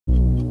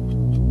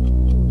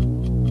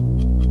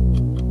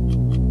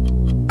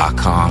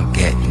I can't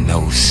get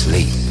no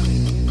sleep.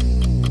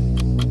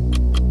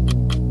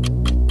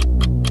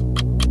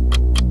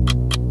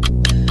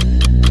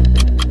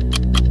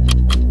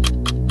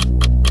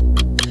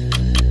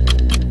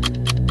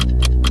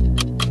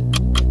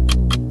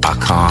 I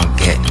can't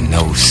get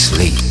no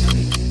sleep.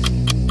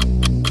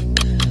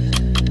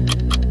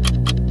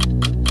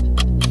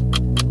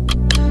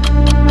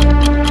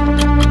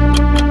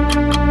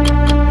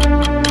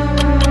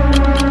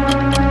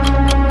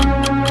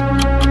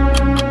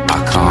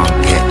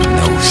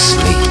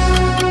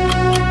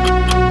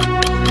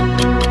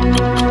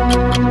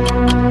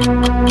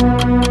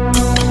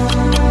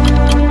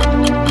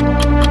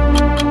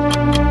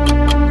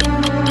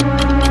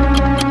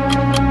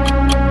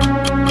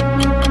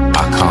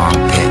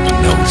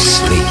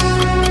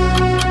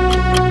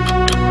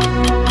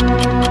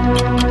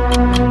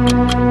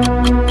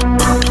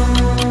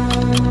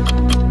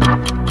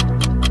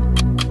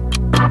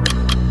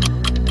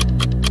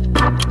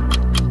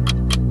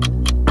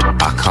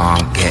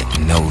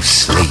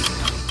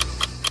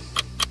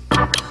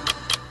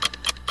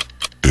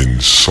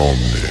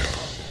 Insomnia.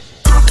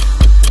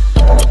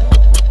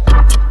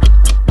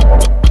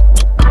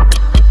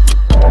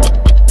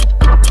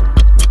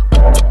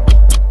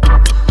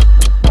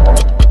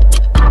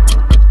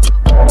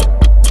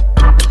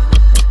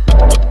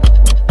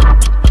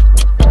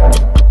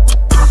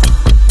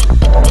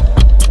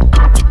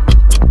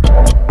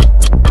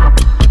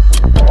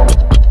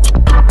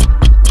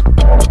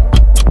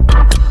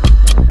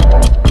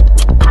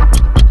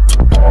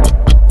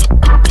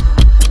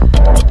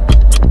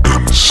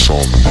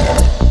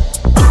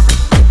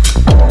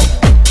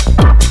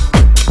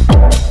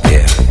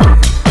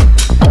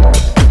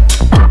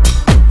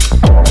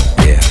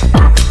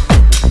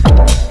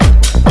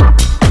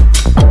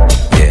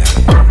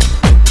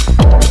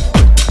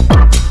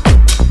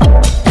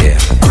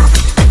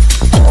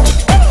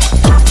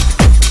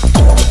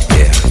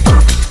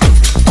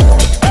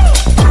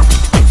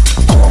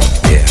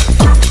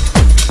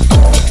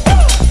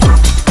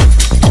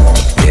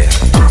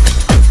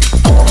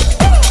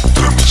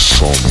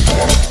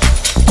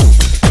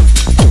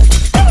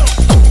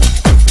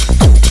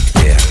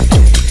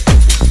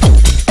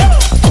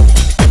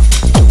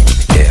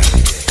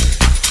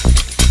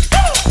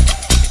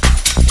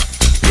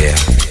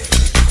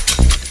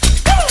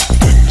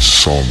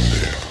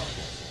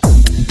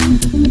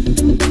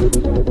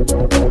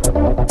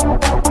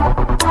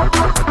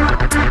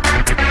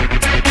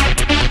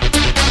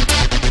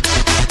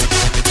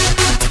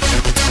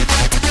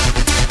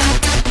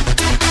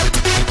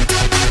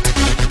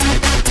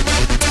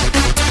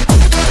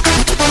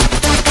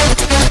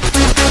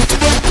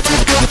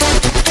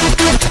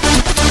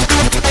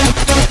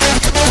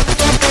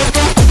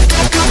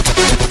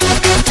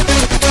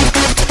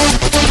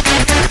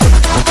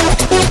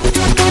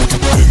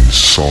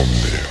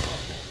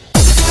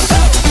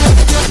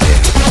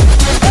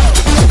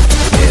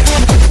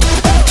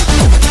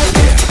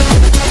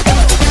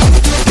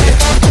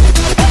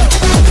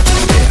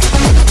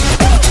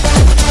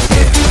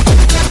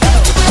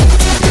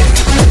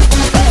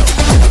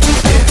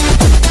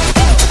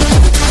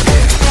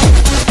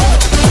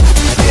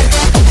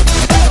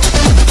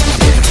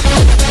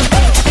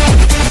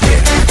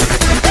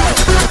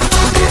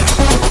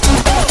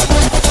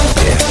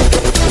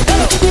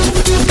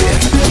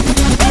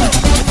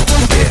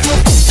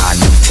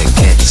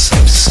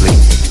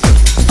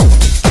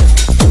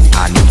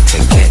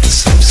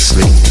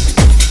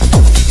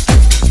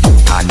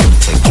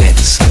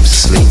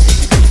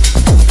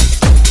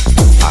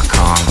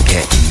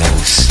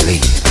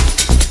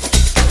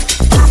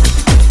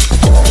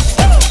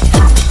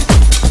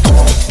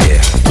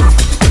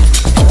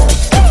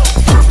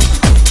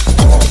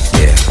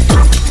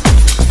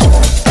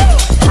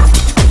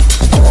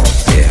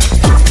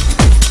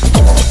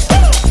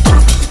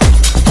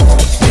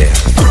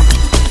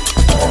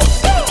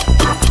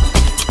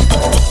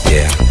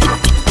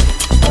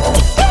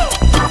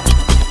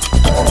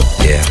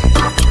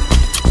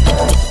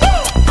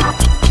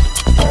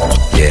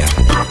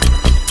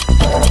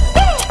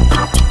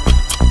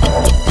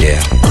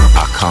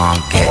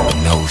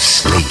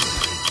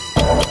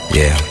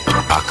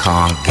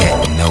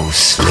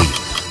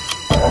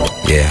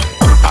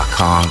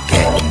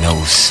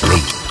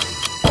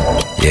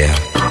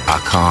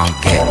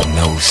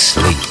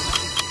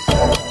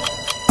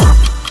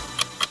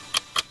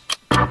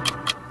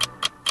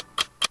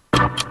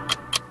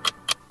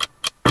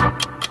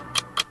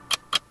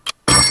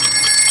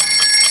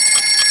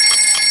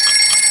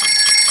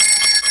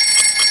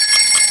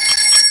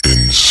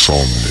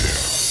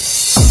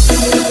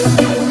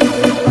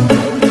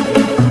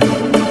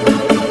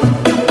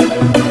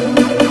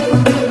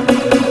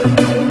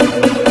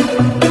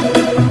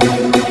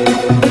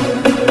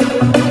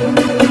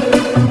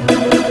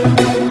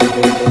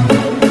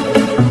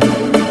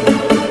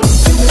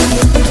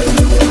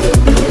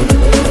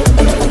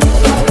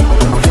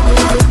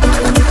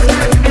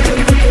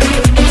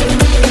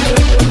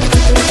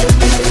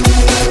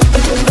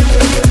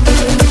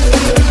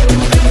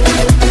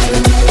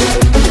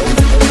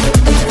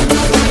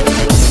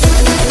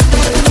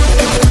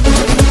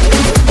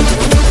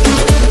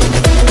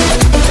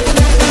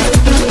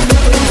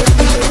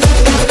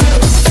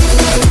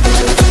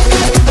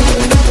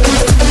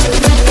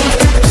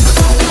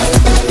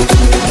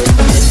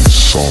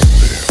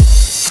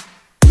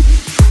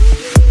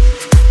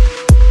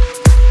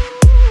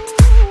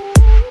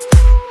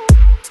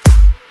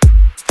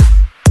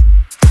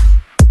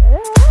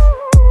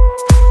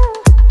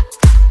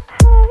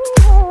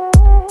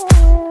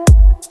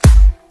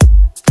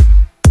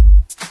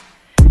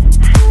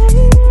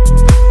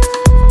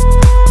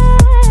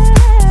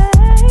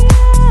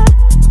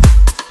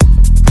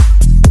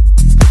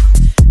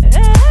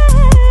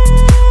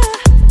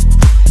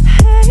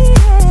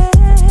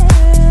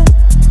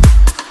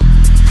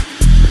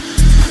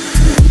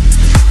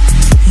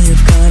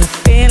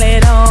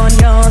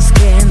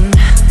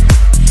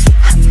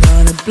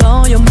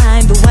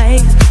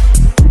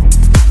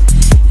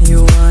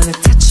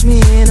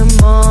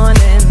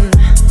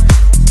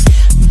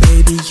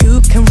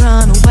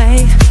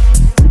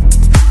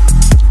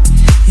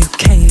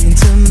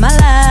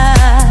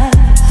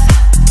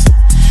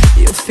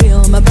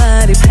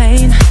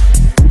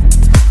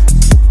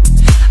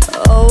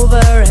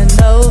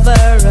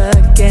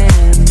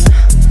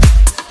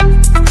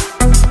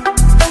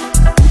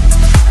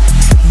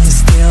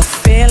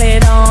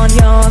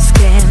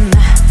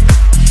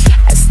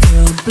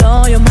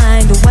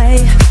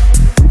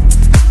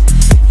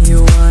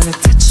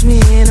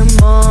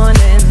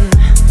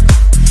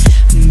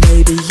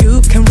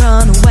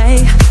 run away.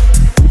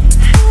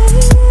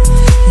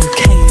 You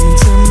came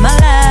into my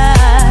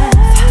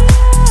life.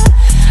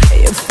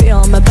 You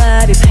feel my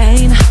body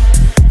pain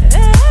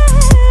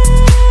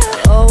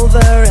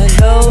over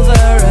and over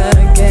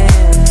again.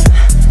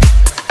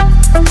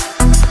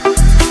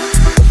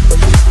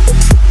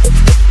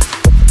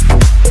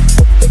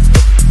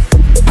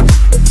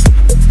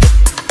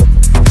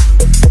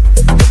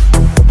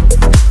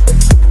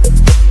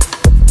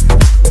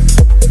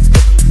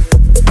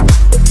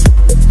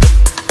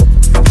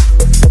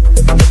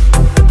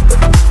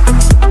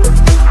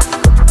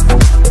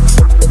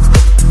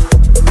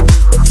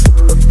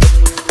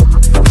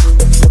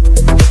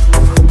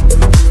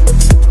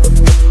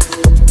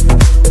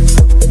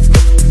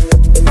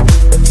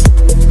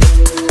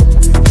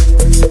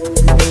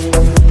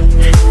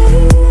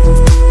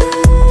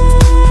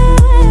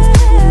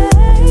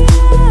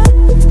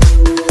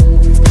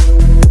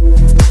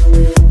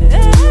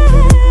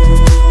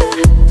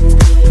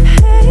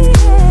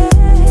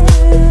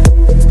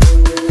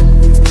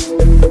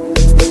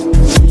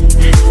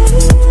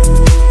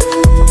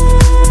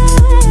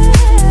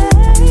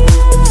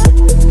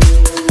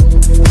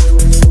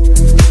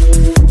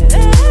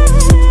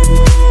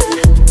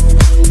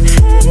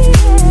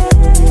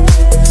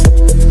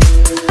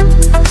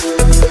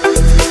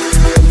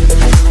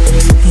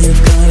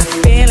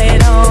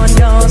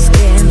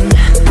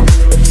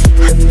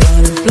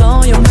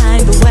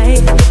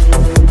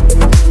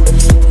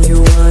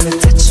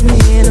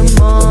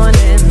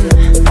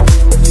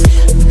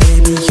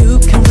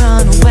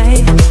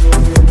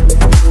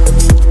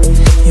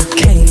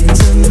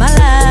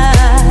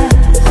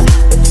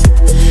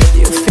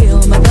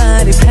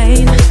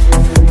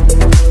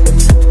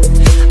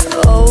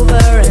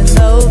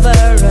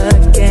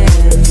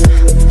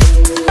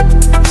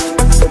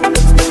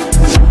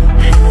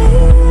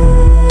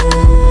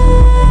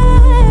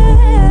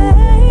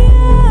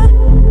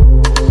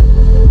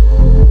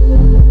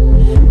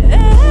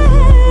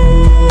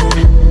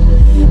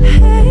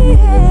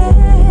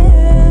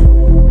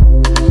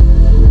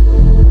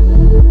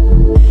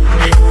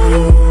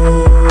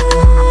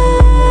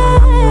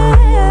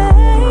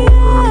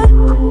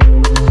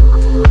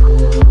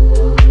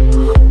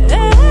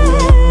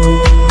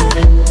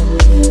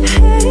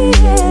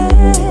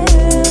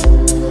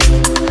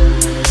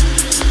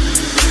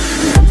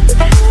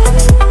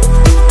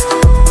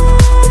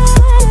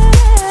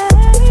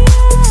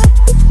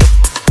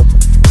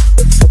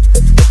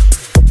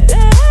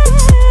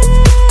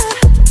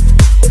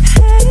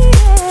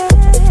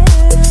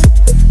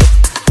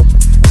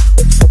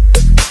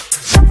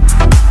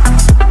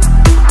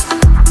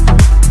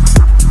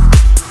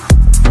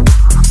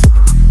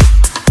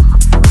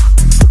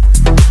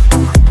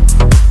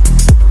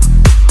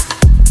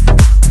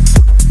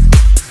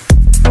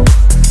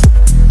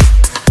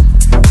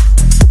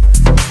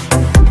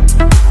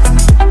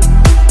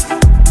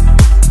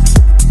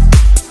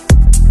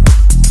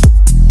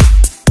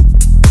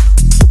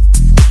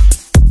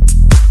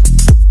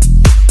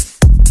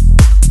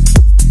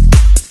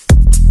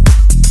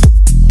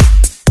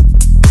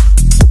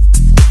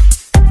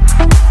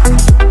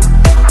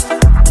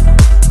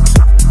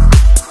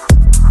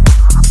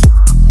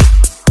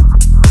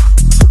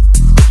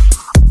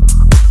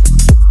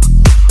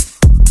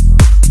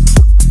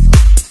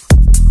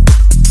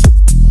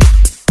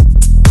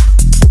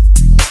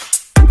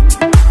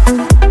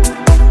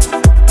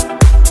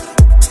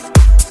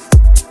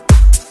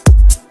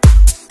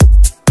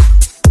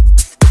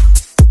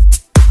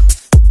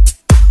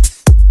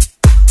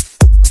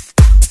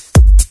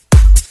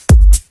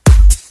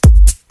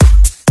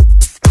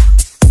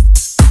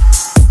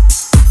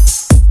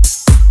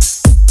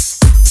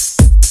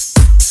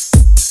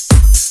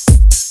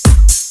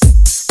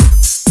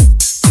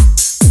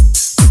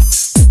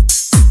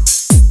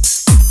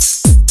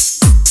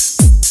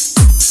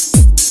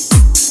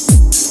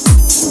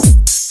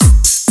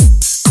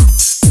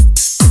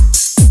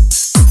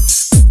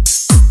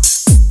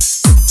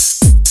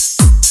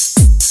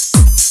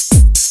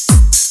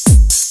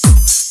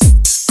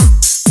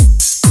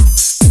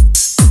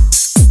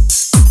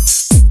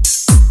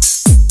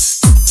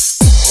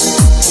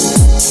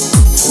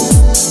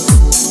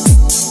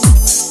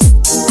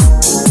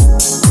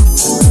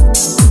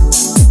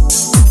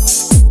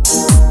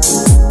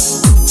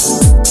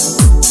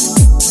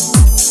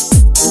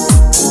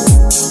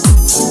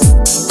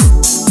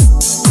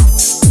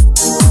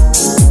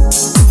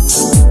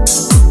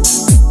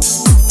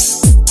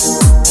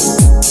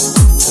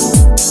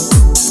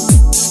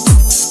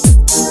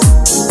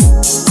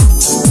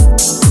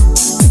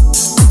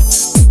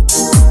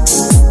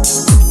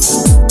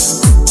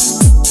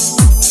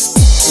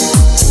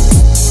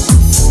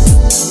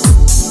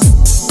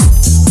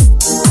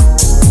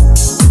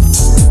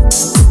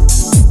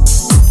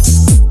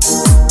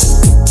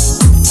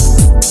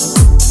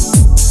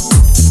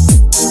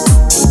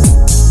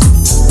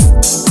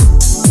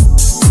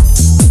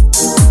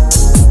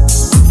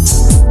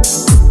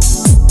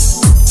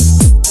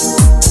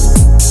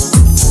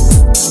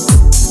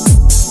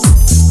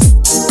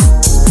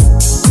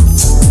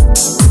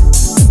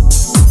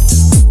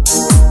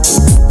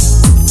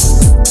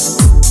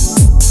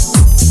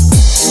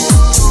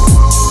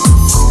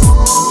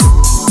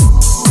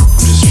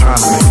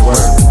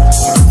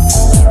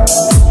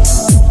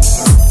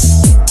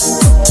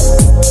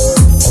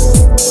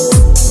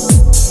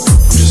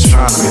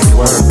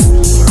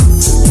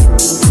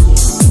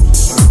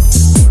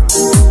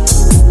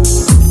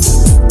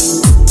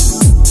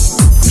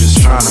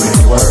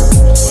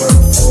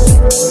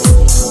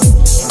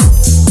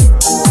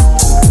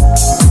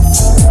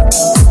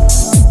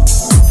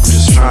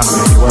 trying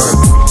to make it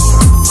work.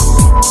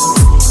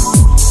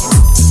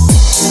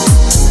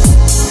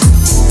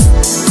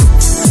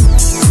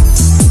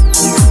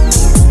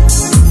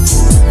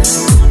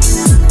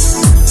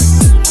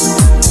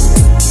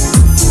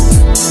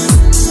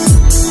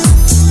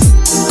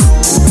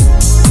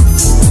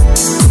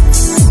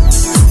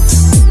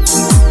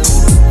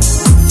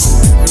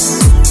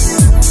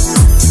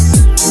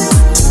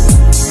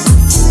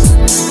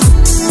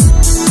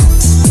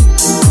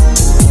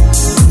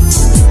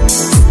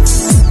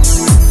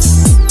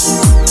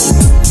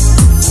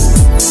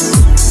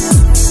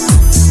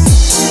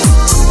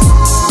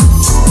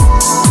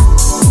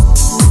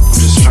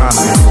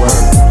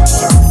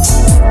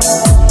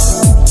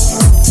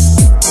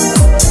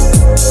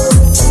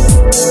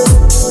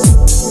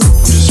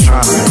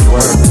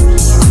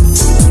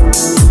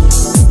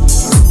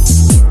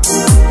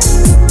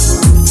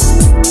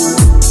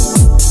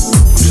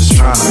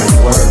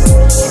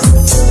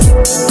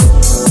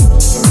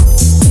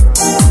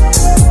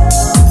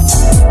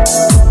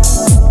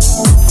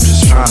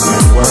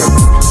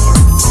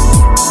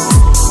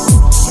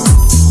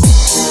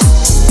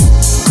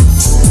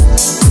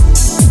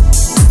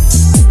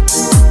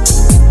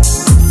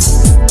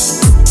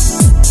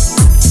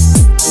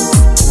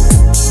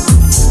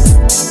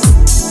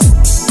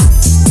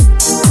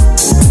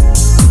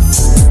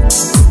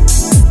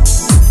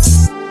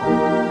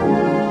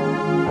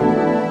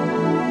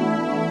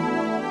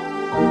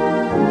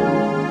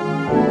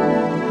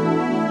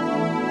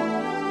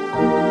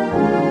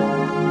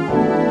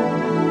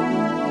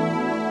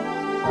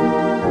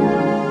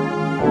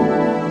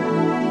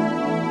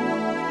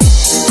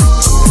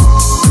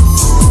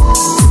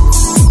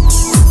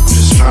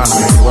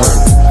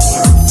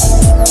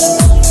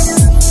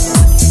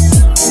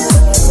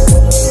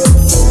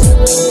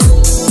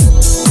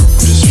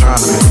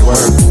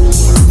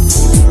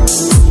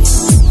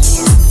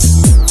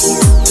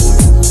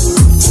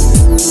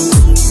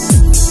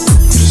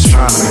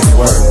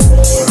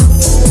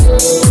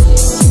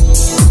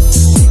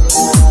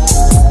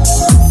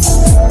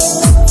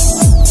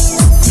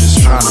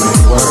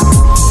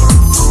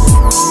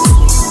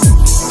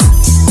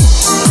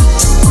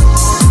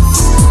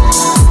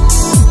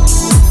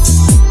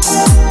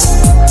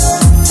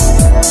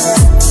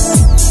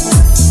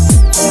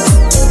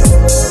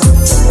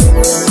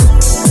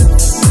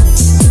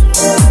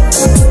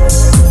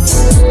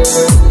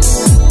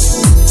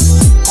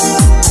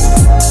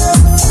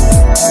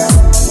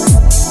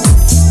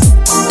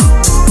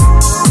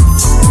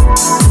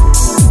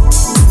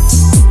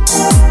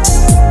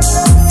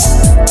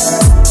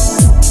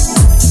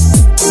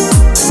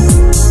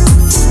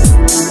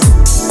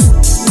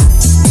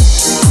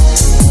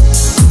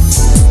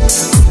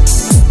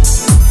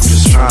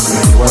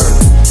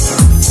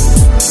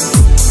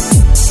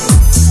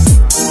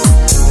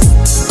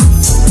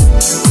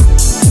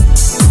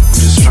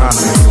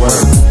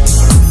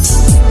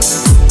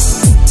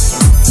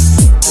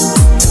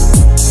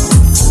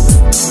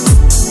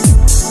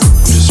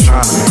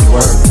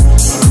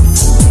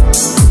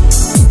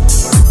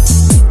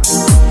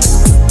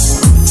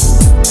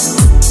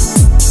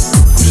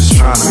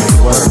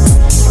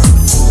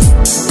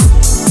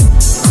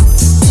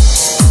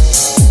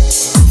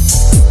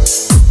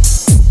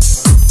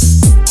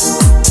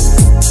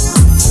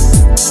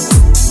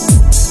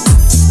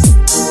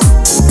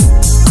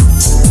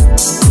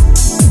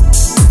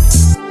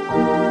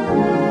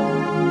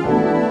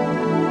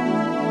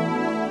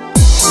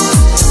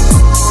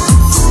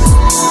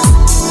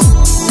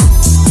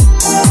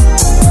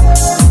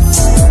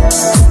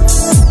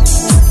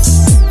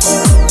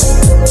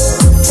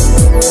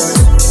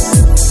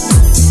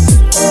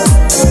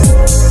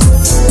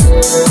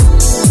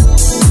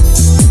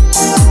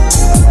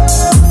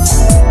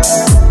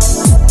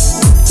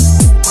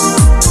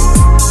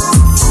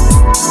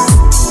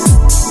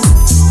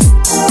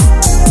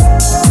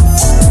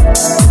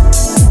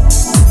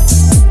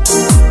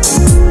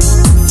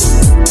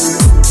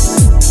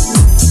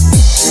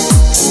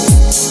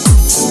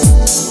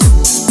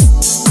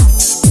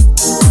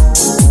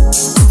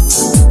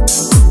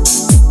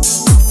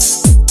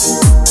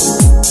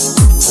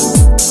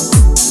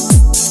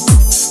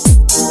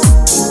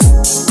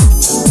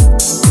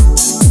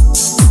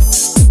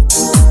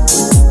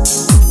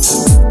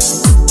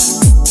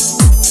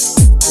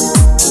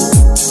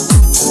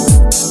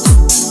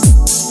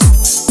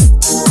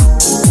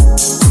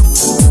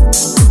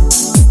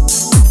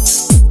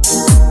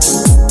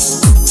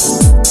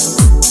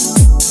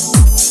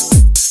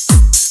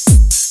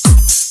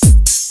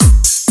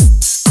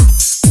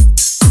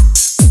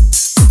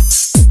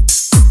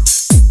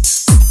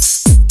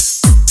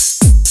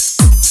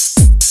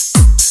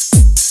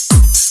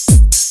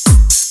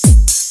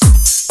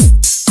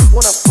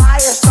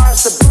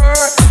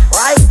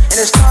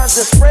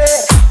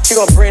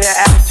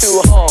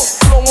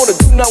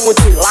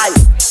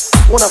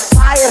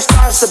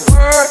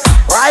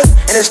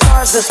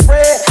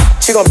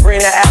 She gonna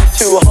bring that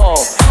attitude home.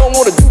 You don't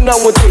wanna do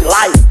nothing with your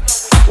life.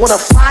 When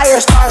a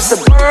fire starts to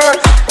burn,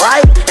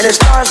 right, and it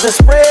starts to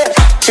spread,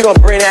 she gonna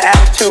bring that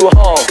attitude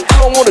home. You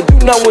don't wanna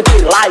do nothing with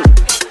your life.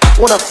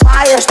 When a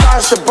fire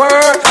starts to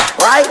burn,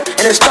 right,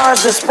 and it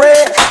starts to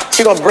spread,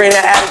 she gonna bring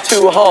that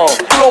attitude home.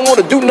 You don't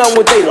wanna do nothing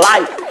with their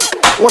life.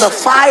 When a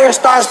fire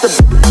starts to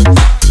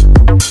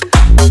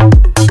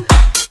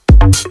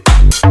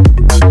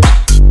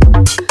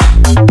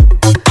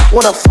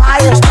when a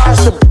fire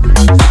starts to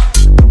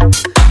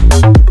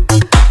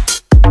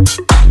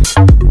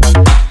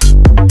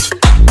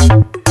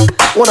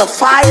when a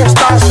fire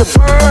starts to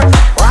burn,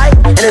 right,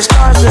 and it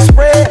starts to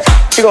spread,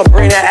 she gonna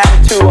bring that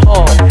attitude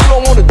home. You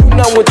don't wanna do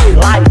nothing with their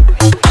life.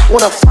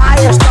 When a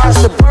fire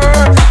starts to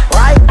burn,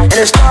 right, and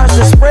it starts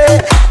to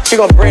spread, she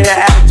gonna bring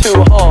that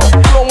attitude home.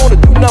 You don't wanna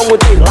do nothing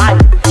with their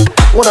life.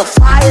 When a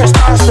fire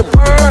starts to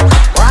burn,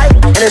 right,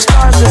 and it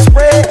starts to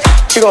spread,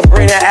 she gonna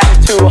bring that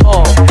attitude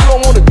home. You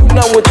don't wanna do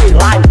nothing with their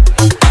life.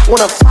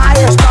 When a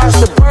fire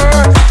starts to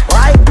burn,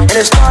 right, and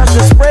it starts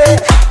to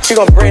spread, she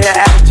gonna bring that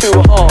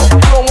attitude home.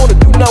 You don't wanna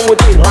do nothing with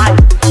their life.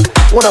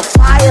 When a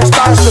fire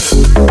starts to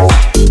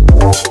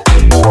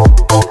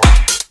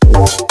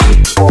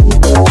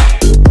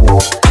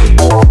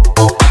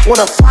when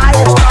a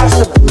fire starts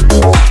to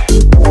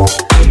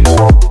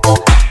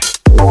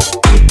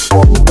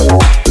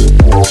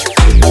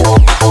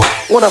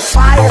when a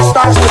fire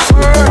starts to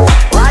burn,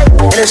 right,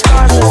 and it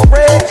starts to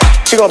spread,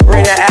 she gonna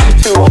bring that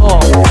attitude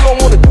home. You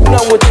don't wanna do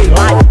nothing with their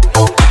life.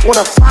 When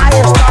a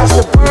fire starts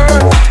to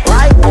burn,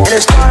 right, and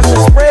it starts to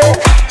spread,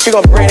 she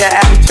gonna bring that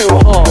attitude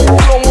home. You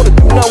don't wanna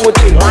do nothing with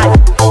their life.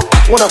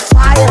 When a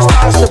fire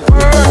starts to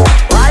burn,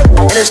 right,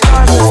 and it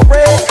starts to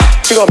spread,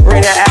 she gonna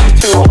bring that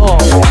attitude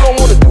home. You don't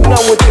wanna do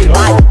nothing with their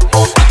life.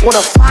 When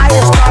a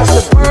fire starts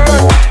to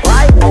burn,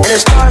 right, and it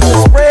starts to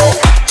spread,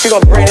 she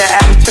gonna bring that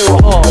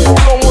attitude home. You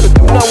don't wanna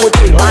do nothing with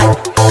their life.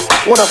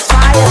 When a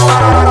fire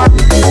starts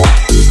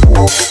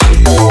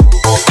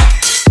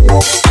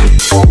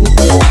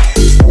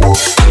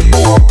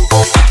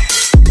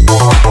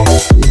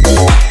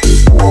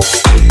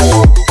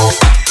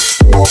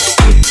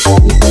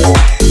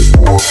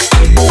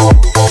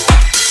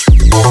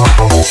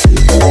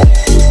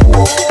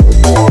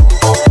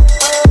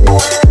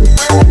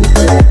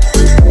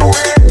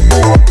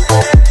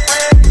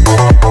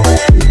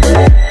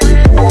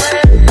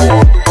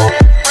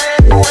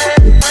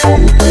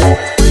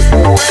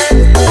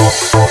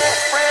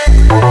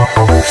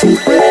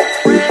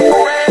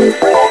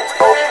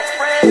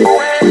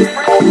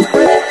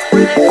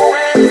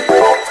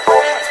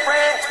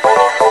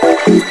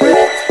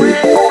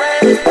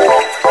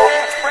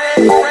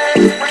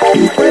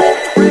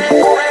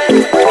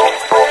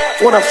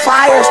when a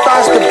fire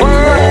starts to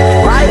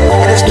burn, right,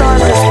 and it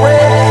starts to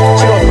spread,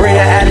 she gonna bring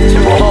that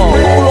attitude home.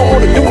 You don't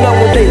wanna do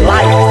nothing with their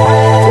life.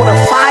 When a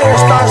fire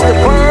starts to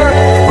burn,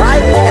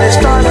 right, and it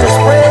starts to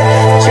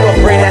spread, she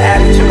gonna bring that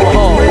attitude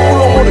home. You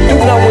don't wanna do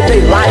nothing with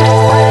their life.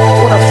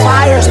 When a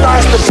fire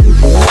starts to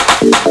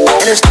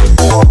and it's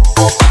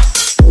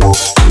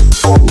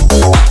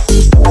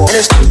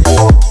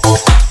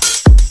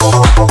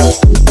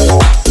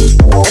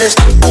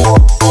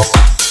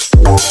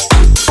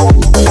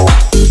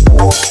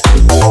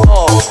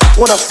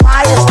when a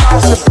fire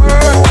starts to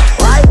burn,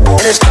 right,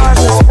 and it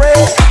starts to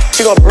spread,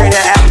 she gonna bring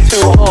that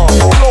attitude home.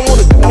 You don't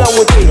wanna do nothing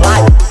with their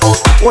life.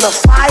 When a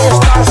fire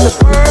starts to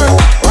burn,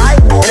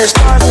 right, and it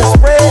starts to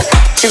spread,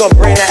 she gonna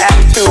bring that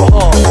attitude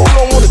home. You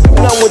don't wanna do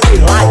nothing with their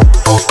life.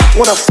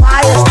 When a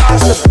fire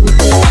starts to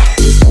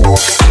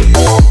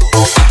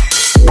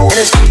and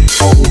it's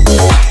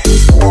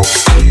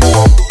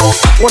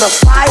when a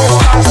fire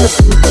starts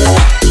to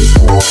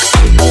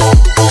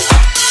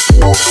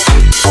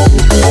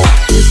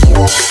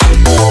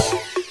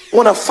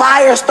when a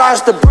fire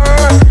starts to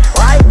burn,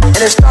 right, and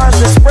it starts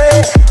to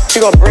spread, she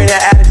gonna bring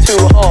that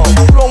attitude home.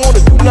 You don't wanna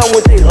do nothing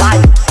with their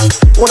life.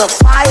 When a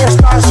fire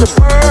starts to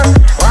burn,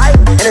 right,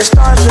 and it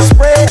starts to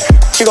spread,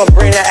 she gonna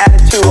bring that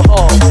attitude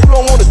home. You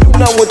don't wanna do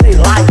nothing with their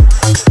life.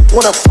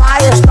 When a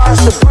fire starts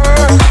to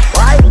burn,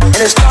 right, and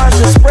it starts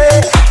to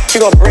spread, she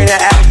gonna bring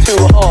that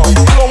attitude home.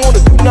 You don't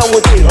wanna do nothing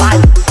with their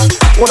life.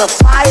 When a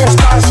fire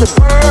starts to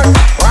burn,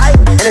 right,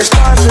 and it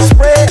starts to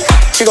spread,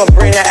 she gonna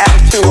bring that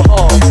attitude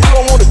home. You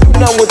don't wanna do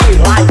nothing with their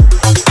life.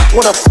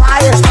 When a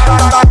fire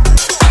starts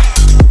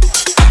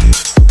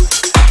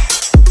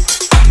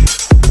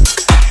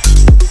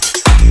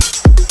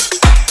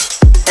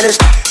and it's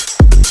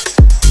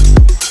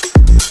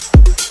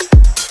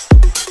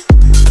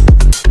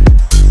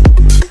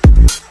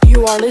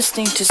You are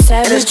listening to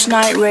Savage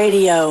Night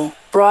Radio,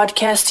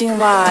 broadcasting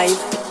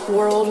live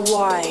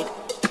worldwide.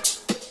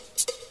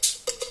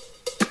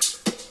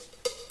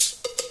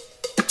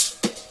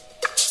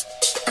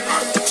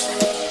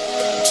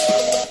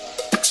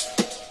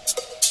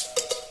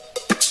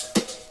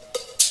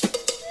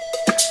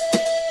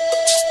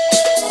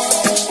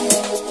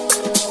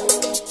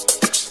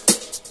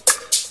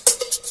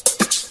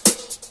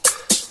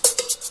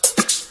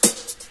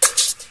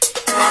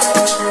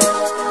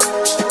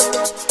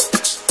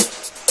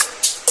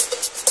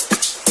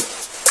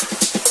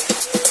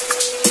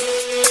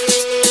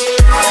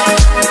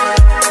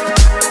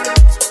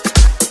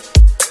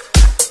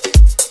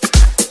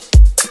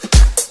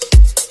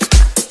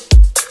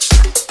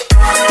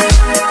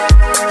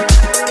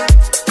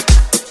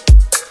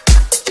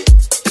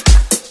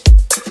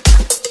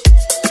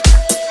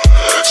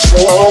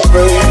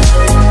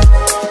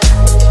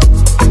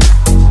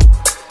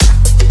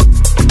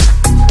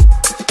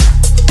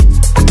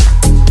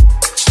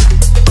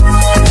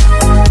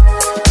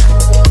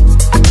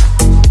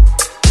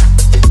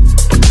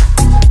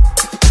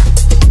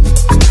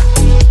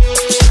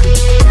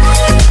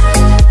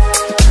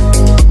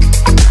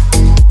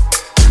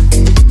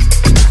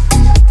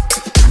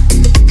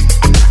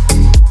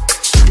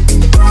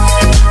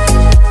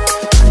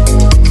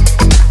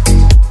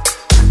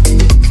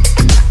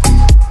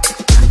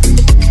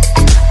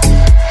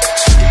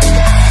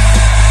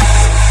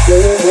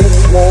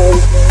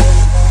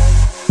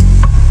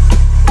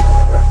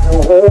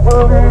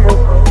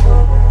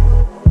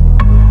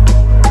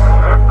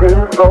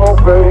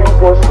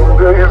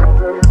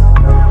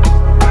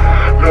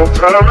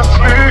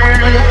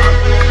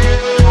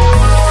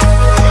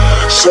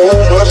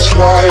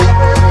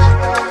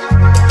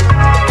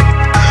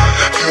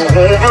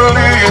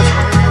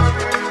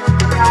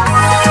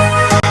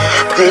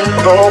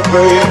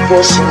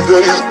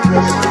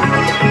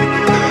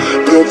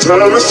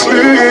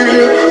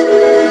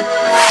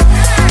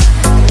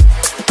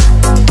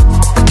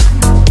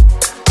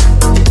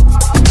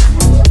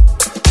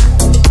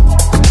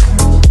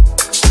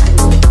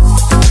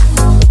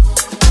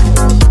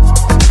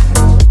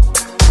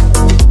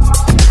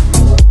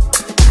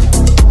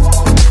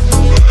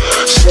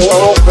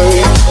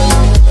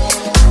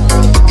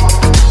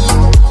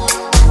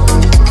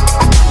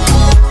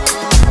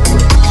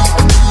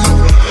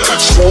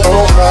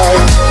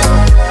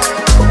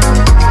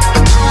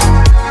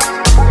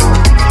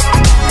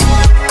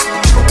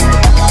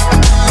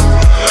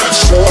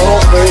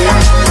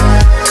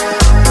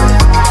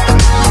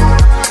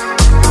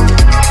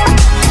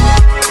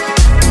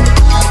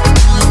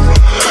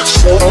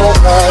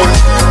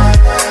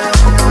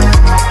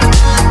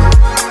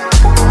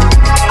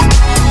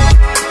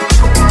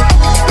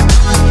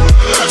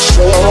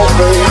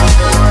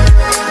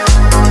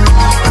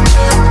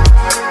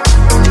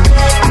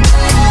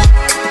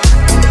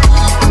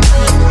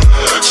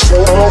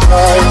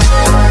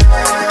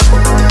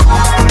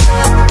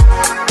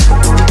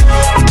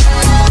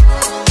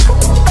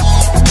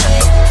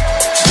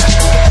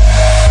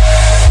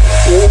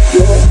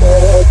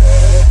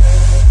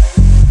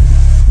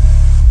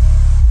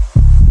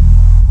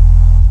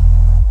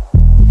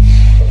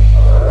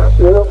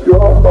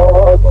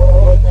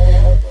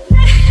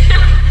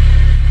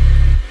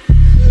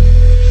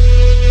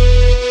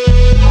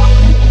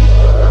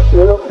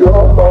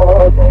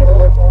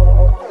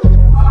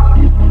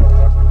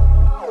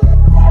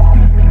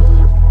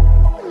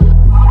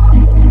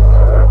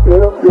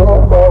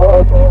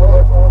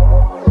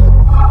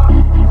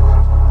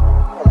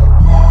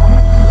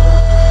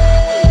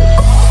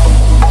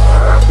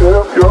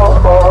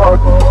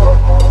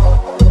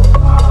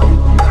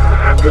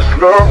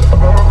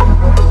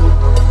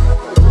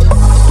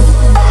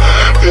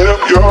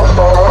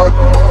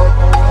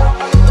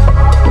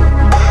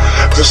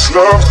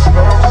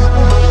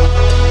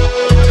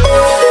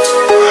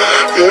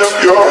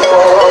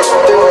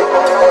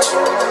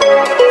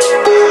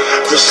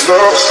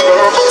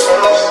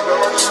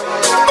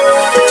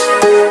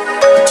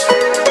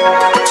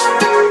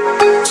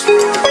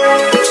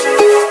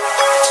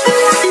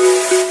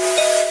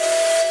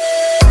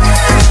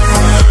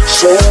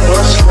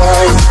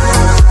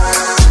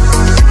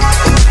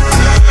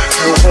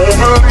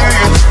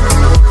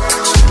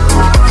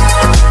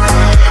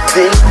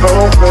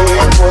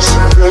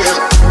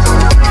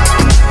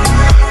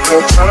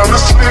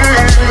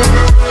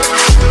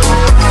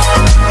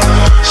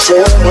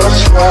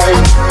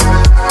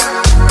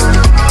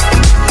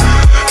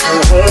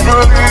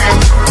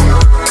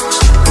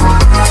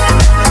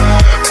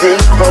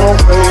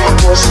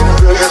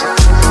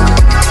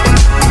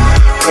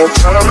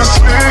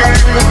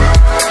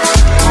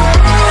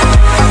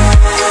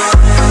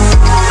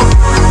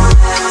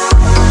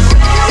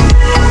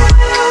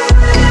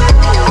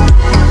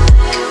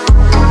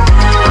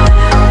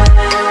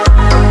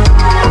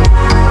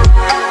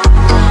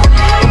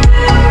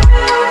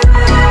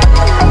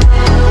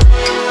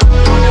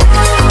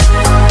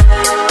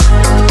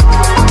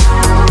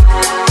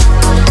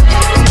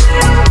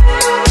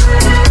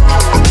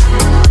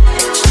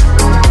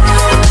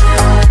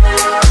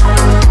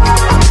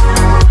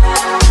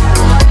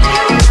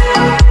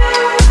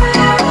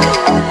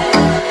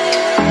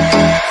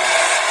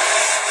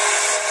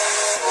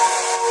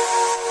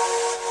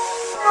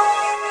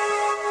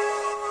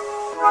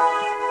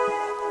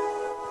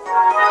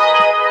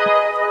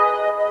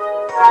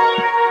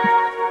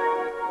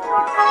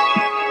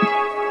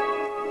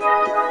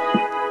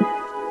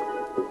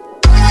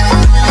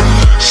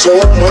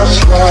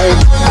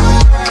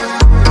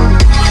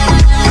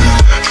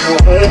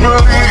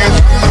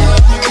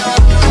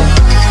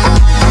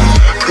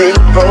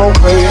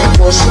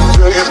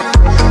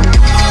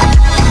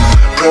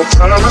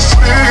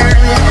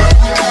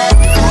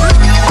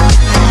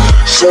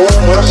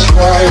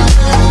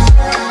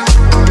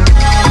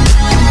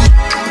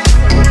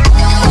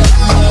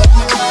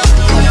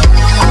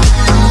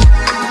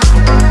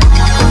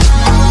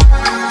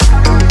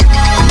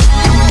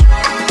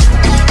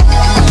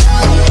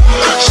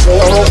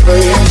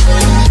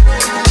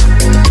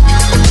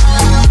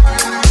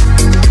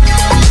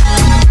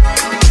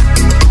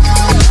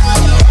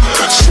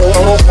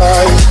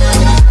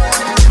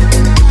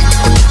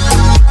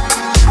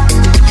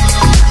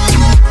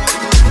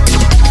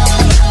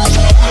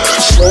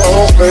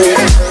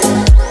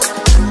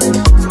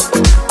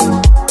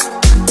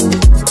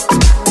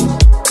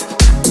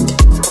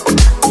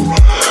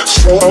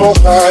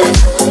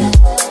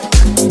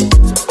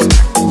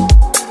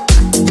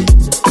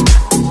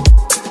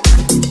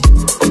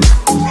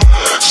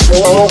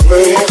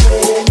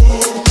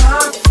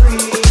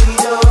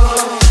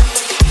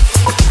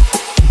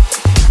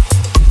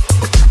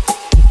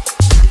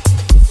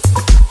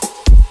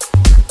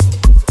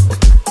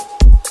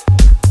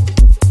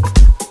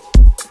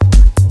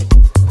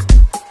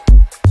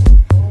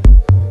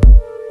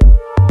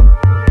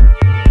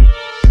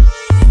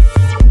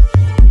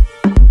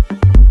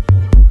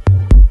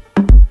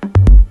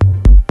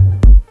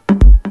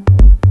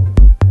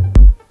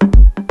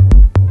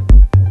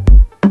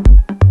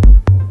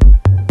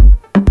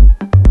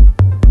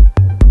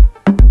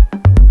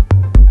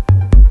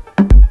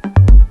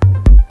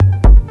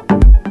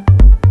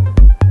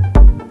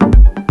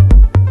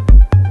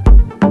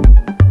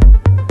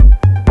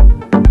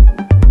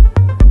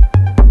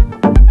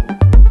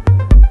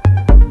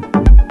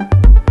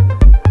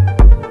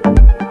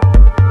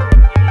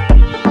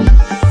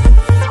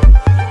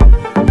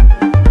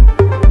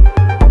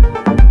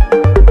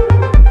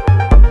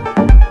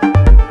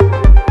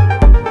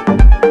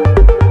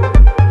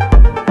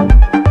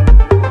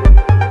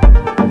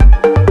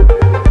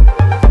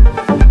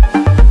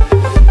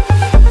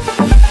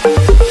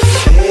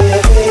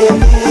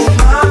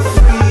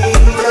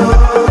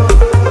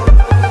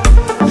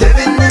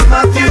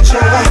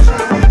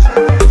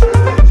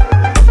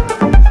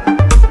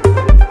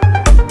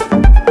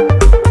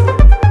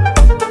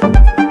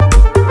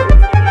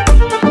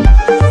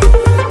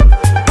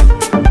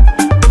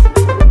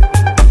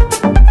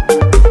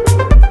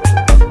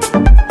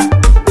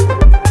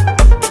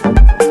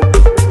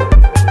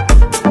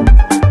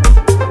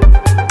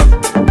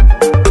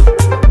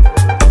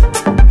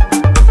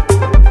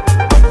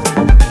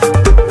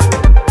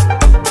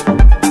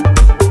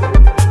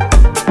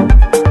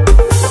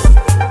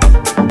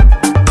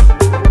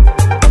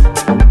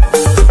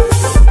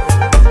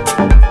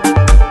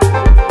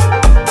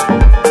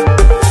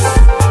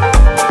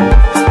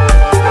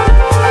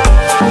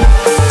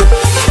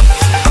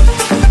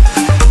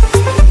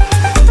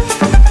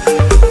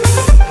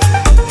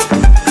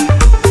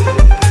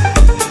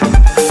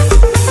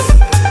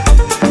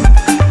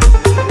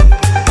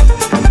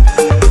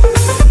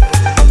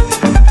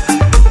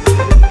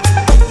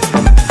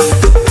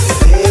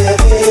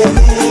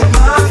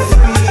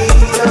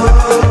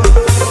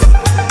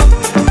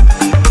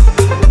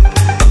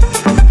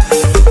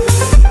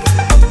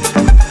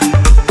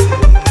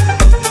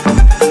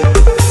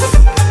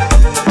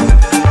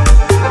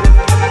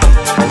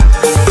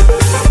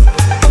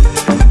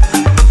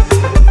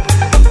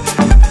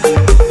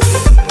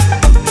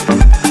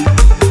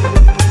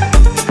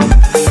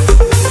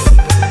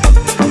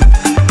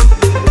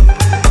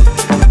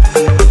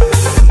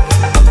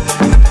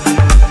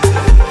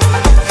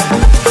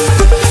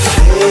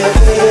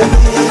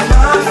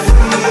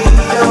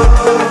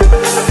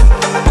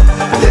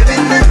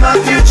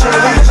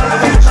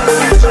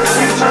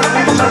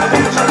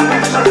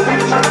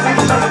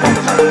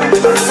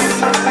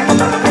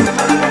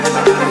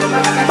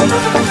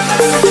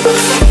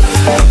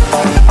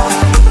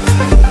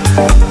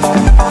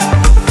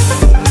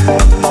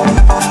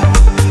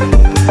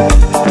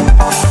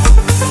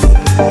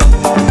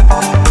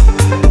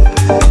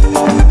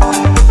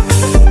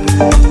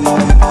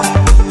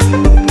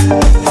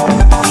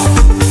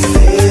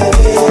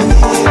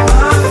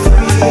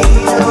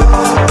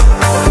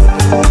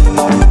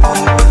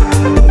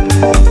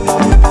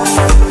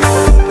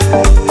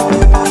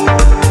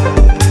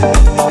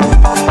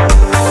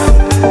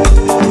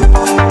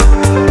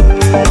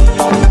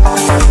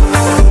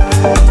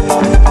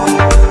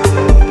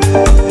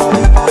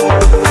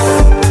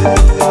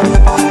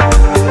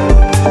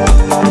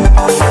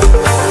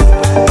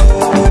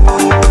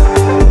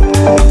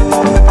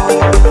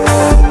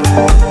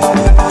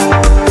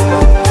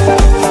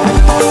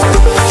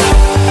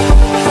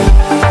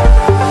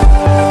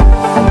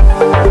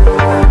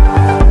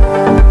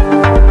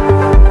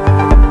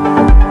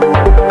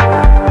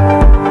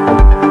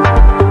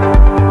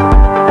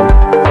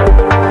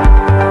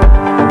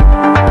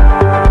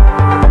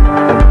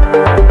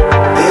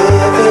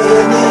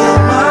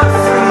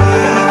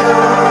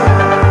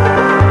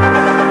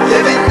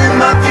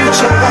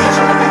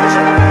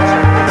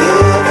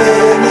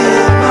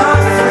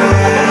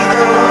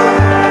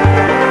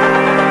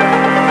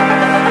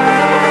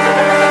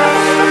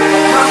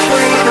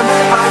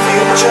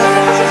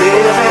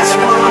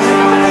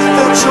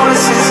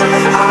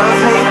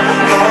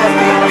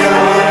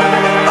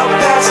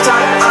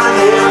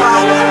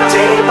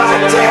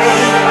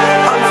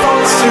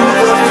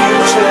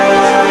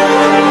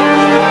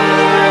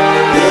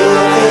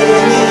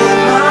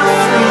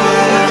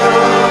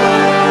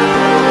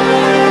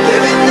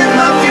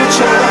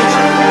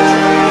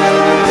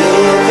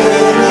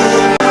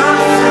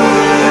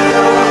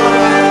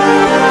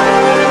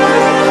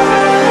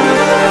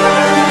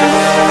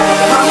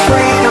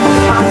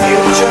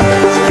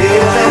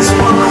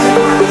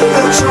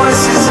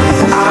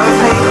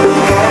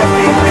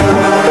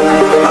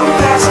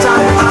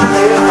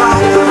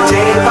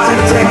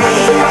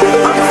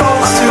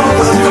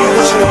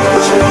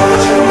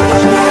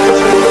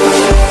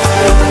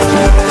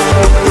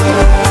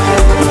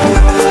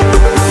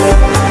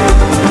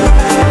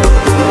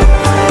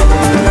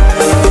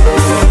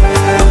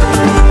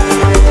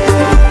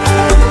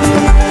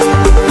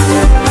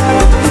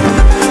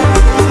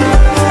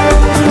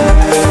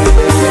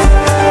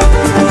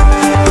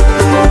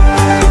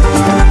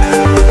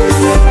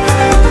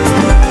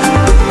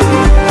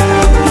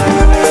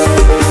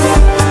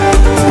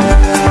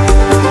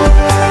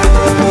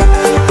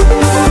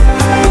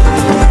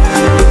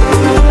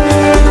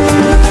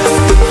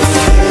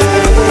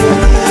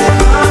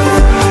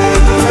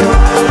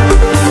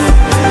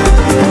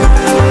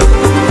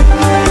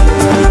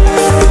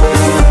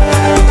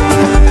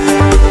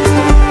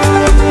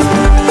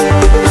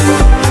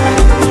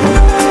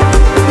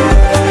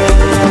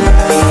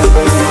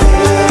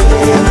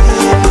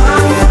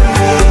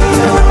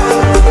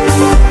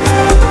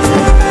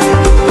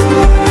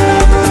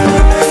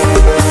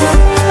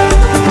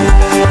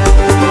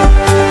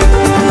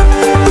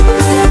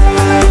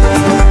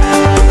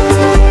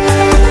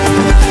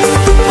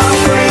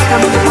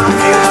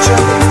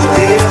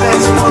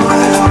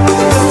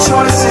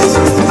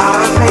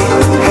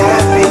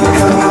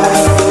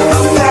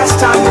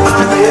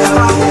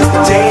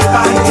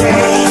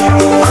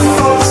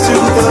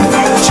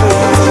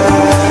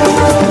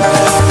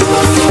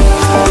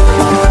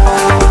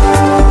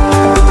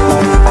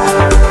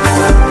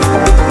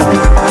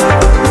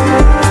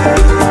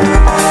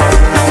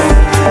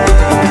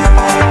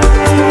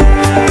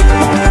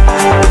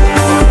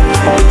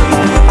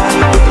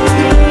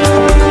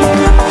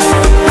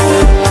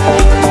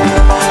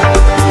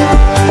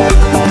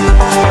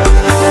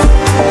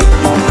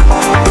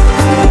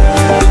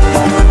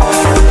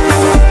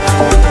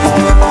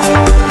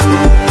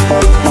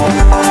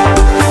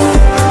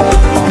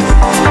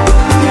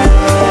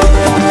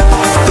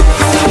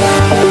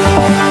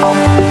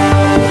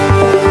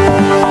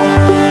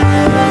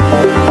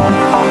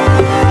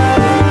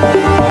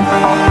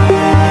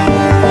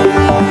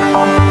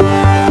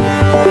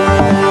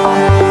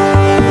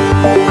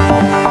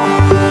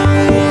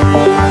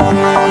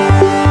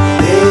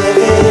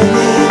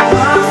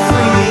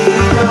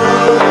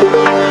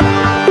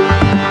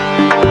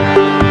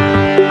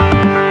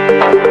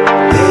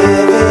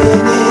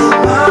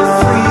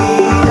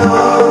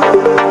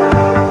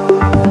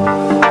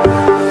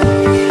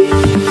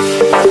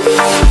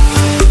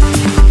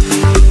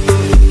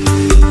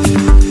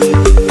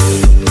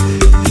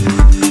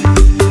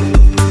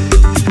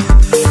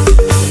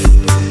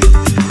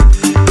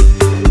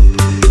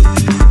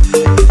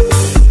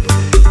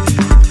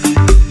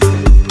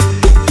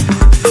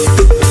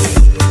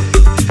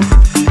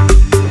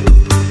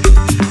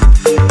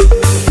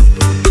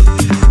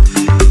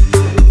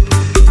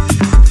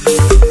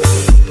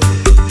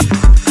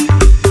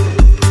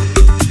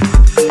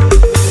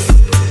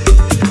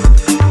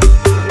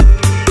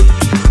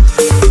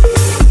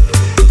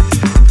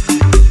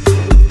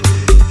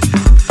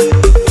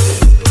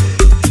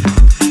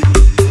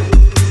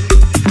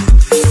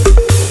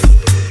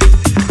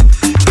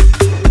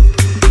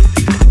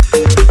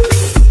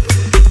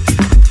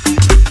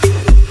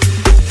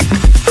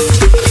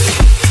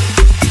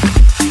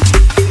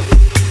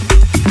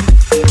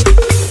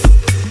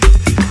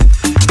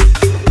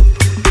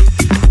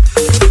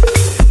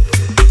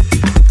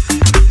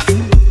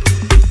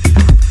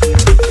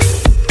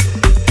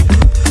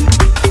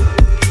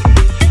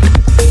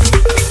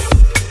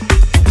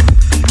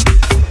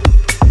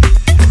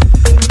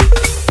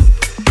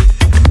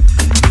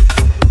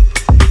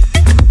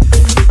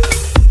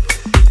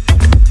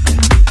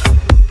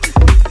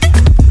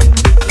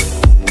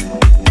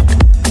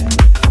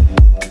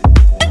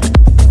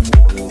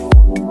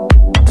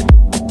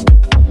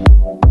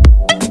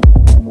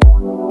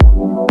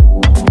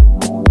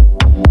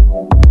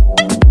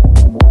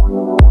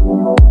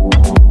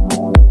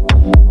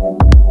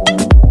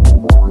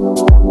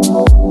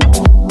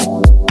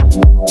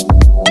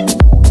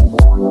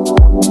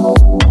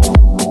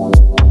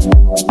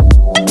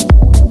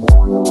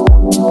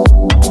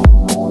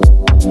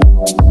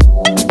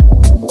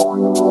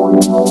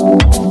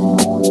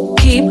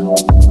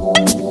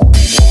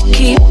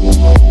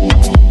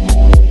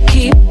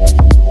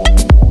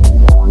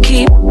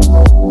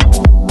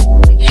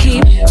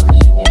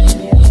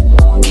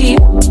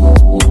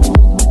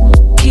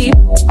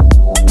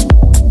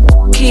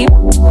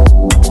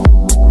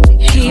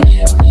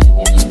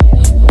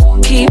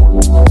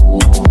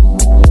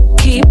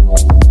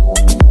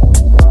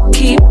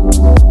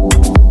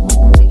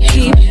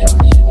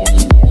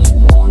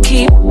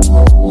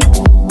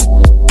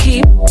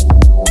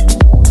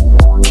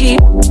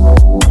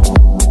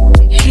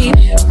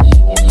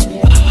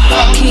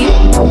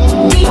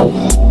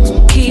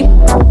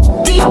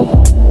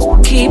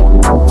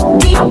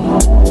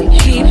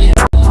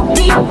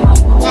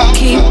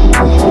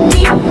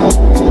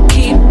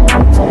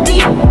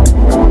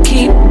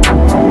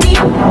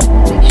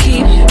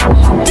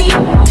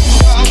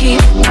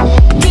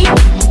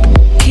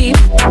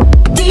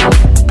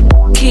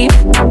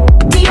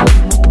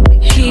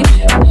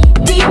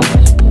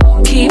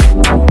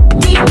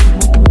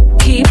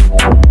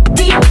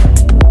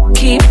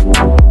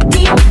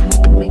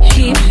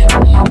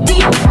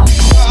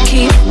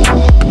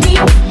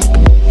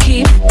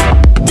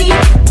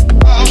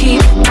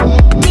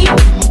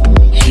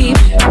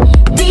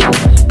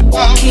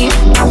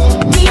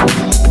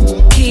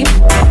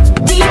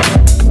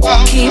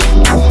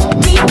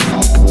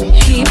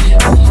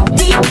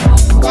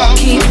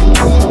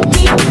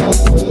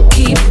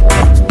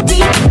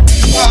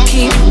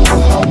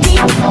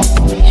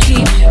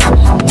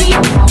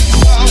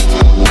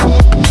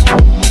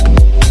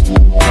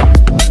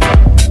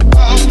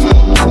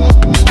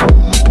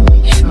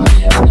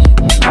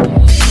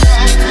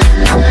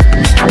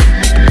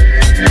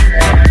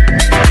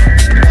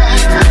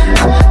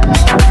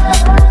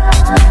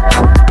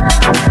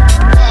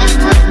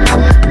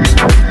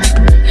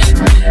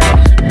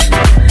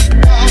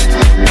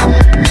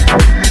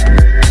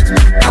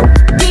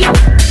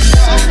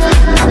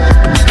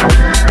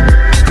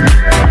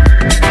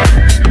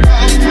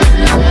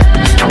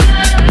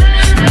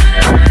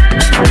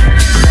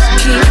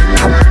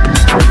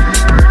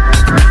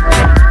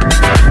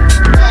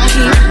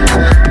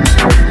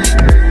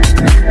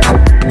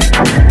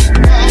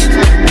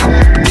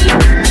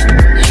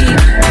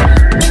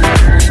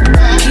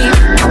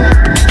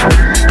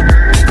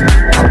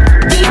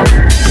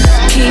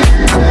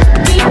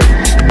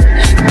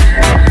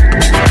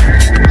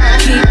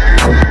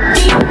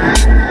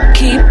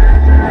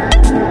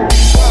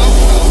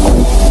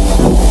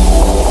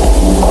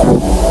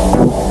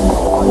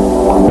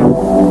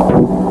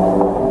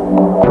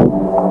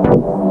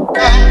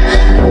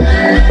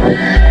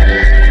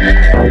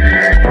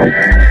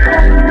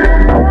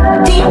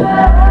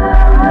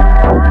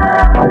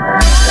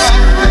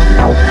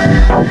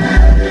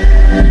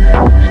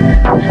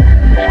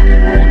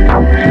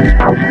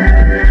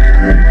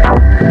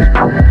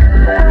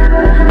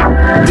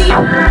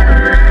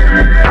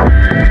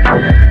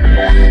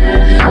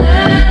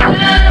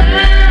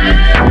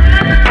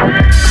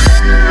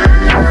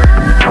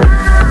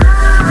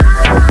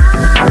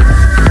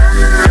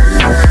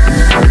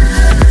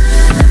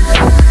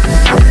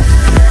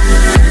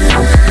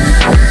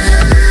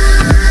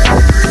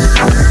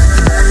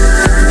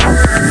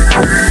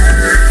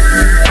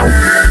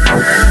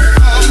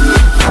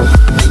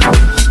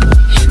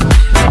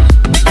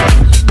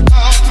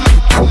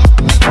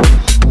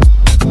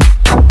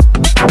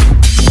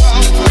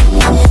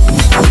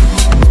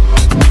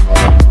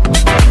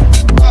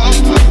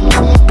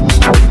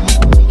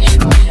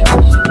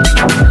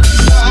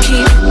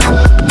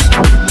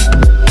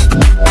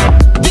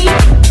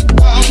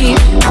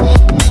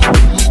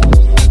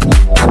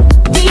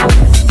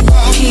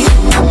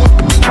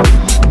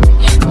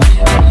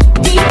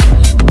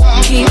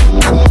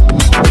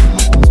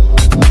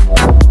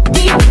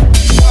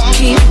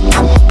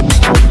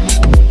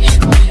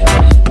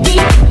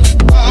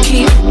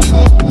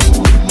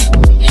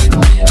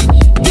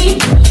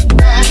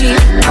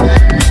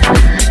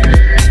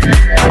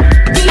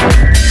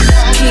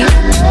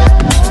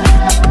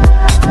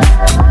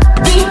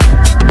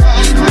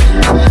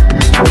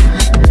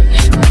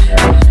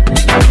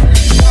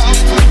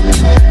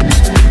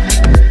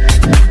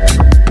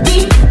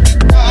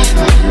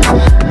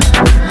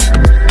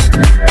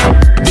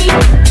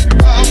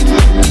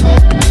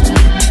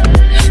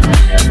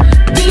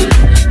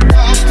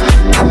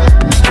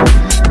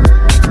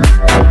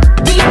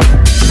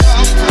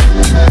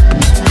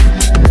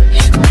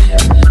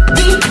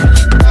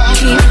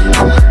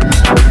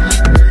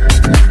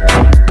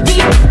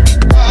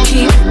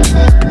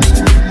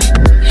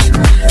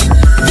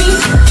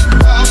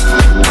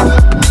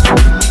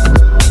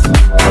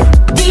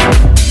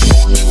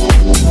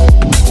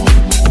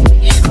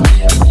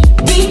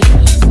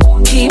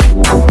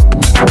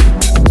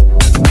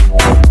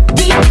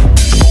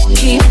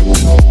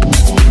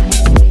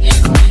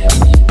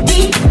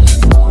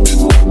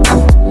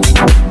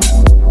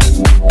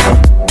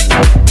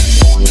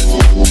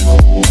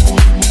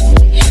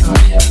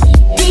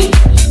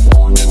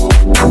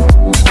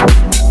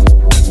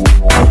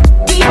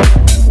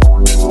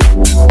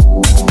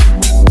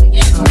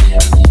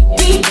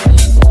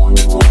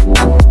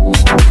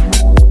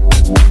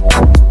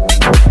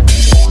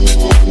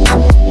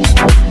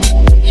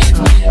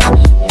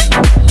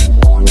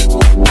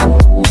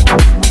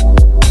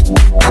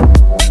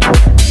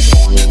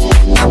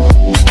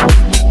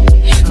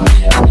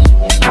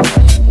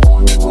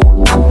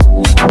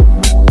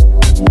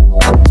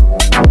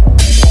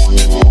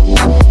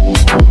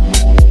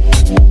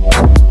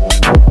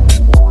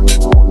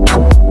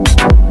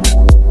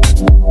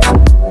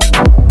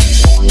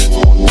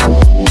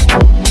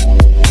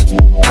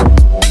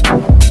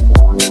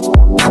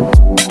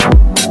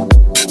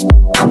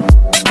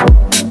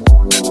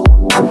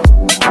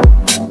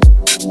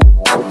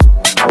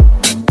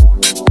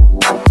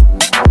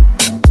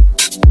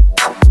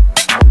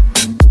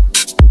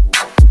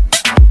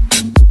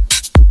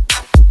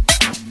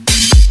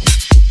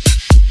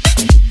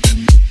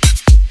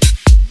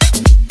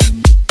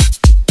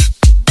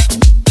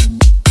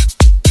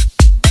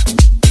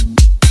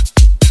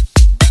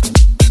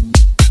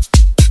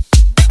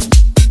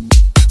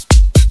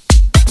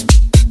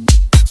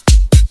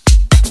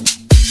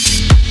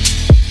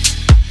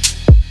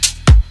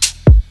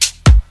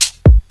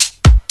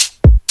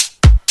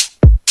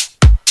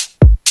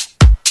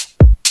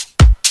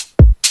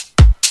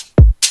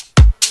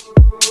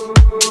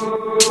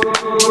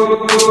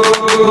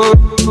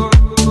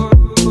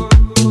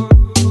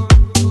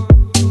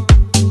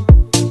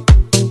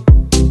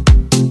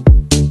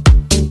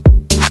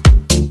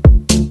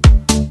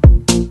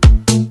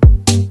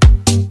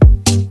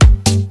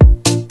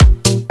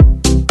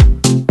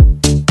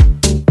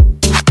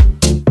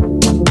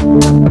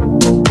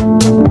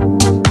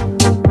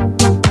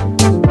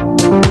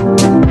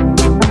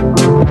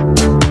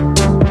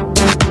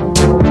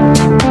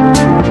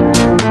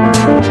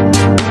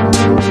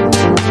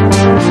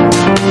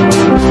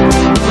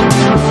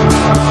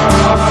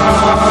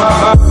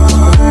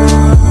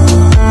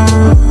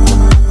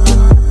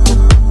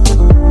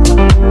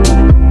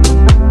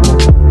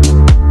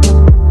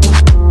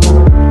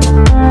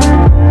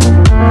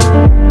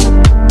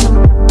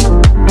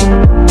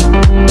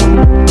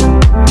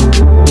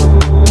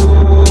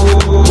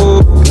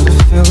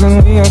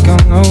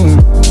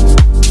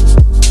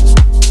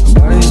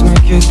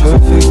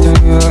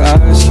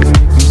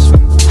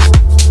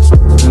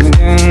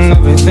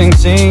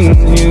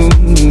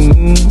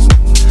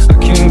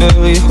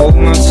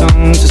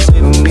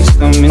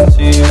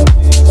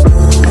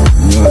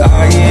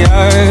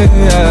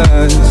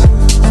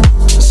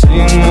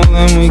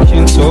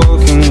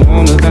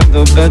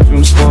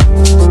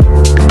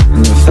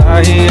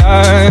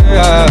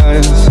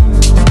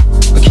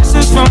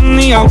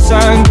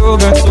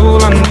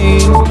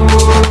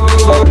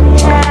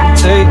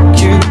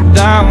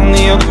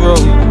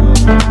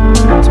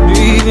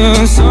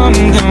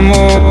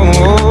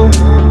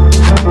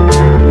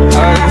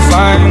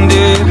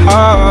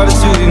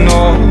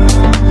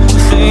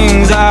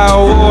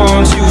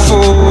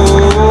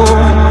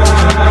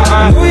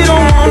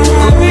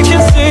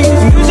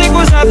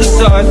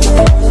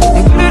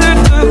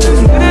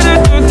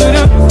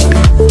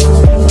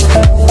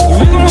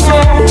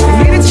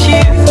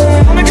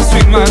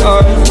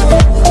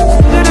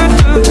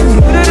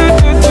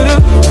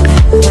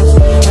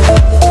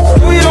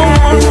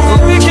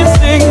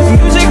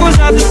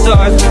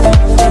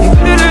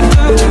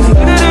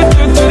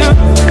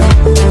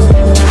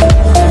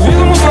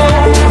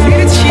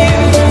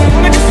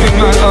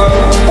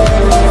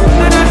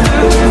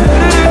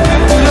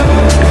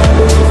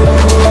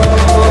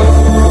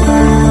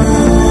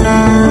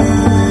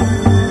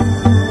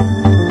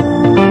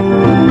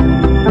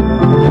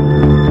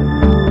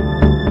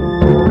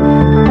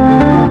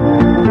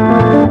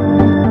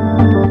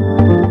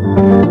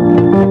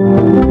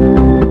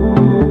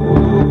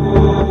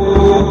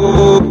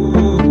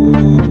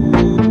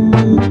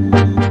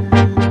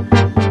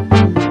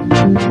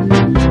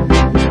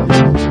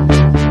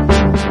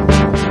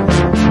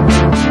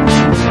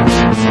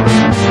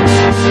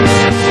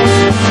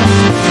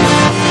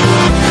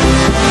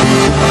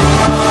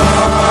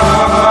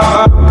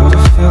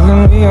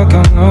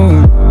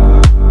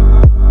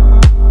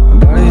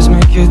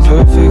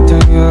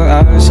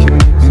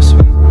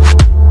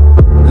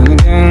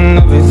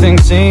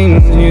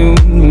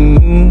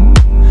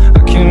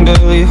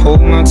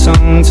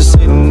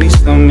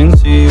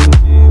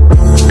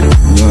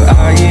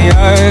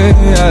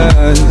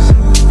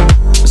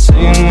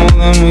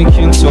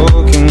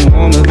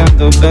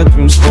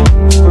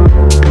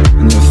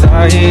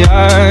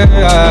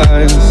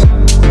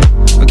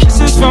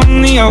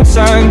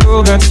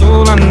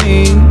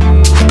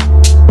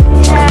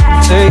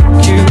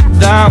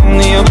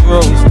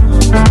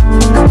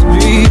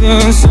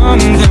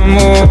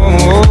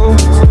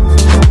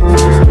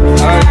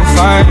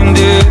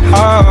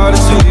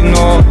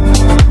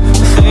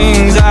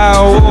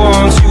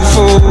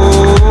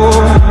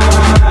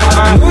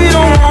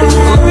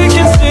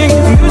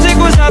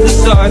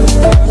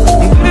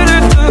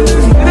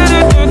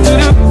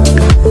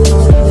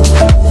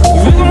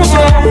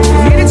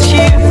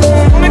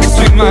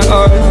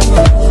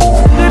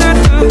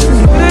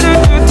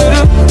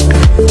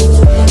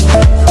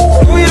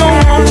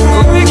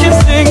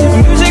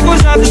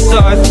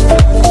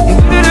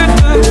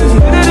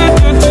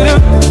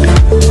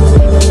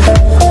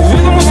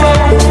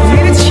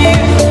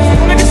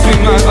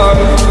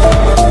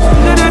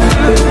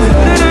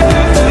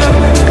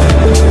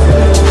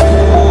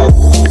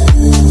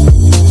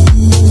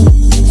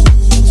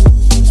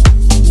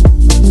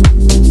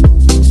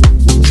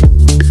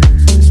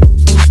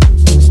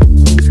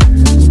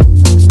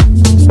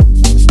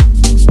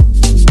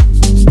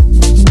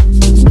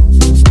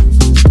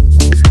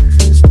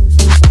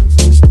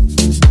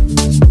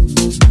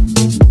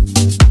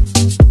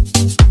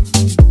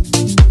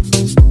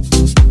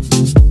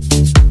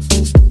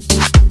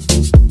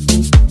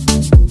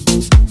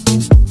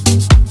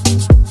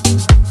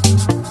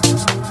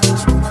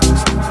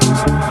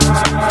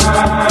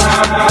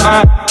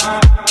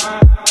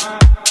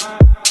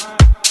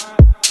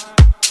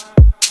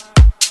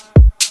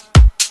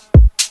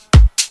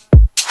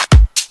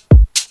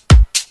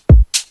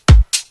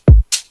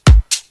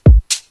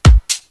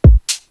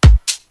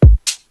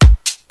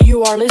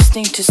 You are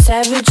listening to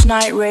Savage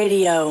Night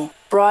Radio,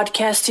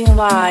 broadcasting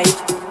live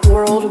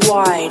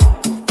worldwide.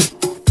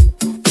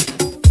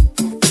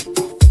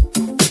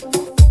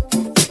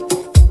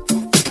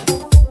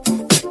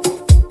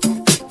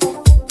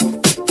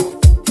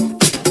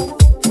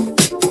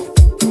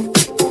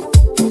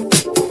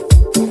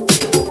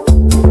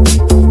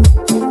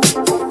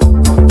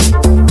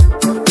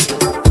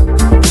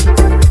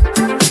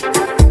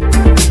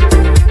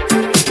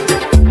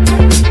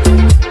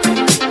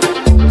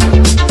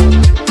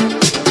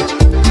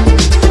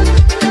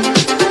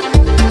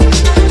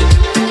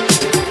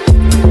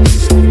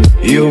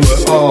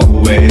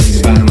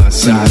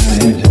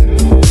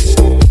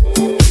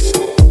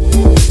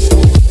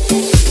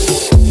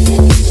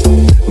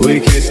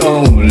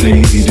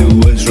 do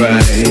what's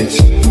right.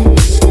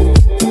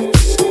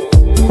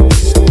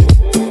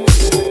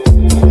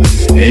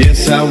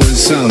 Yes, I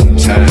was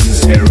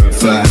sometimes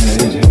terrified.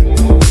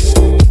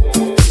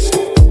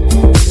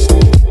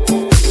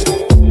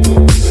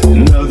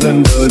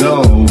 Nothing but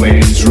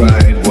always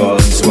right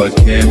was what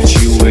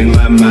kept you in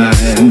my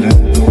mind.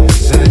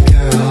 That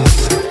girl,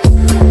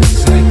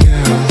 that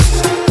girl,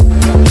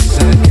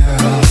 that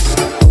girl,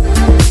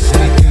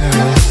 that girl,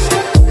 that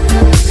girl,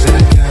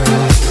 that girl,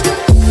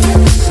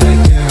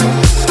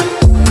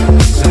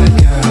 that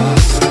girl,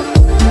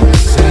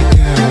 that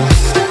girl,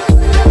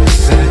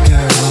 that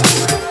girl.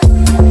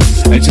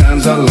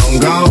 Times are long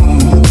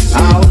gone,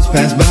 hours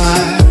pass by.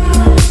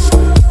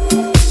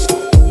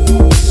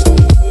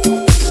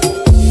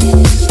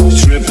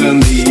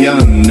 The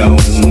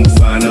unknown,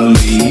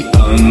 finally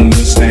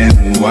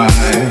understand why.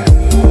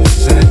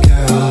 That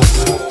girl,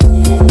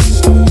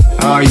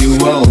 are you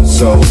all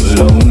so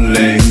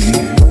lonely?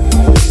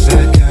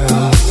 That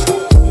girl,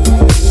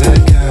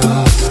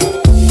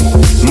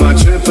 my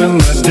trip in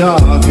the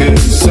dark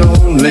is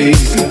only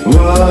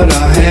what I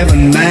have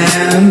in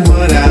mind,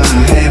 what I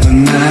have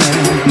in mind,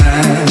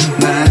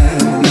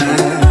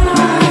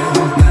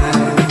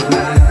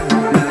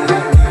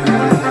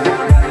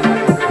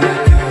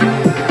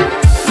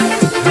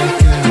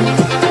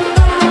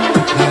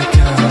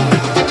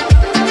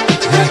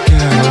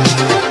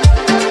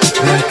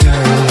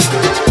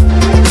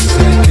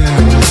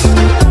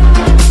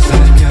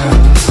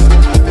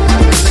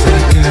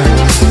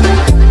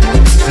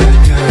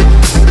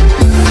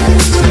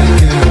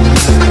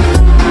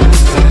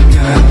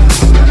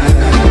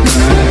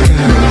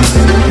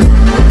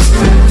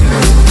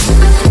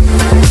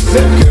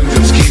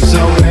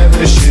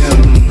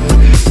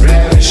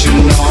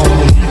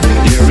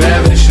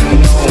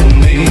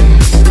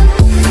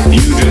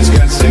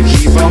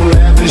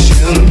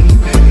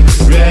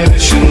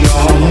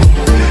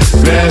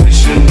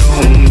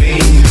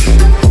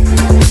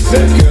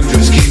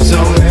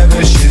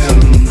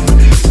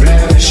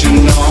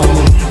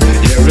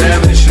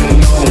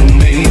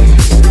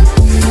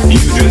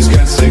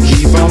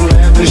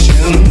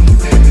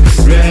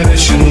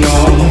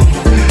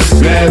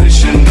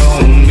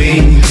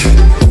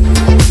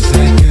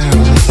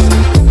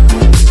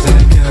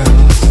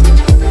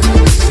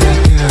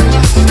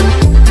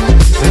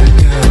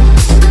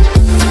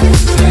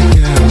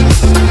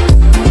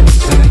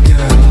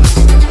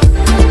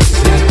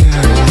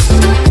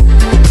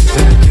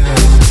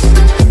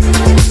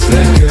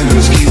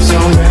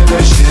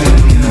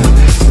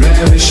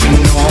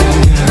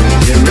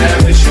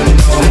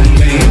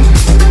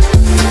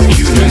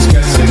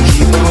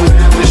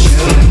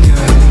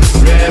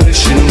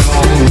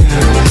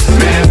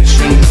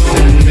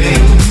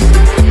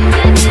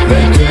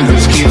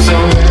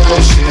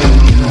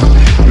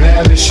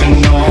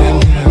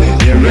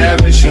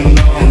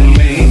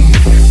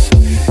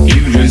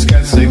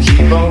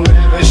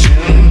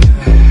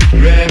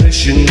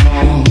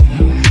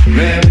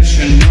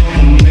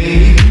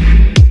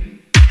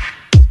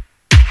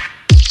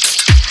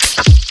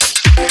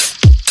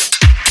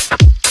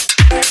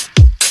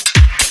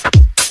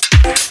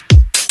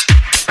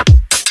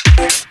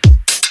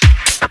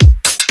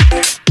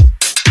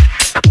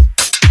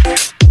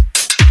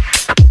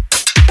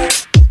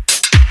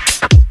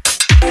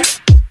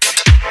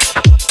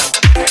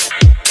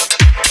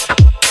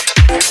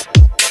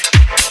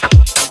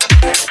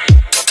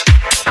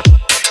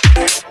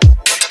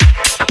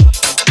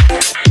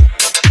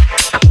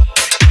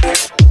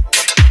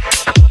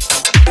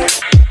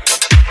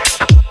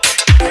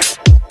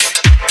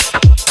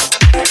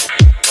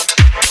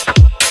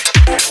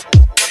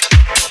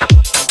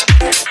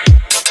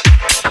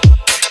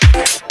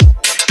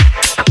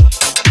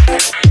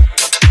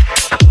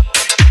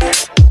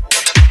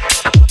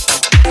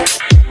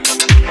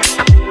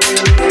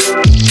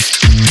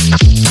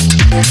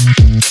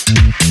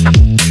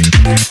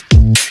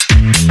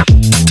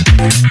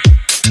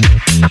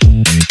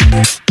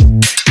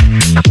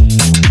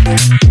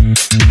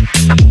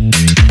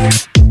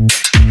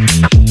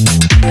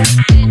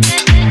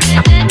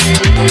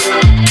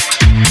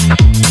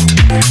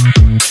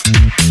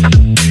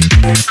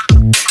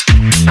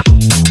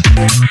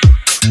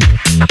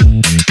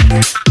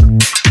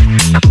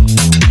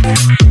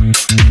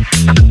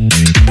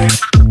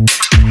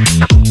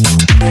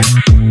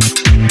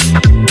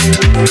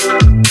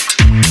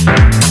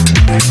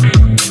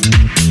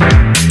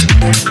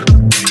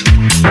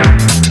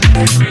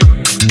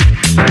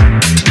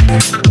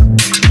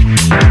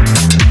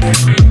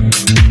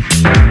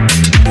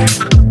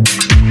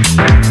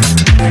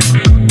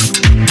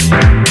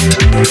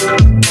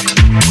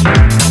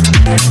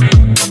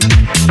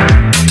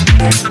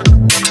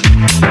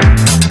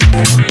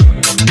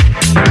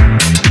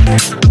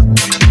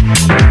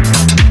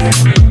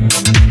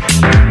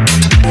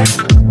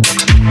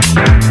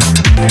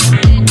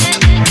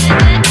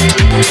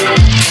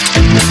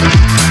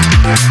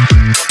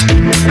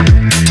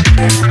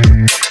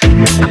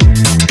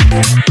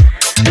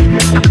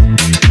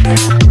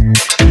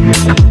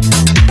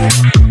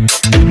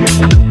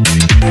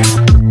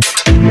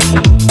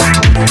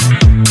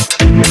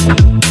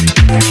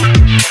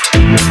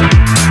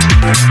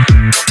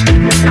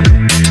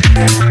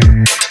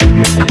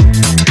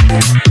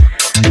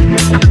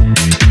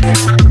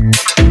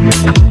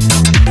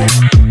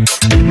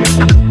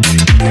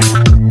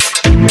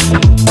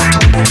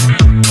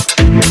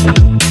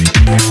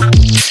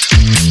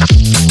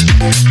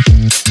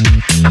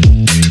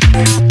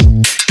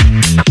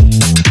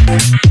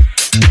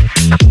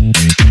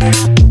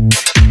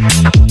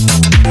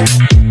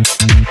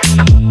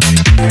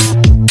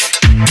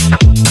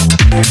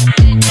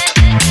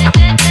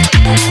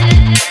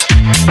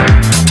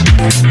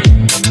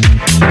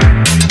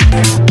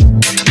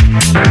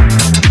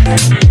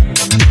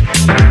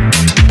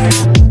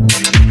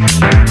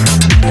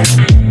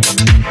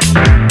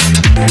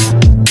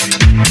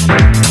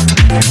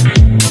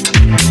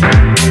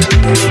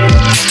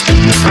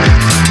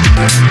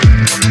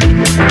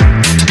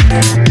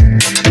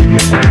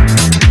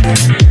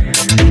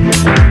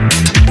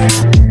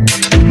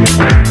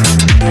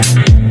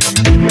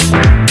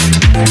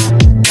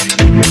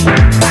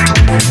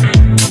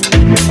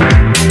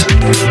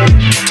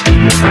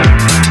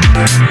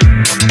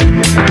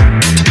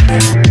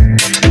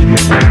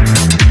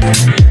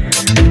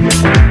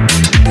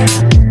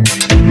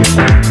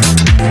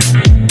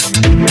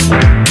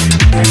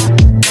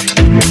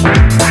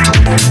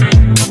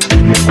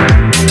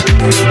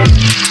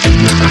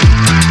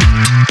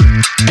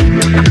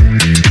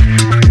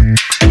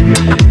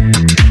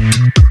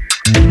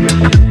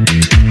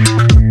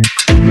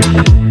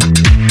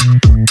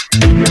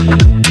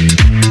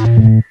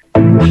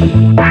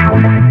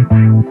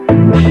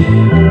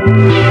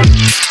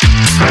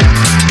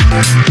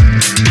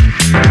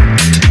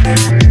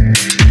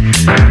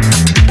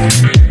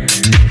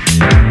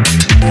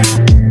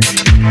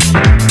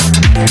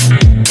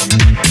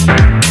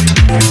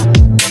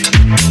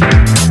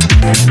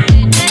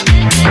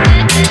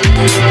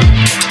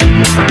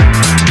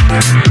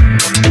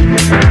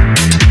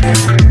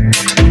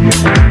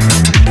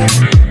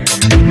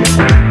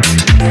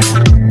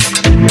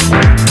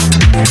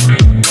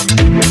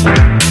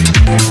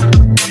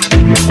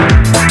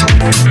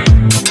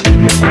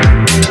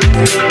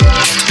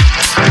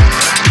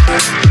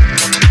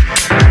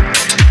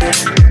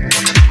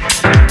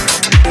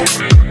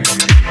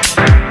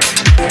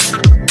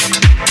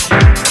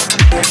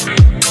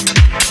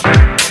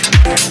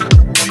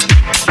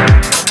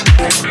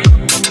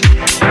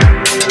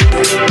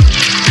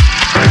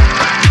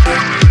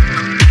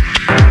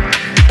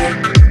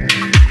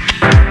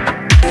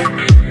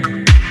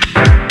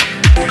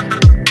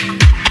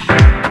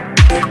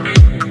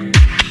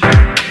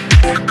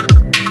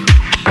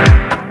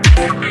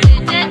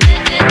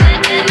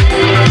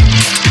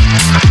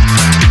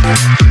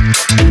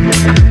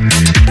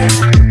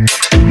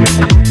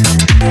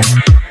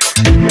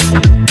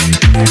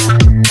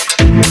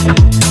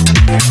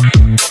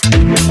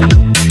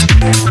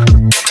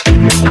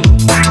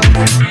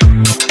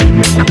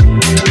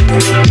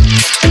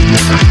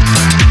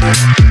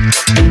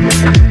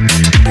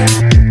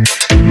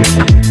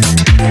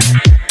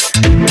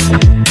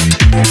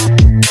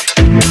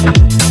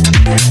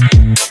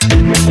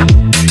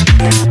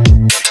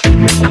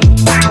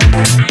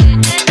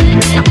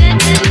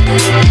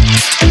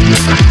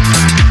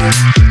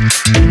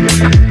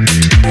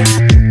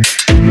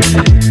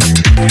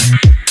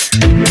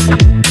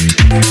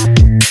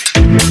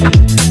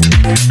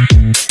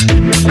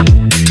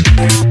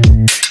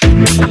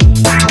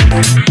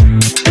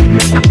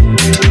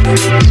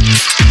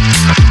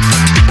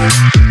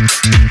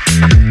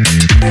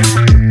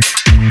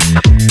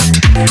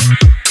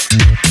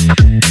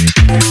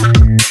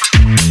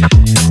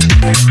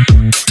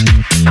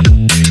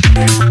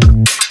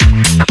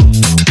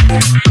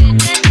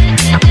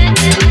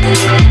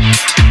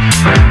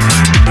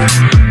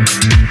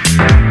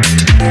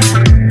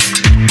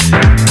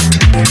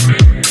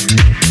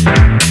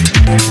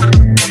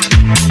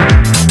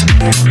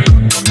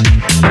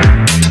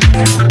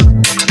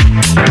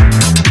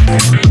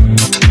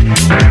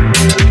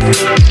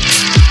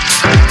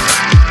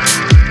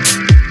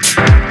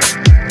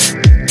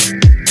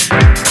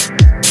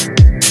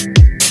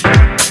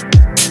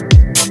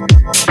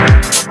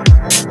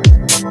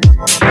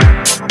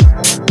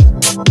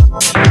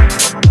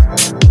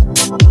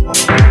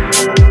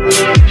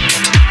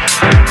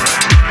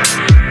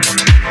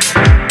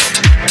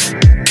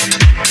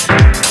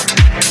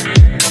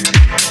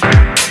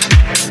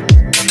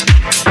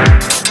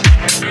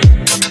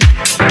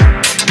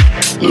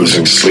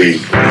 Losing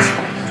sleep,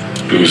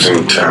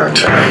 losing time.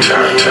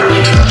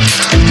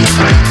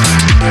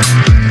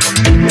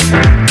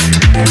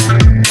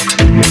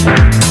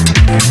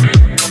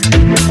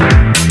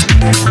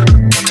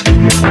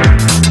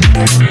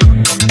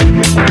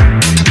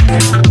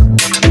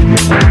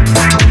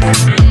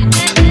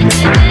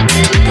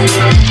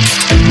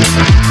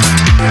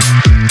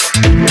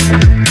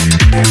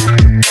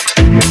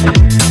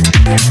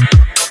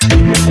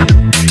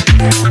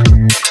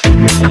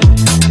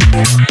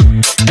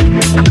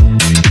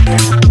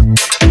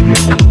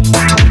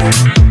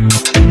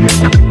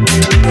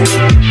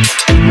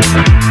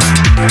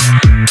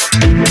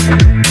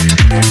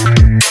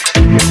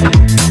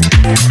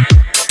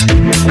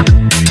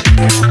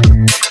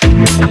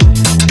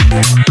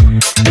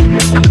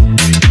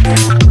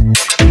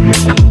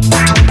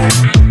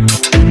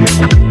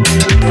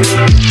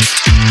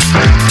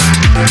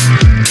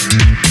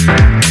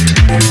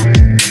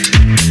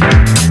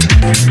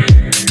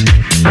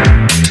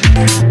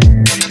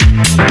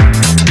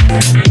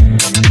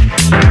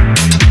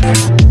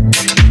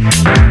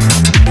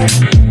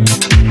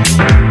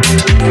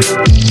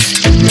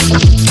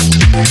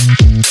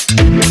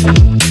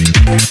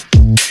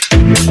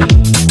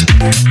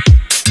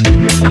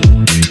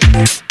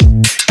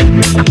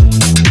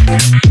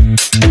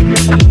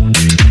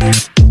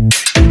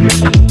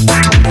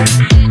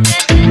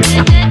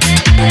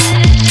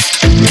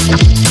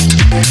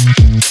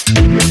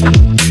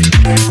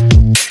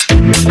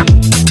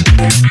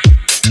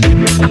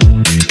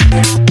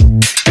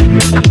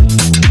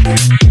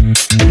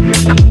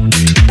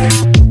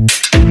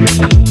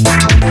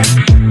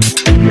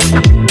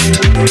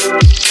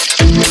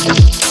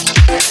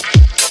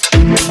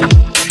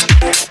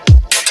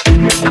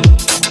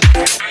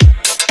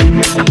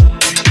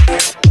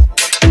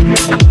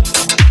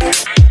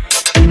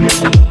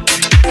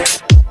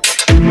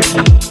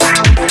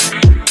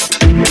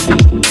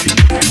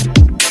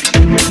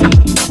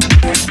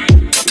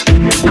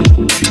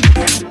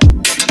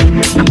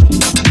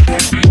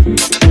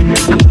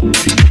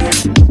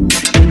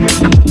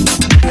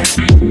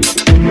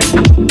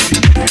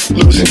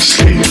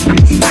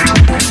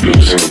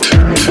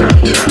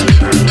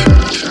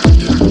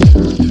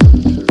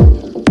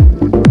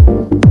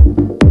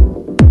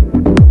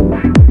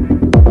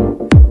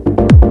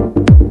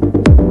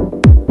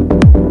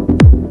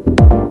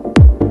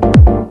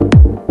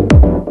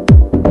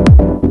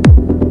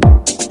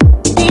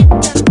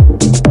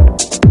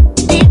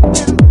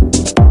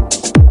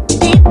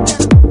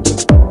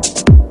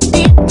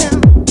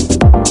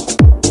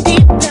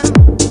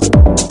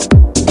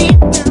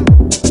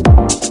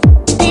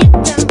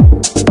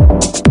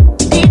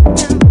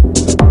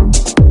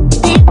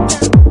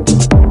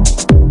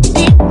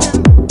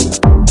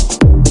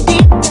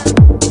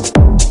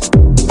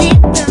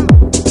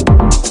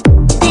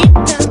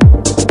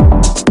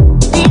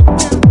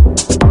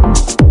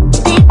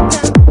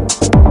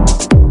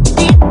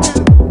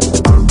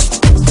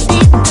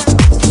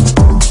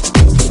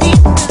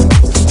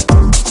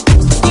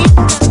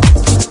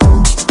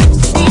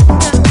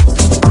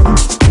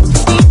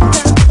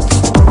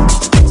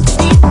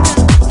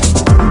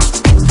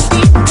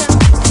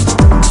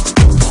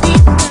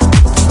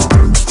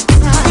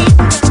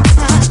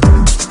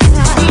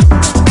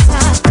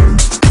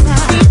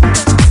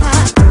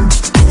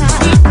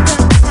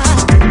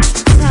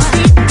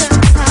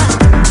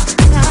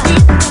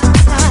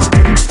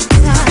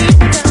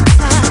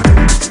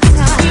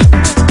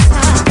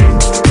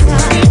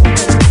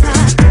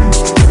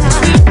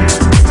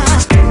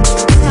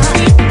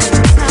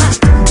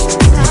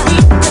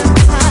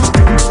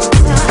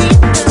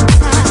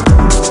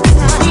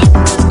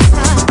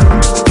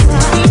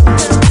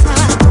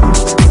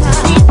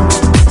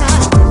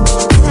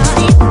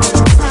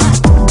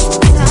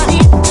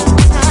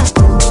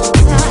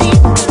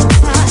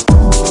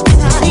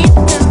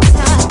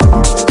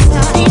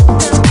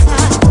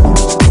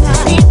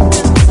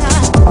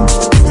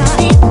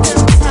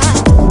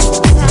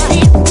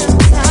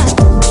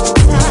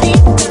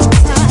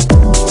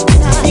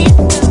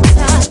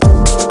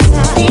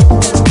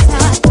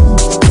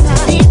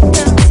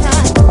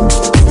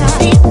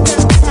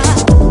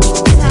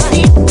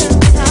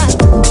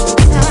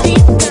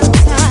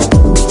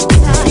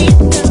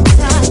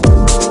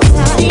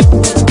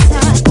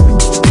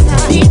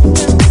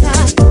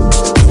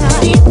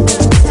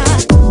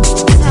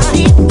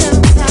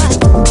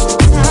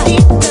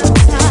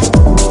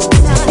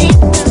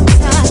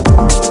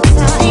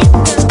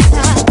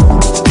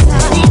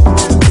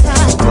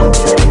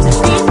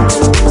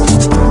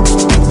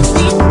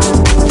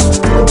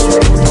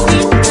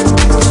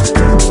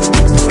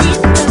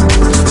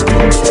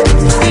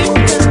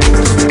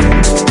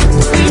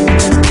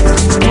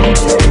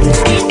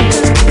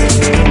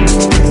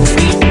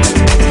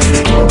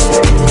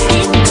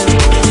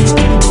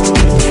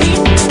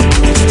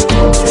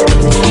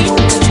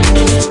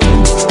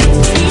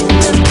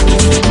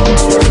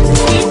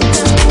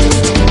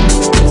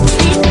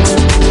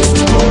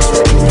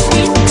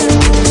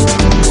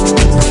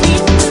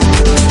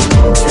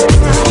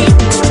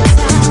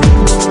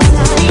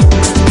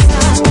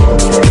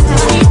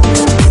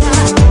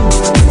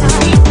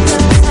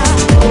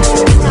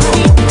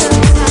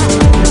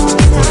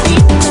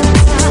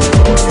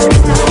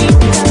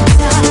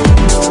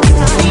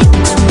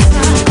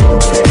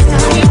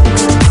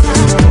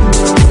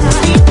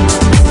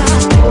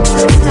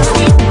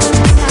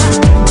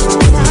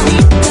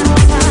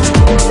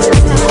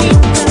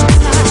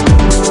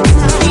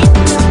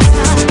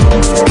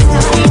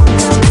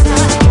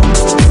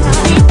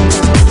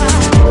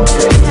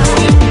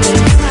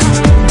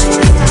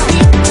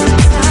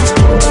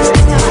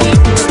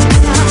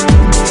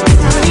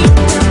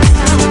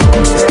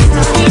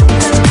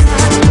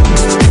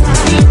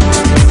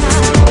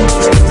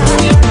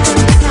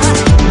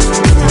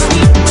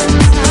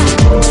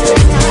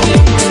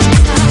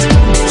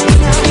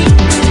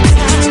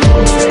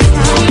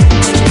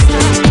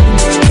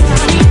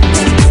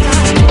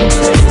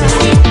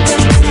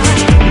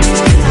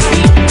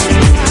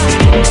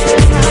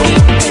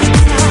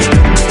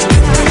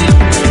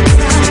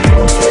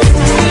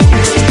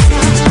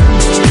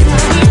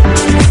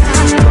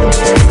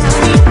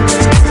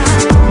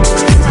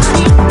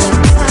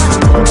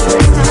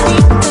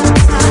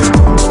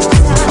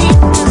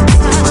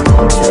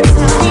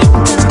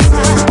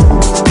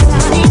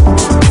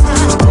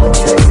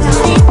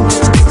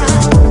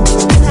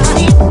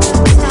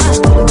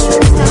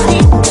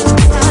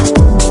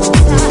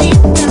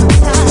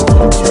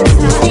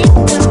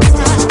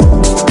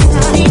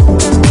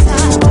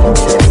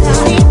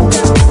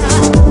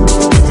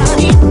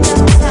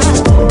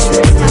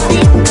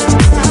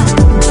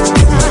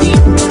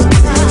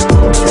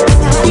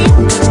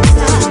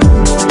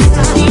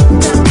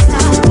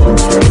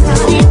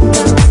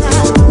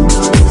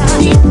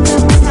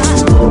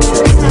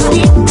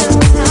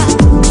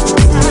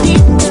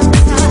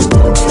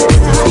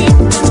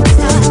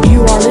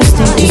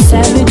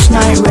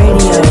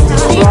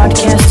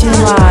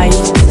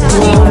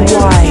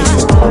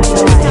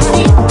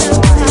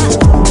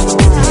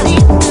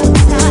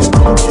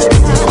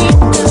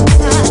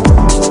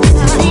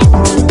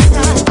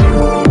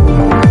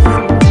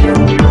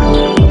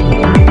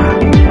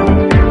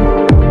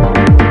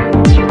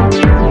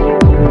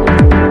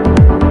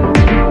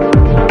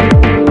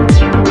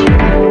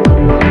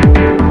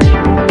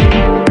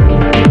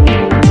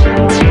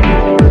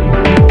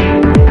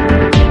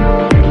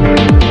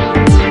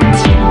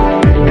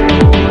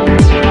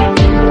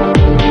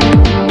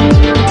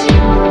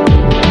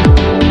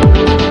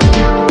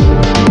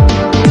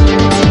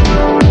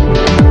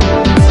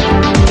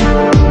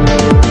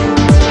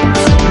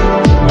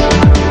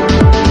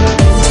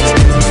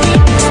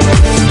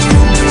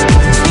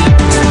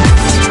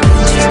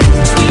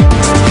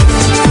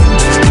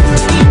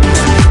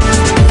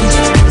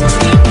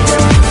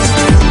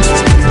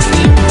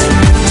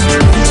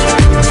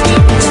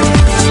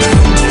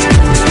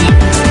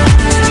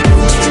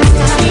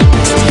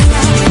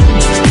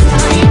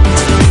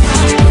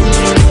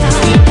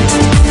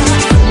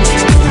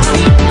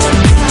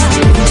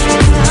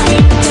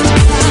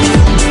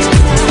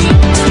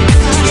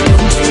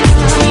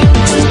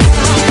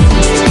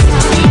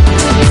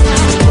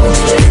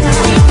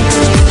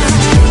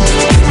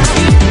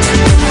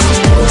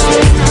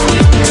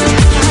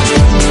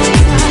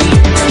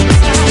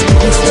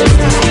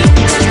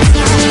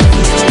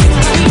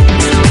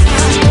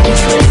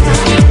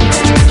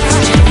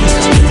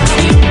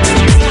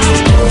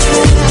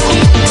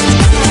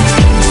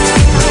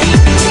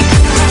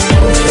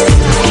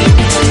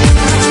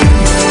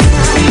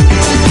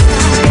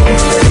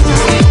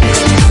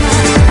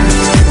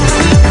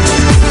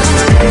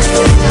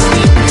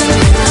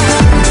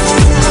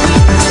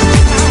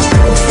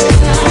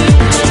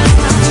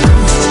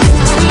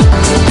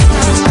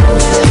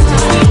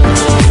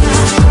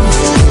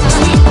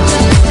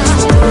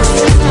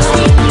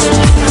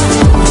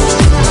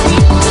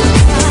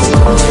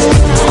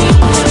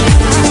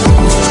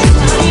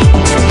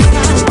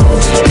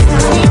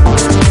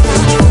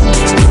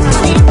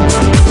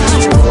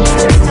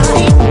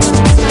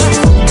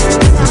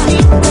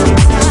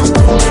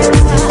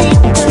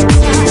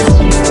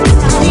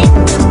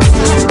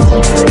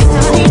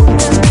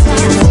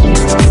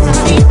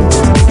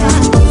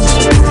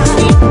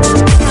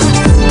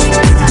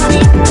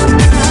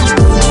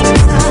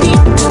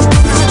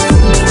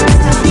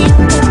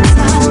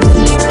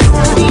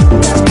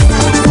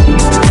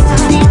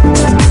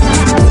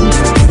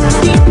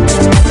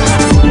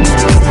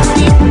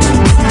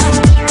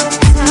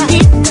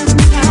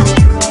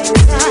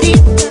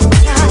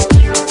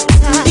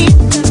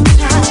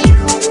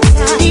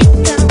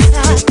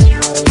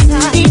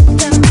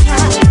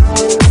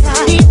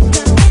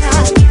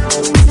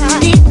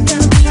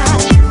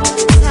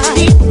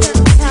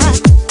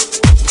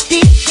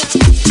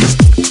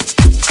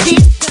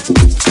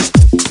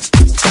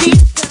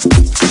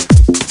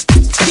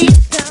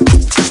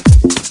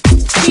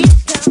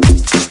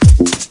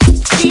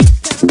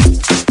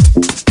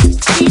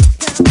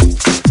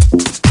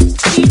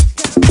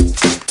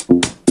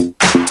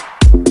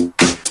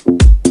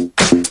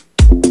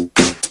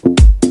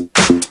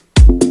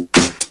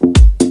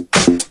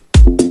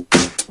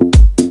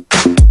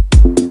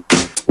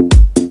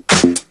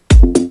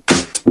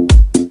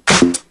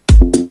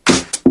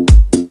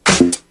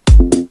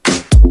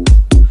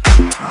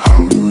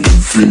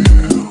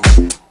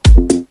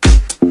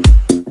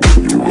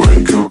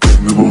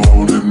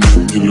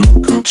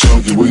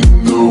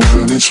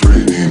 it's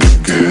raining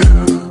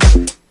again.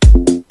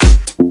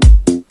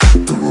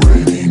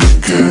 Raining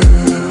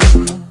again.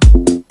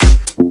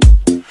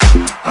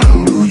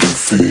 How do you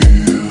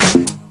feel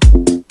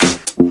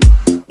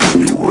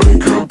when you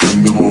wake up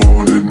in the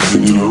morning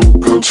and you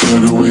look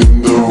outside the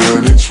window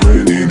and it's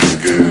raining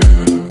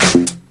again?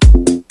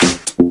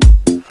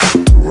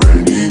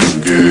 Raining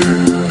again.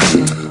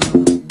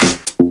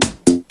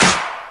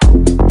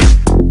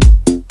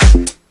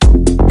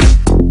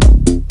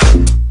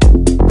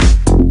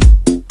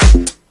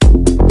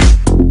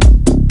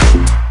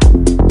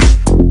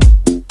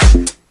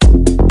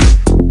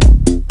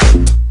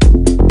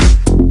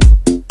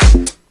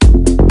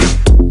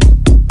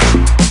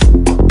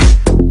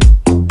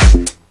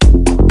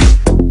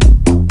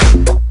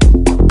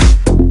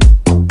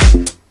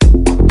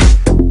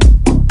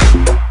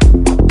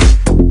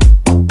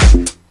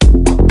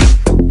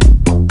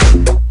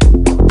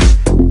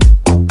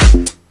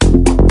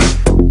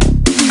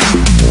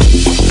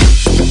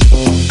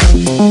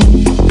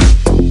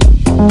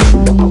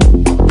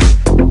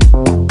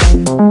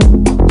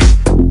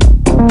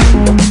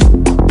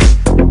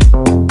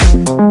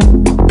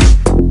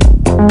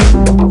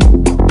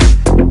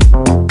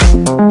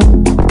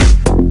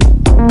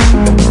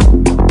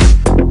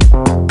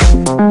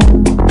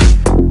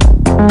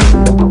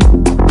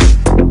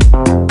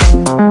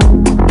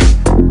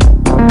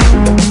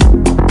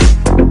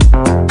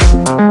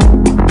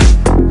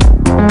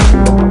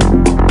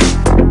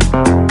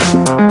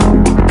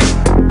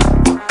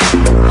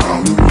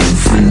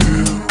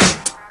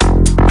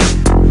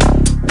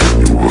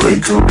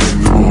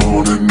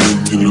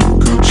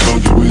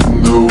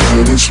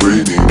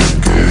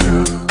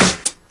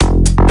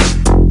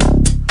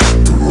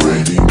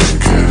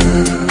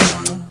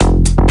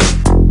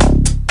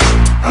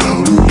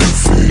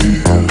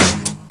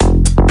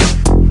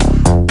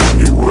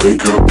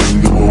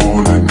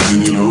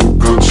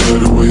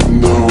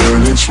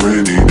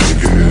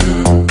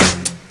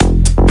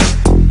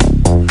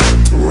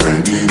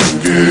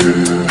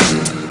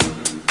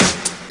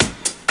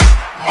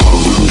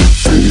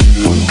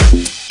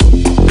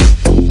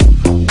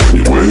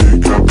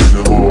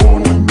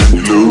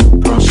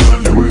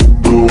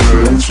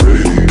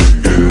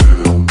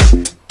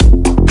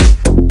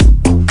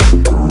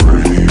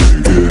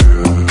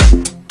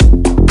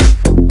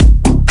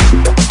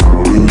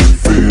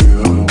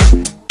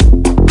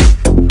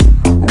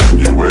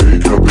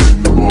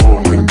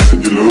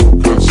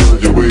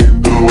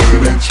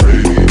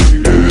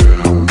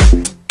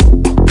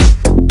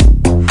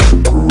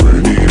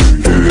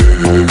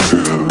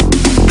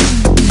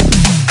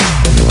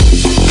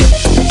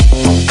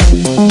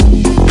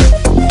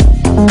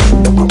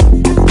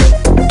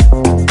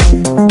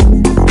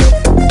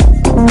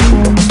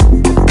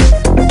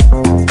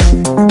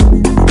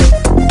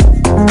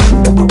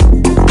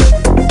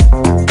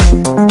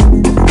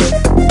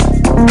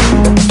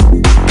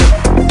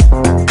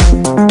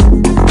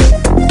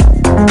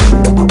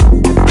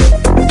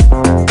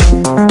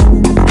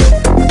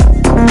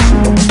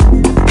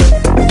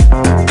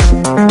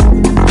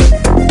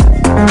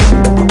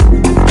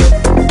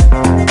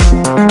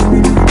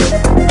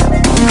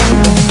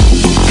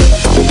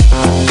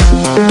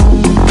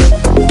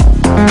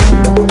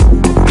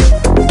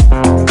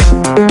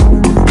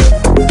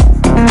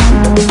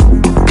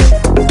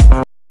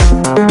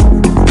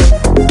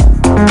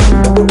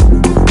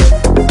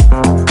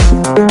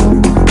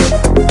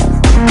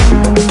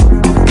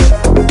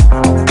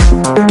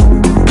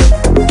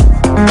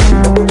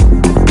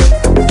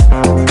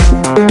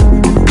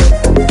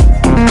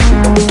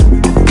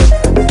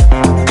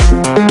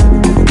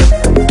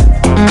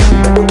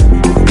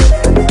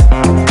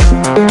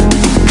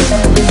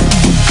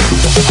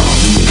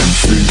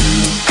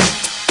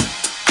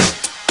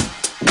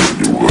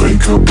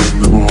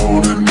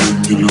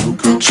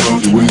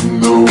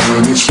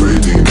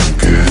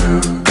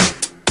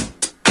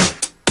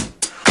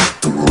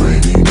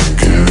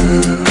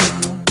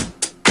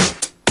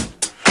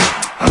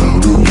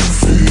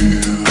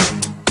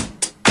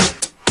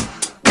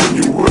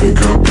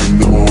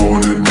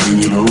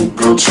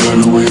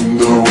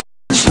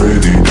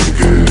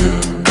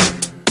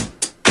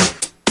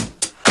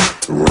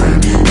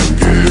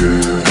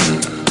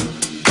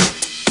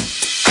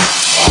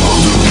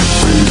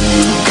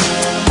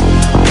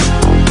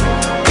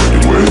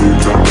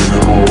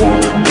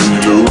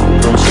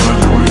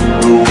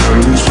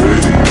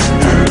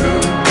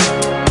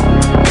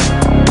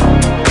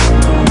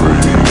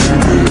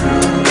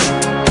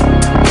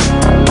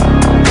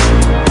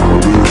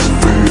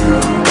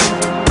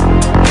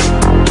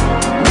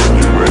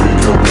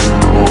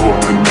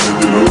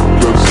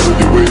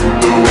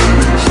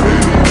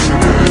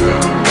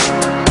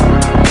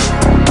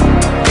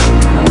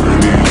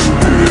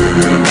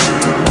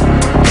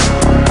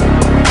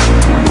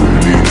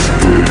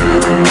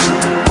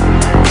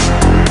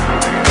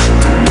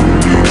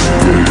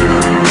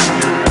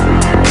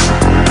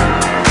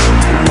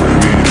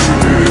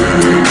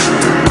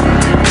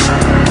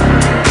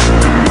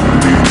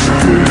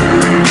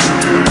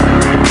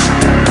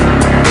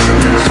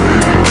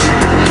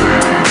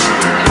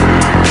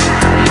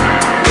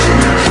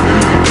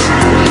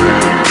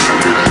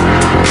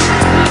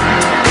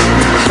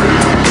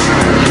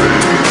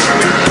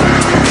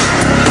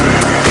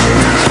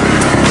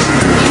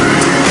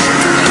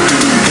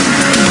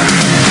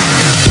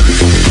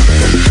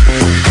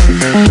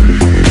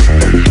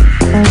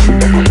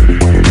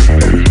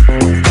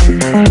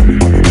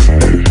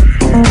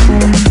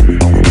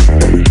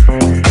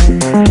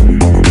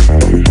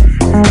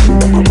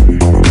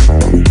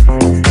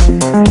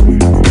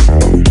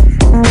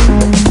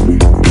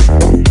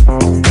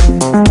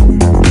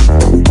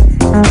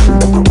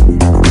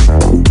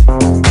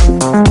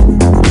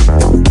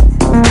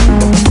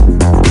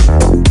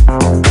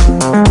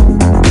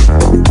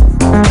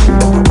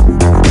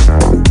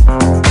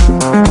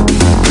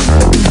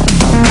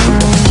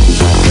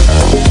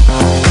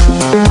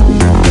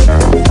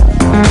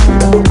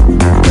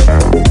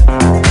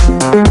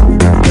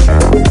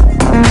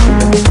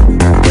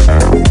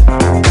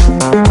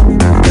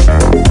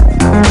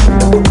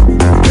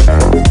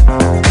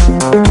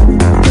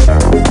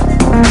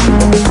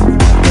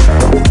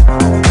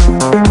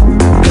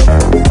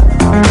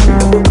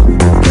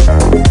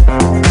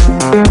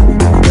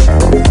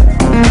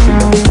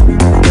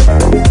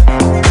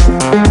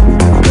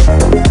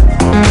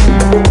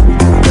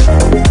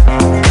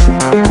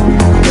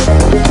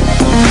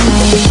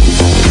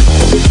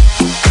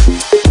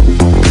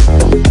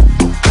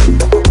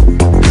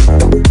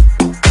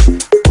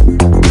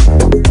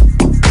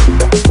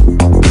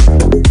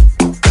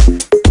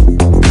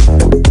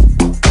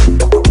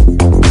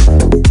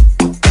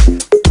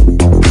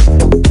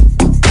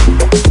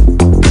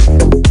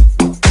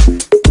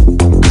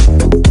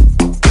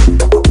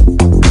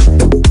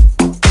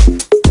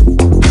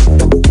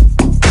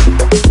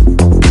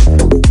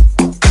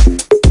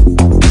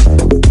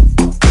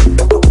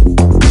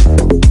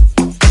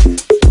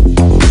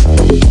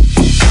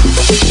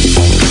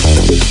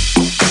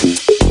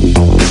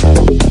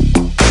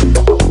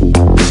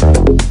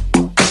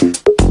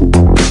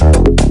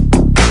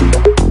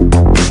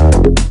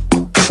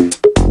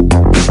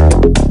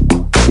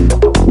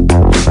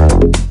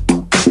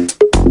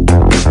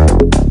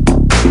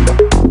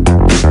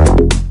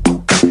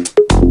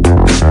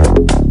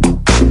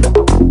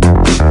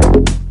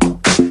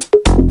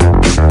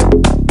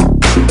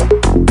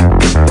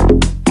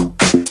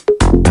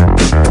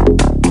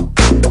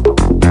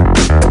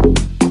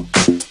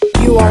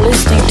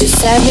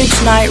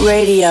 Night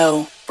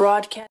Radio.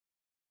 Broadcast.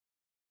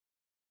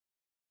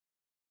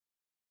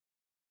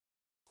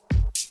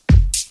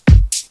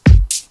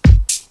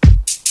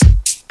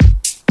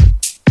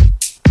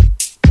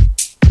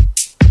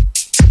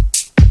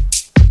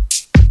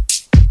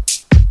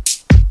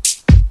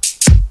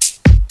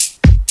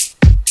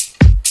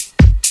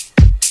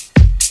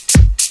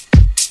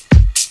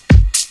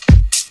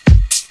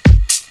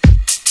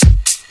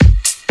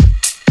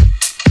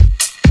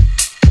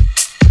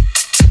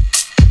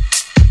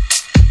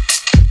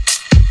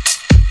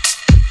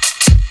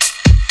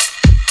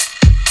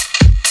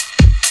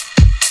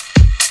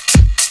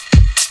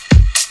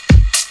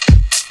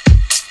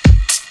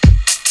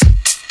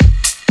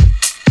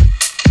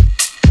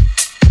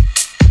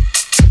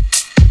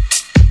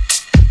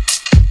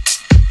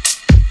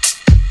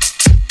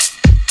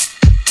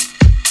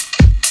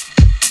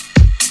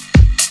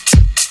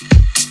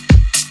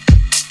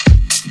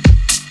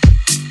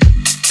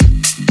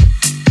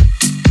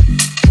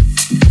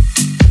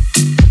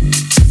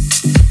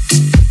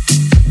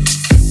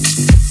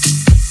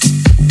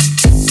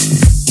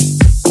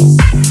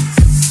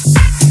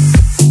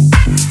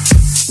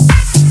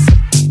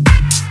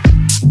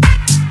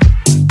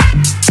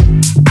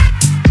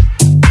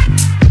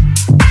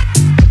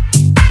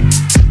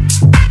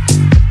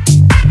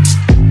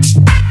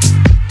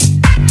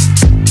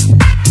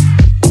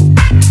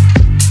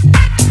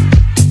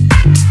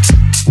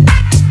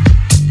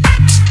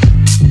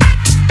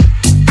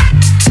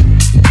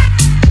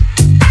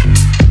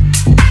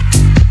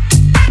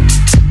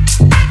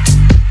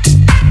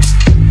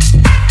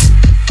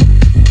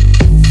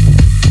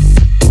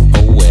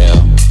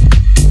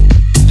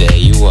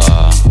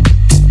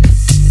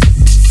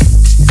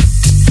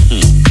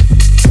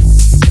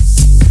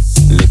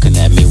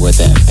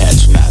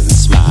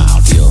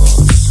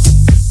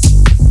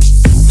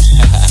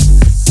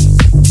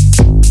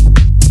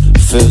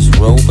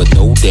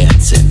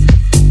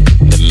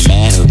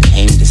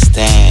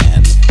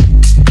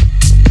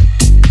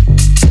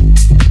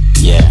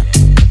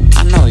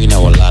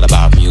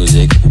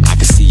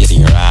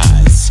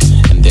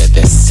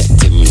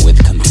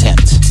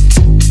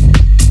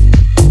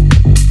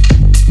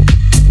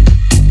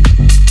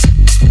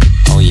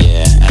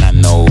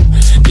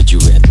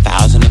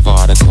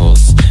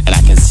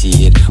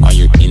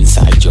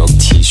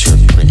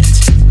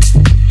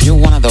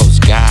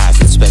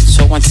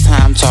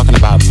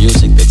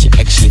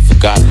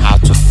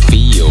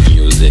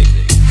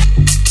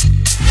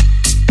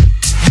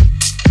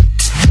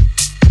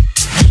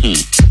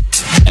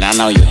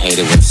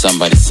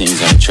 Somebody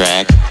sings on a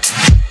track,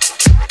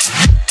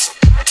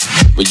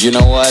 but you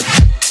know what?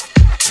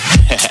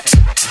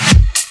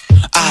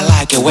 I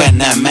like it when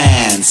a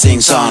man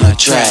sings on a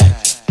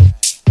track.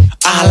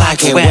 I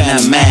like it when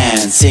a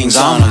man sings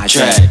on a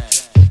track.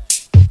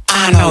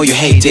 I know you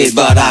hate it,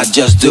 but I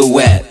just do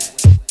it.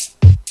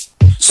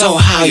 So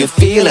how you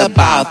feel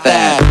about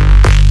that?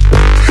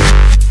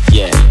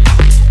 Yeah.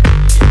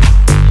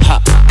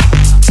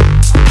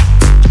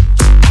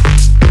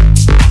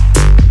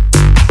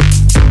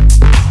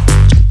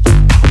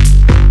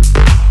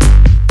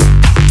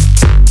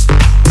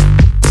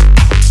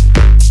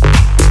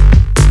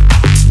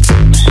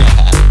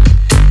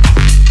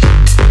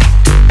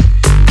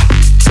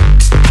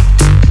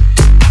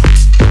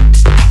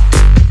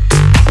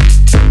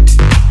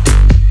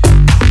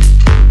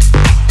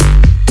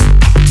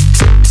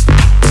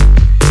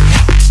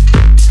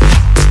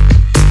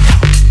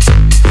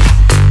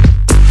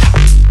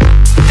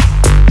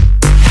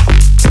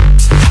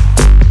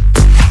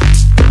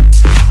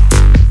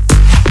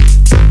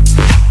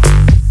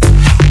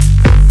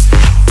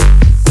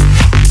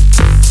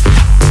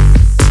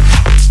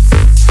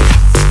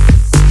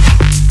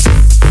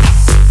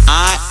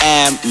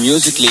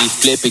 Musically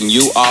flipping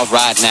you off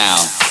right now,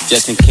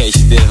 just in case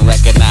you didn't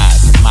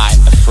recognize my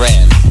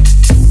friend.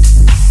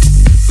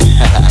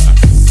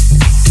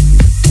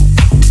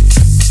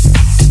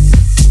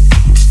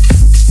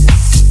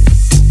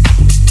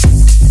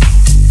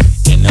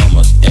 In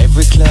almost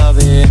every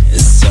club here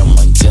is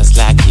someone just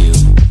like you,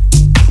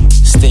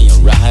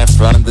 staying right in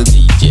front of the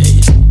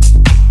DJ,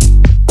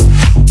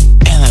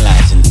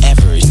 analyzing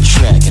every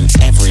track and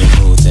every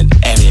move that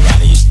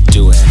everybody's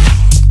doing.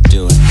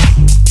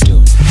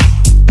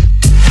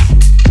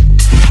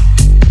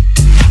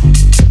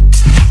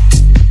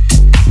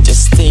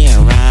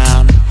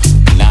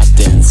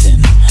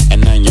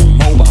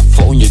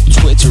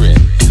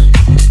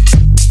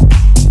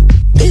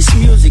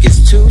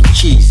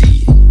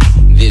 Cheesy.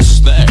 This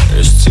snare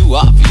is too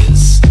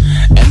obvious,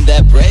 and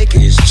that break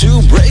is too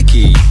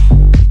breaky,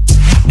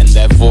 and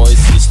that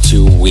voice is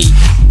too weak.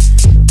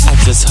 I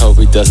just hope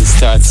he doesn't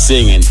start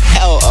singing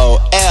LOL,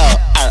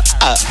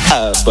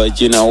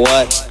 but you know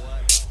what?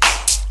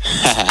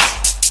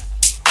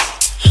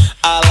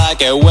 I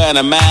like it when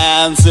a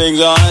man sings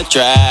on a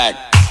track.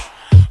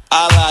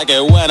 I like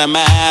it when a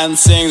man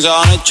sings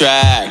on a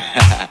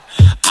track.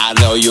 I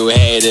know you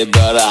hate it,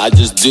 but I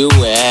just do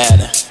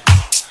it.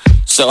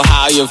 So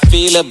how you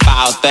feel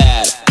about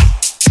that?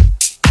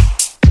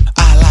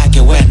 I like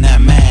it when a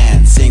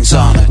man sings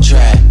on a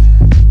track.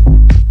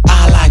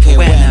 it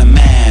when a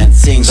man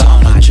sings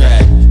on a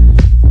track.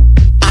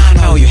 I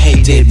know you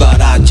hate it,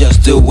 but I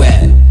just do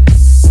it.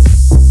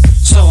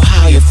 So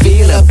how you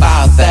feel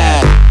about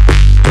that?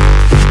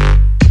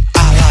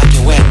 I like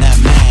it when a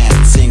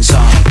man sings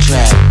on a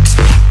track.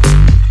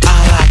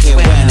 I like it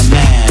when a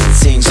man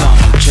sings on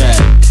a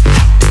track.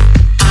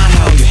 I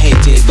know you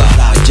hate it, but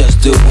I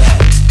just do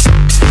it.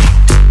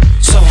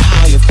 So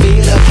how you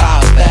feel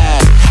about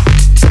that?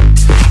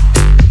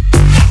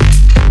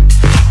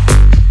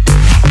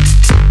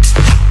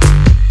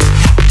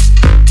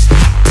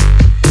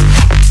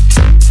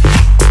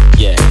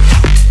 Yeah.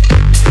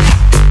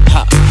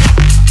 Ha.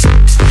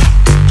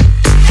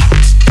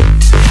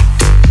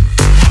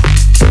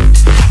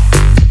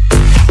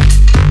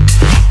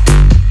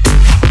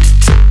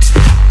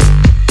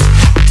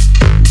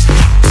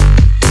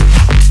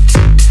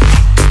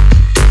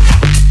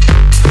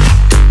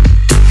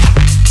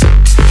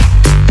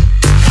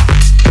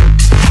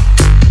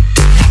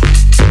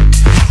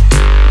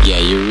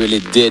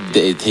 Did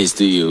it taste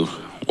to you?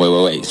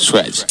 Wait,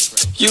 stretch.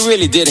 You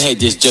really did hate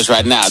this just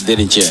right now,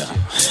 didn't you?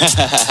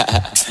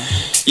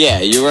 Yeah,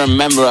 you were a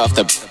member of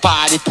the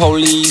party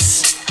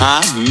police,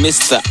 huh,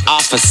 Mr.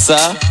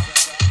 Officer?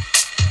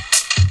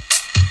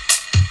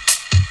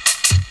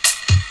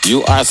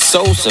 You are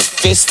so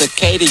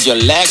sophisticated, your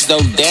legs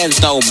don't dance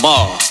no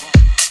more.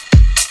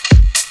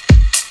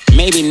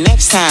 Maybe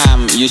next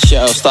time you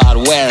should start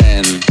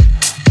wearing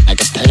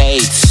like a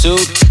plaid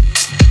suit.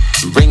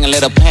 Bring a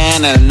little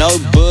pen and a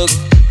notebook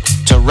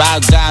to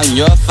write down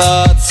your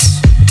thoughts.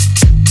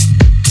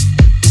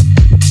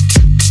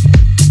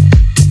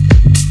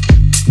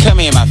 Come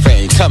here, my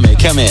friend. Come here.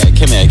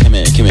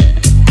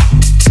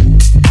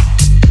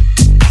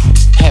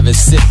 Have a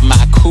sip,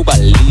 my Cuba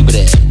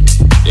Libre.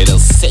 It'll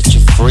set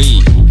you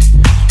free.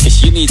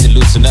 'Cause you need to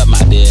loosen up,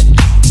 my dear.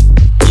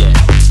 Yeah.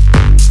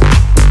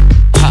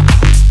 Ha.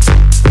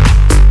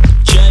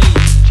 J.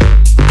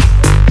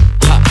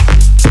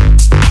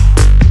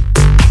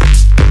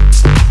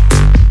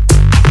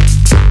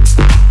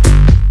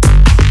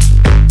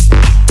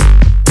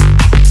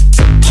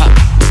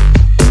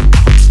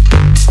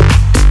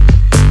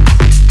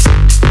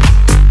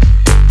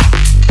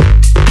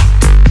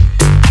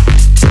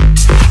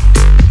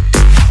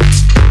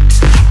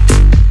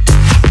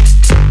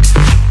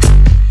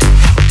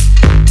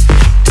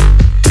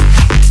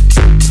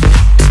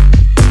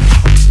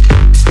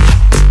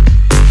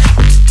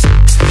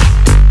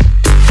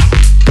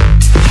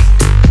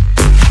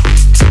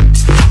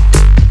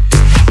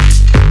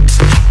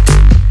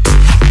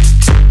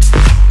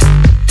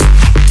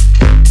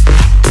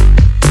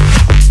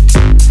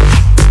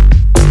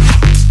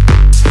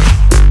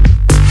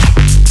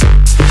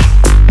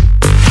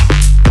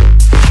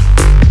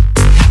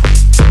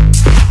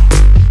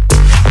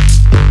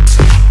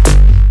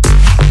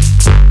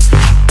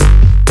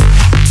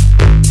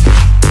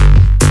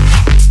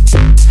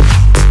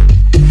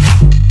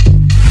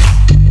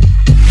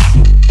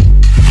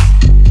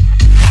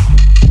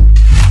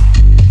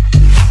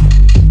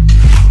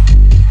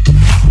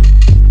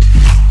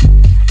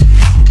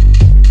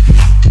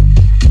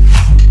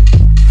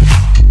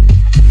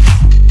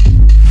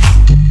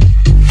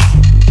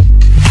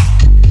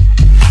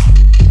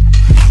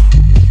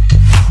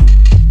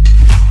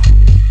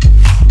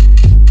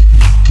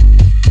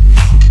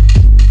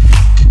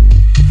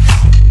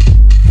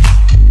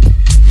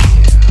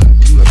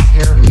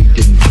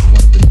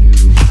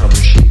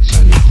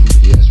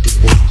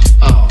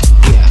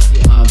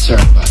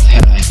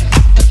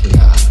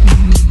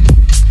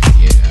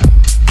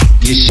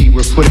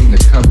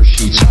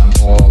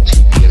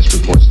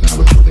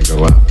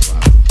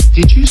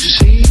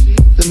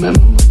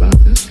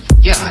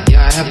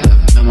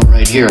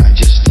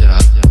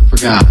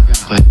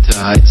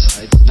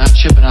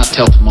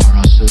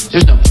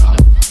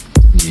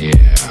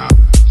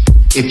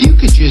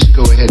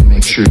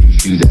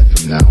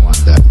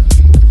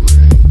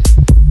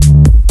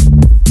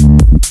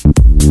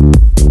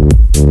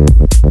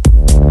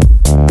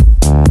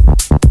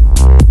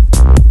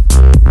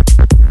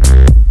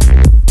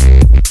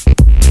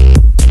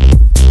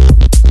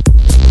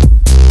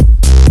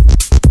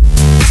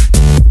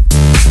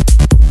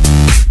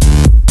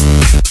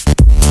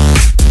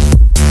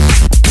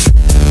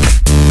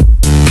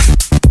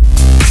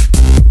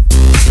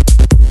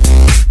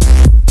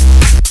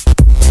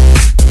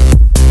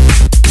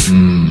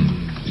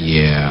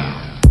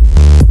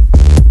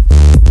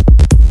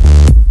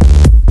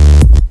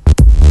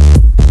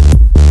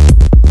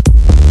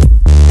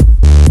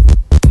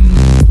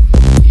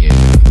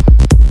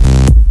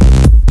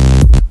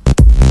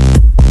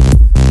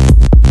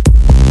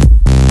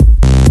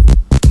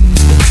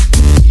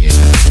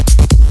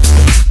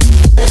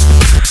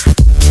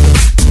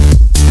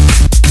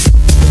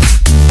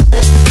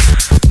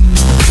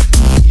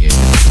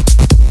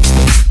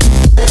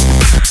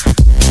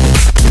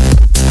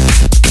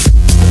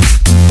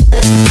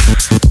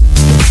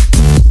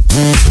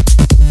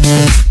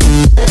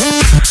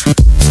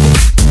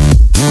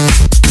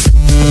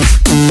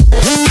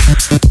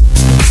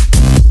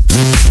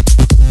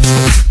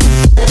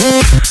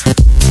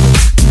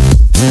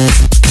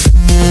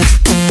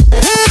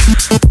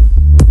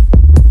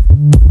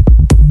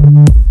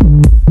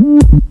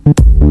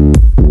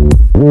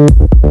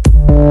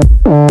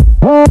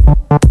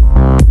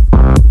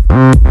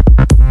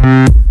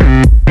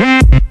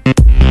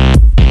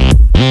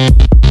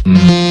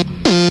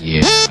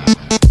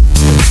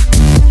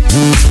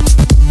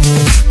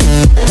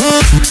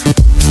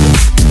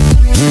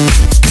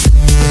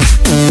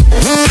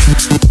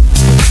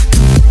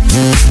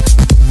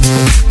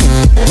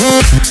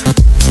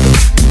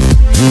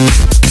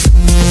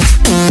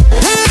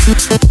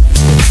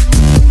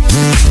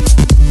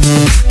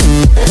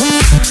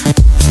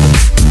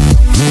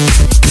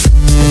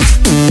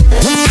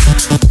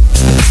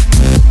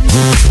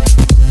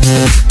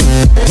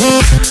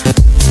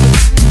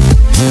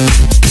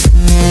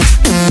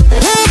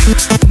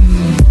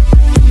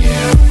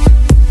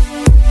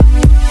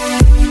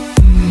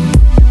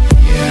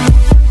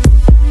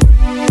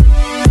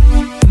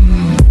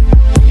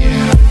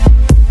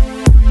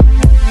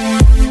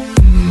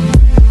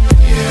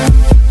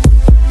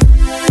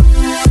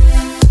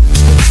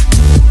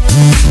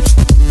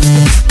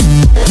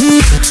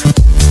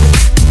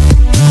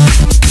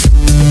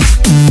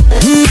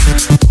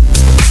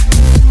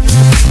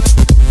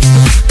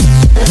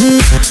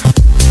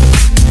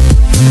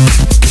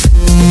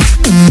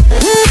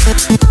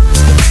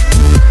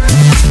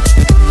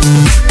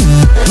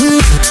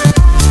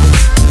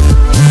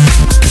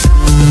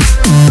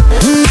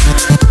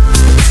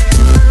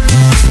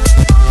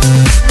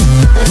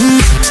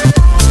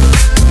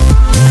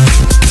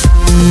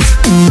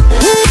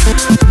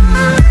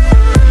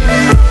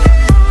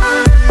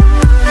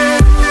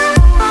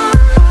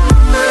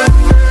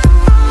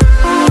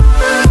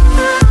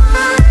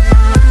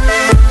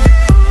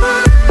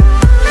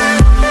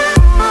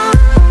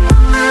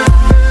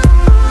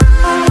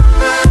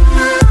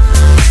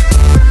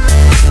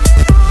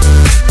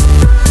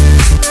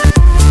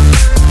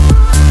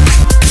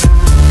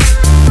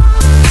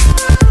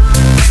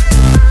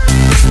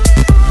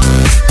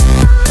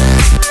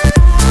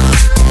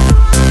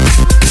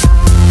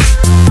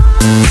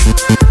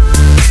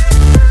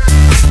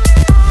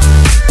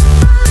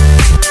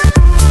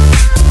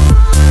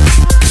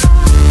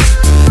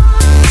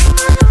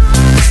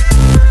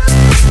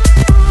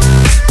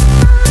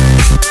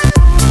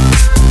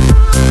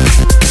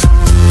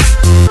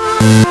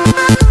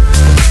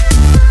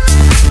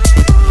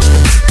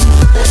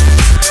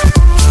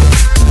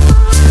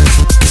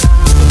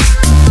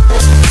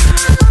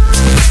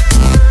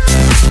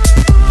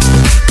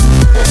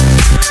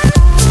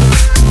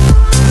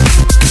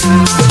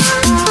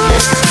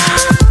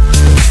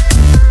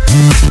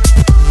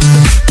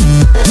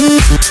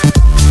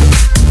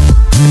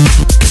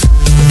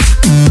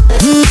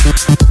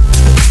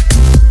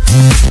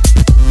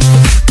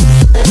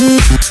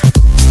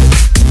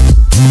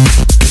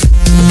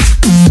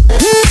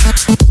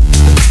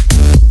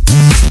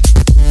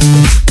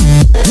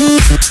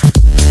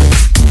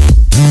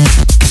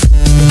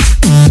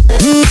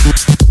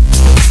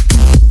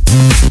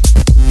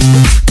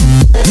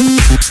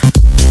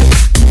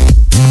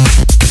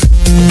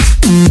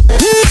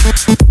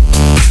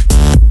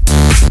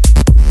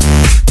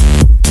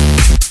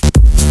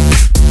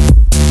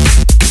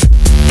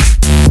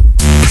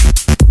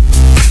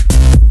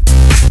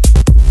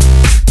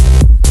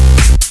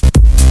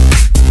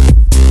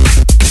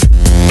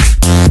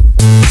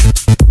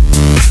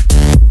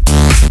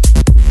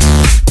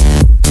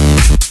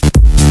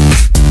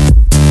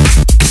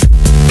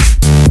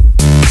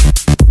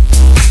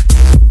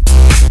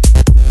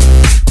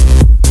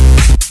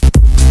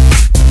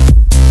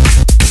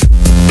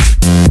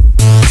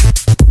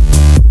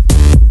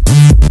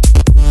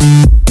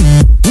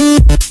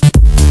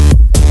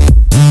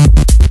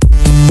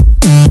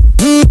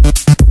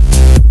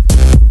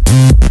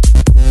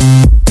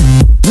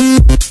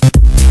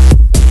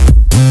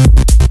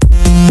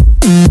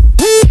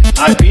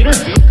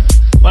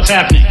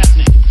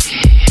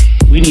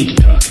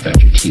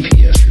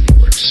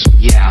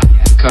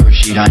 cover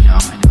sheet, I know.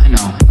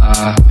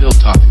 Bill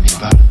talked to me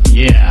about it.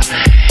 Yeah.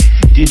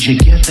 Did you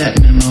get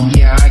that memo?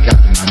 Yeah, I got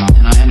the memo,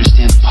 and I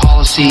understand the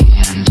policy,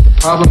 and the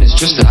problem is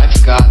just that I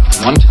forgot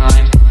one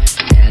time,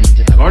 and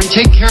I've already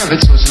taken care of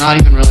it, so it's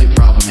not even really a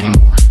problem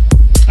anymore.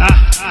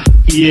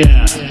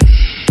 Yeah.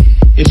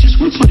 It's just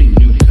we're putting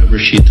new cover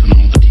sheets on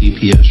all the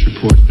TPS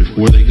reports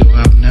before they go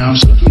out now,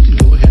 so if you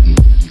could go ahead and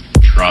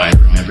try to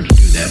remember to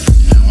do that from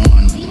now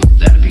on,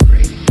 that'd be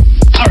great.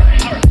 All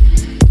right.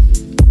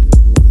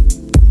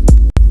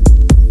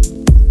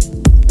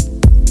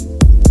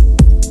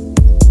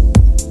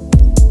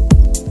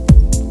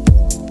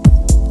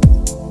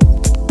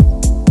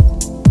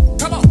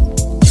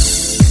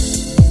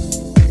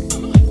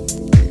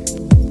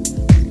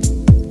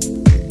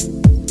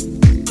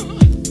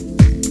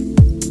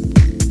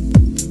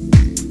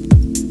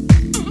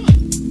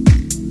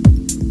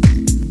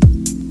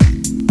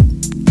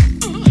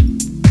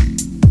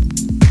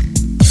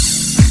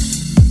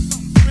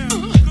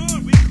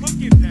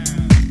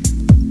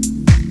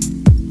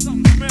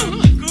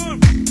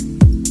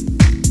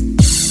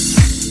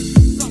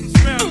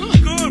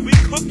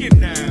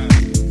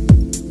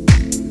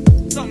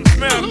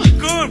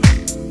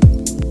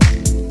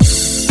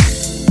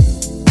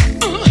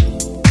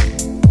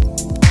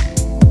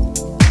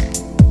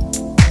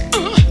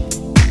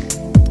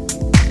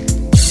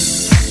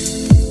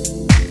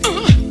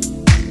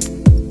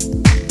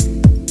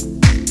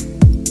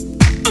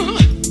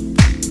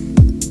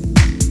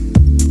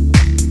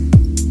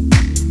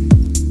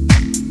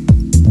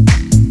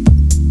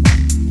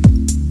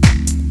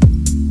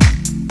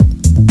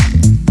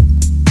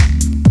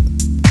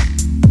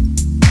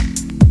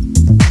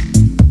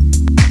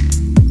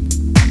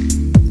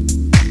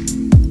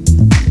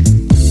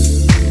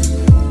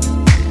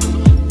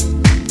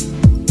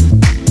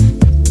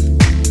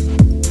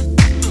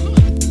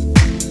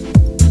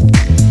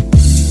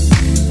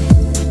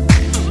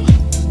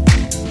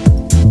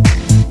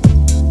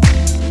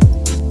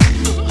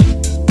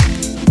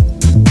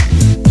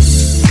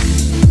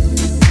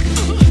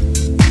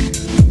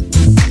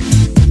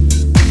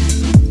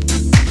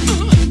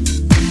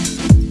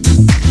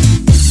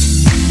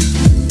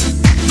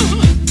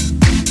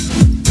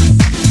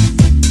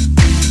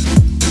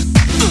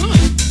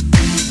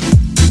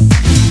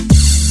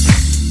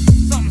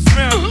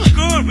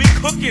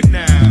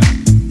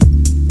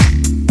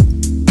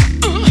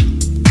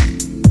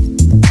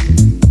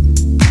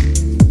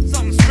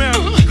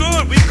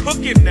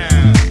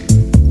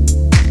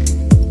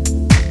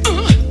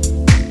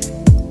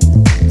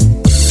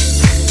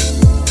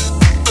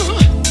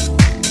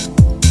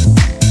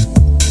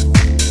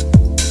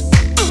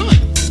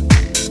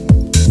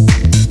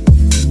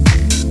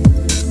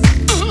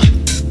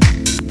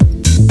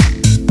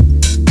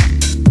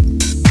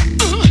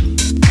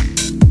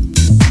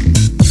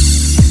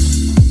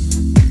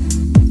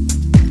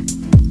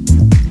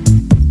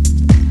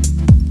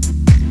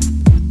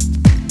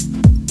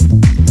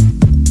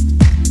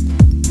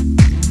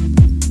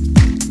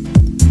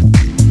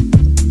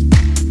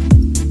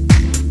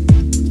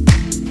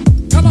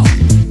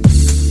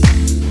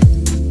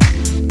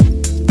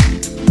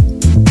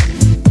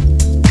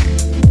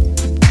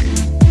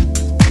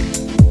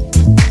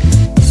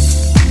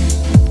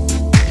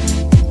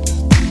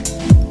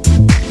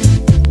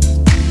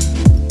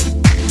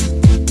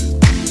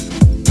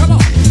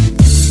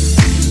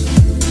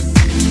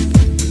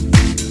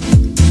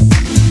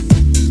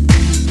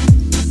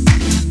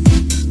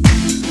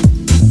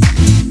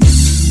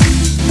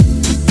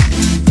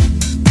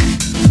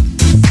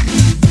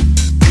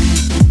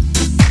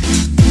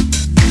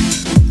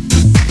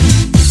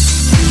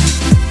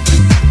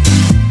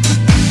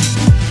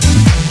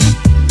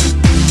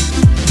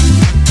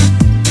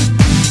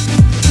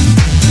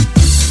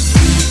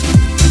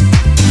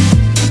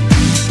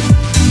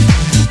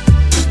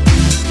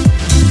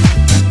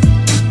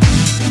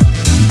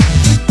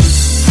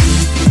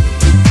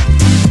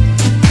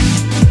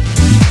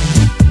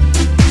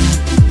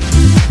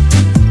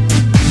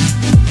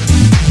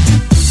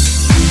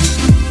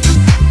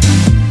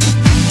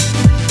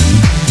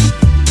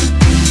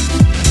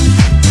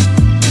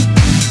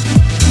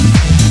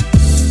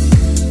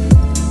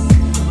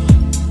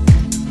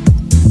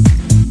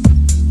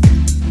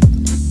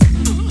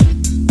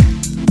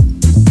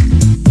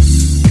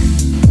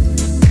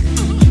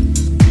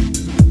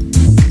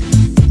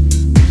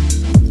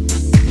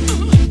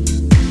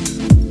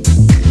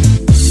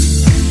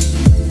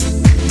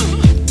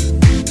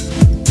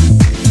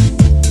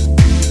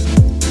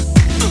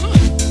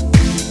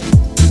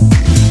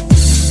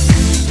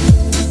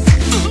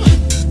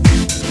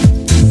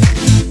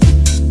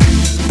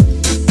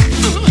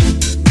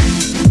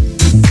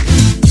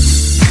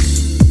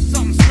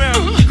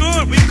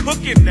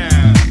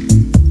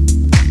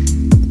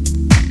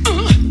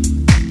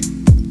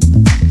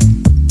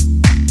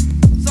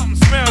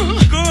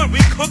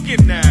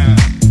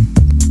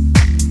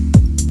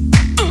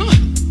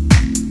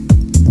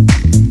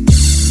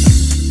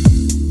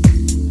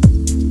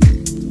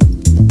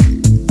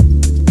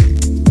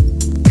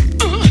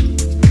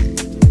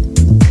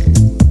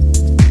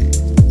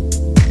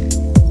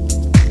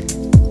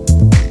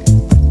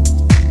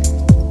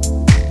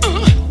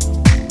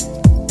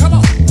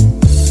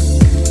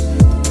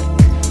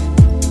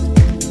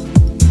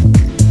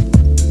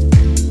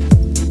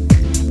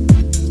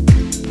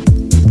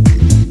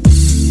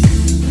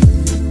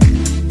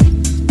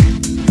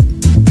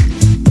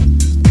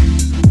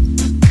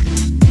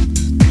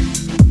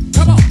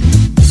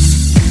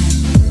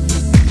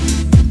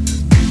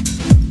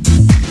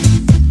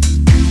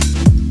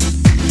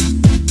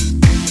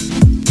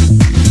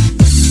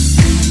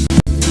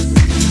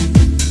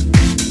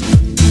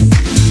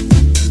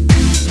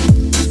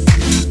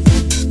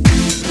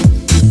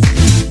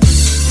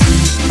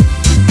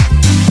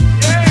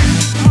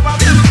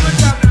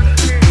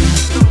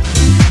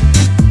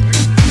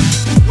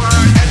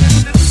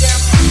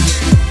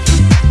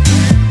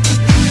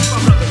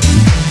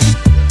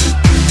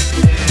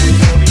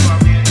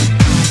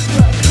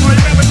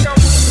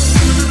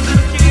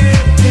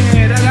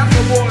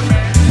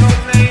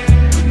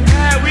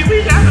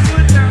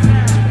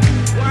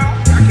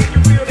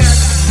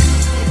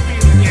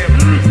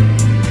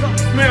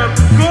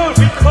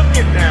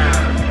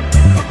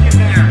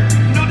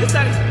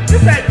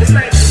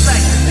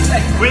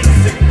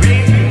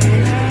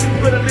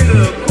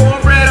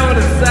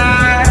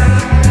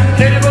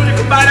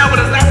 right up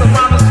with a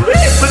saxophone,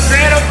 sweet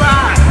potato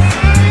pie.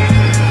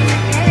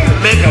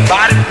 Make a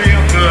body feel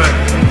good.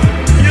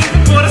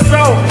 Music for the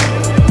soul.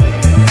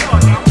 Come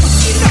on now.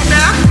 Get up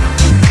now.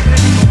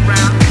 Let me go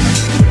round.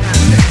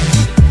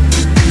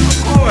 Of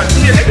course.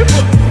 Yeah, let me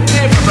put.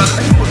 Hey, my brother.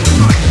 Let me put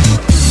this on.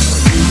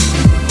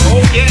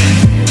 Oh, yeah.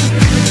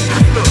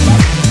 Look, I'm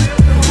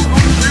on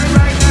the grill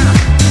right now.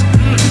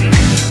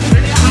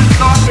 Ready to hot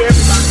sauce for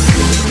everybody.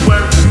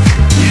 Work.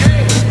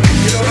 Yeah.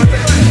 You know what I'm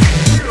saying?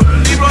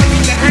 Leroy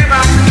needs the hammer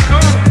out in the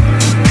corner.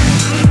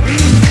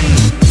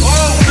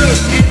 Oh, look.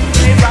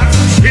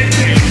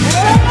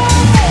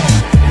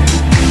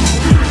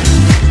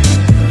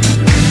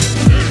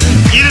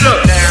 Eat it up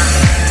now.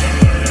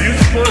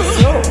 Beautiful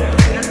soul.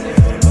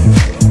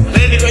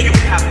 Ladies, you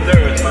have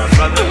thirds, my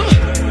brother.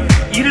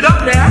 Eat it up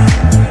now.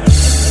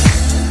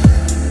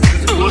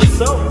 Beautiful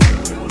soul.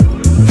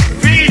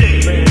 Feed it,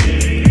 baby.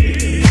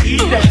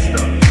 Eat that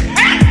stuff.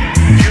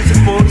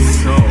 Beautiful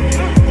soul.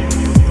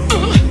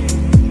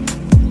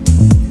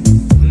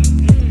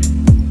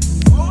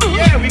 Oh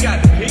yeah, we got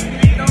the pink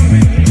beat on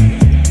it.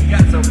 We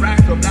got some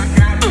racks of black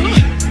eyed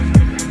peas.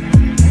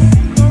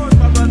 Of course,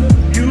 my brother.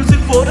 Music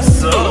for the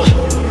soul.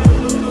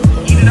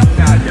 Eat it up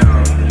now, y'all.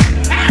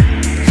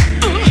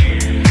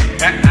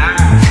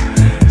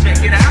 Check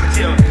it out,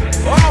 yo.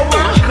 Oh,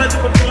 wow, cousin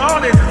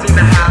Patronis is in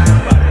the house.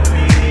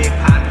 Big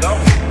hot dog.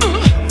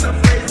 What's up,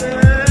 Fraser?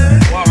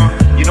 Well,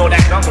 you know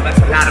that gumbo, that's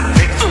a lot of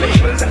mixed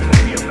flavors. That's what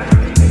we about.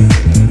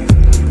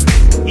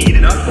 Eat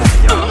it up now,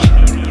 y'all.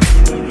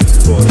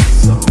 For the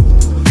soul.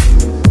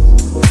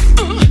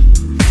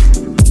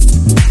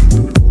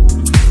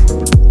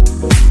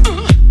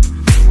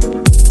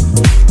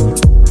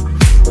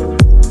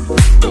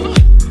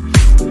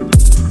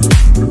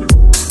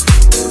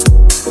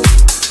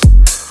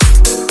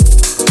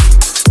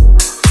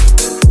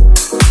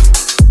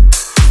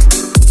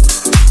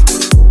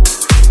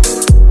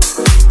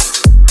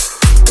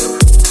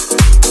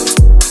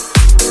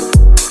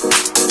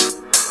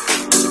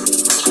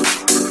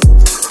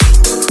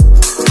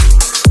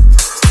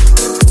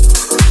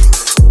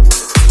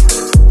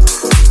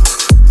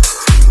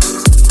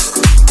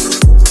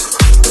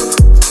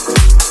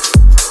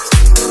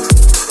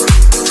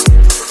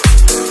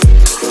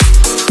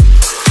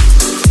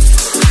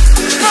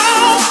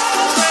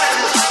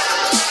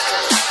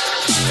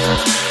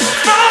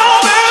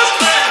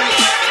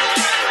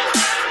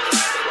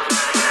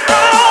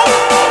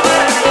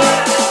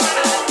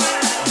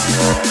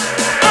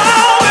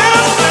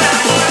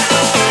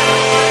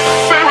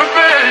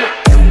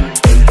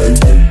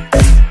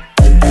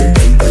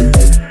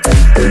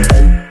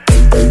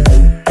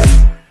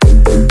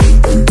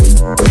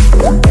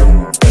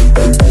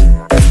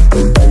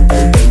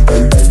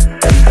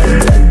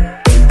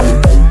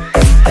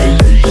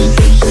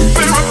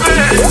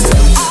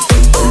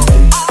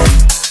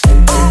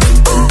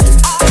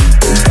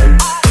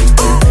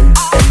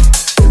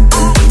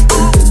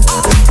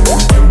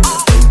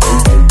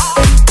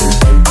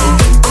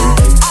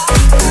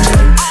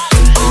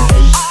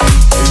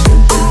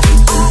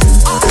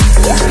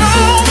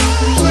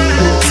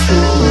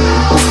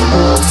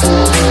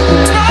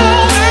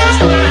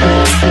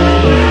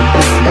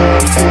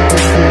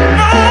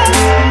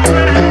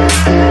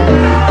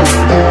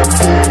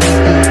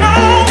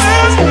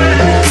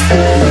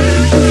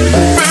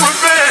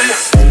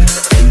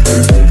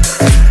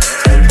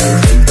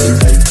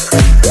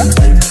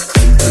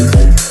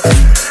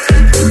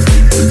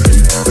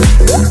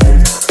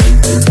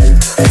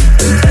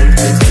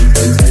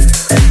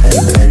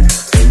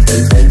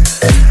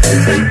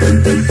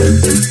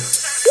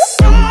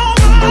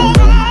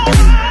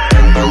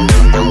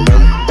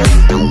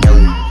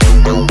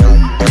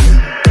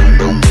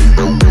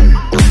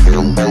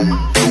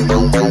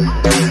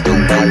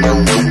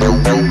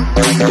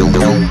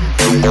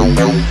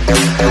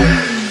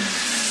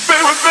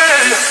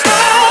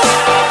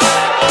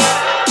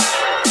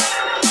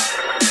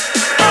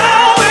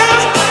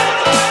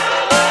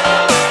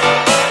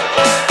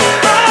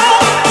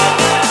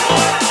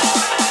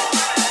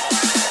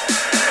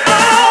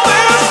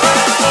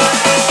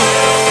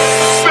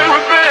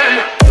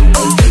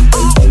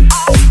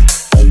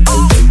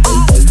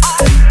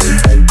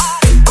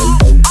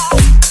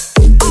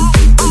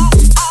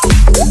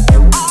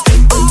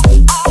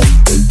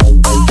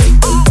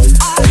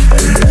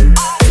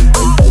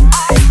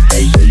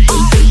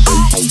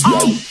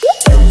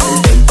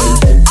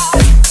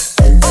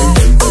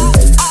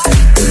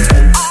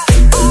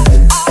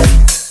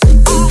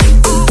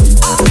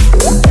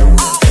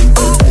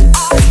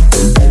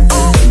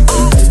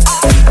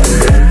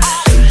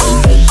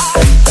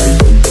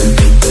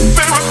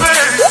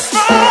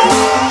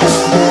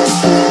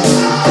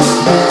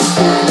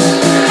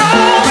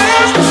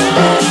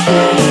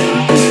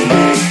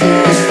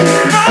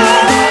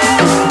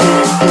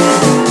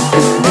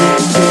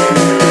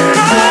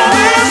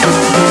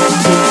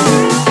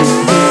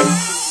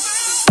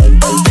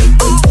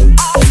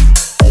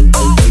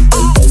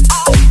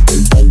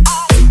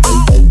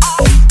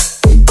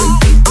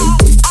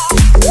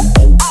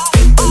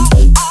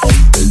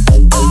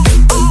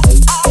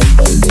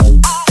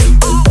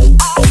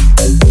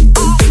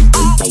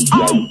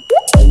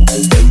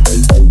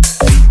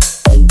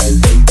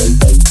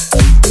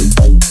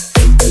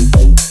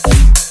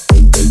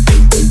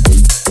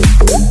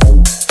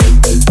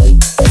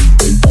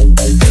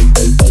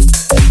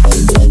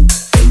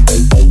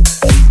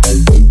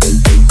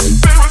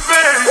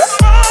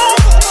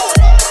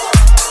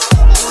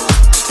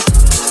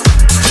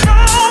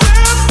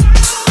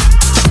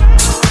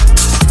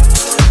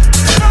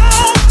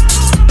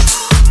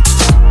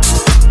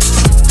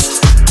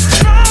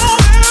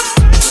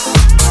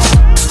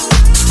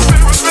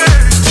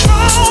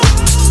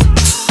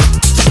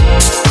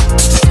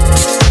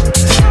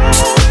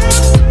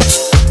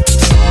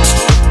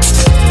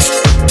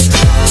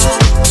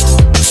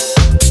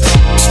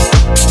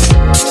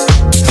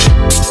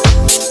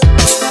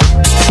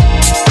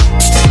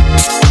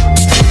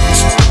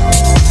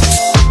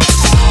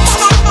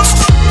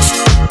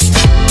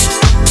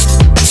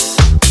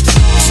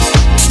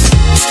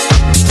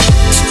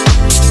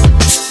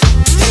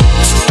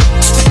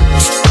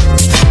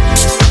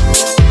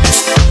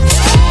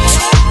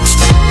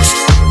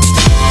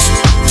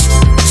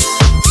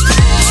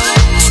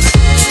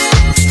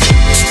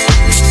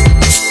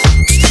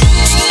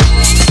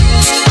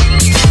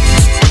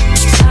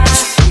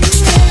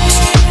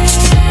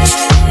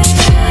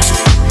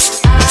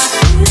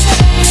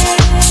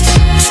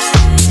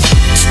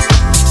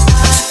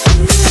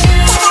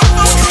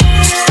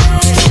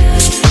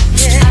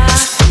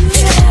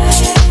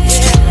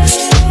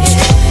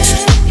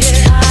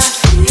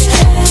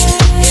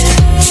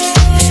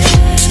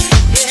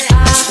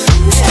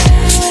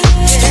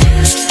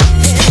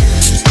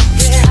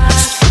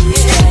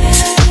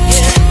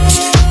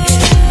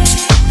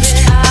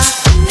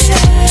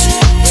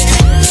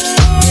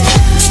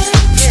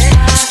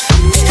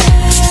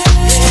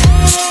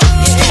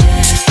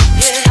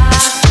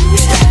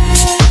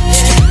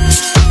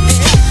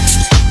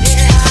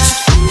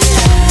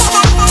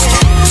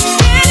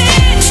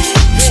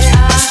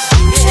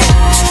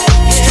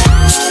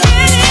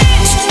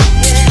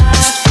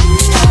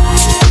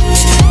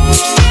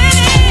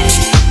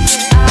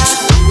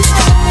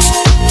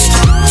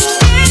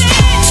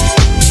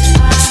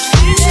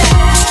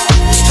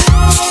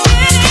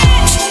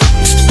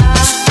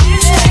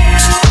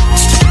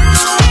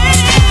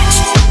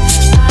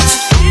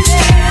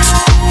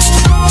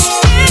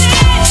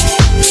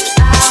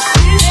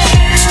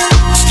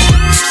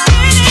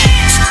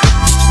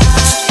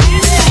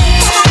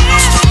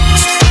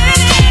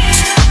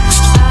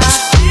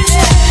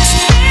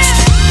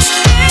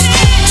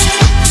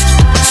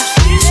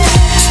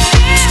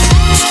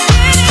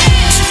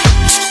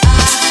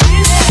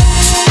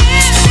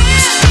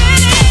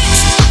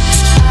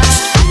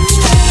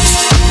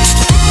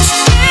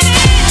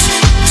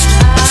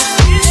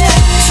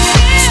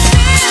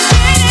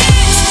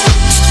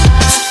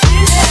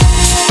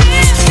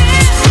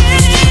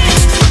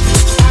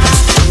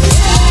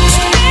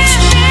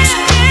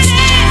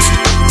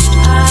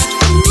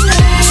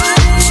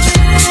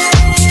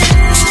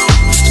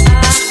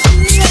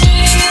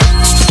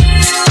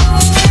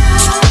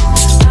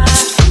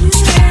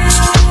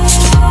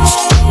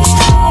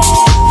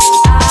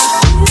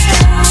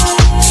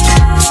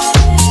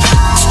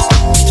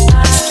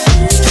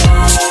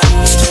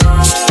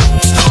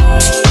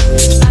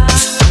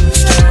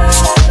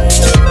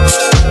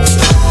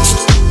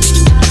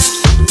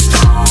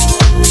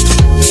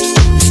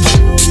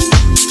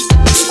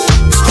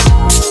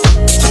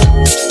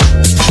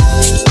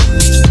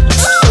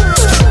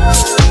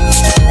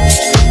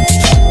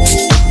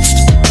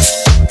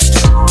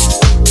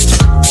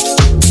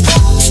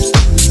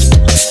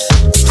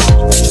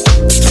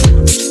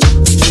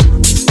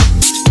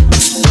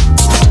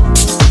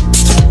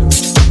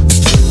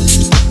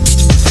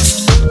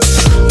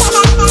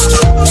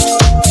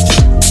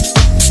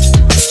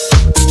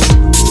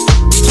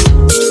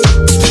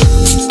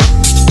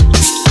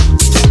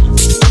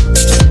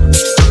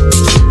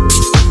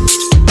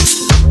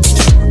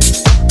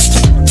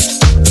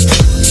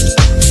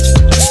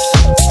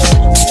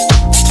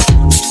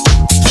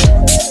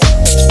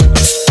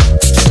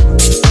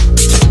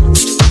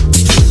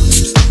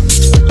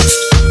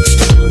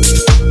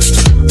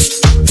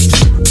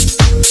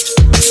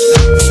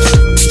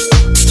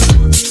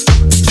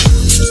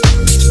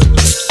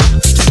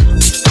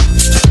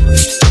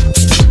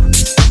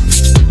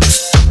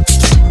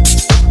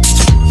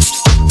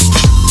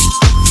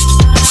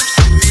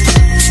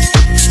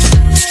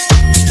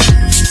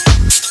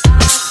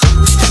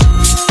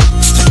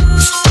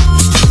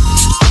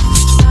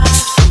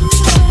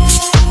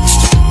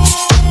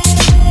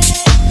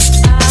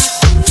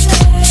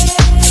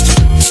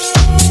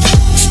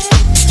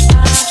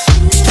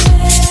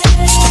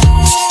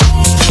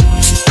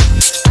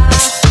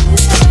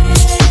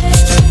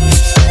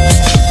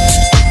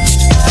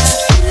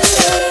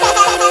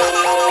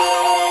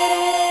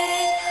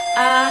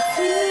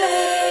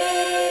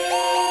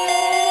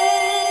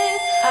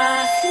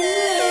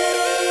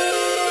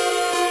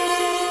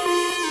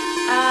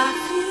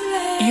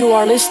 You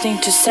are listening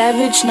to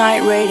Savage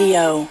Night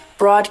Radio,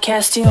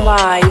 broadcasting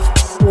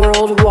live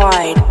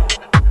worldwide.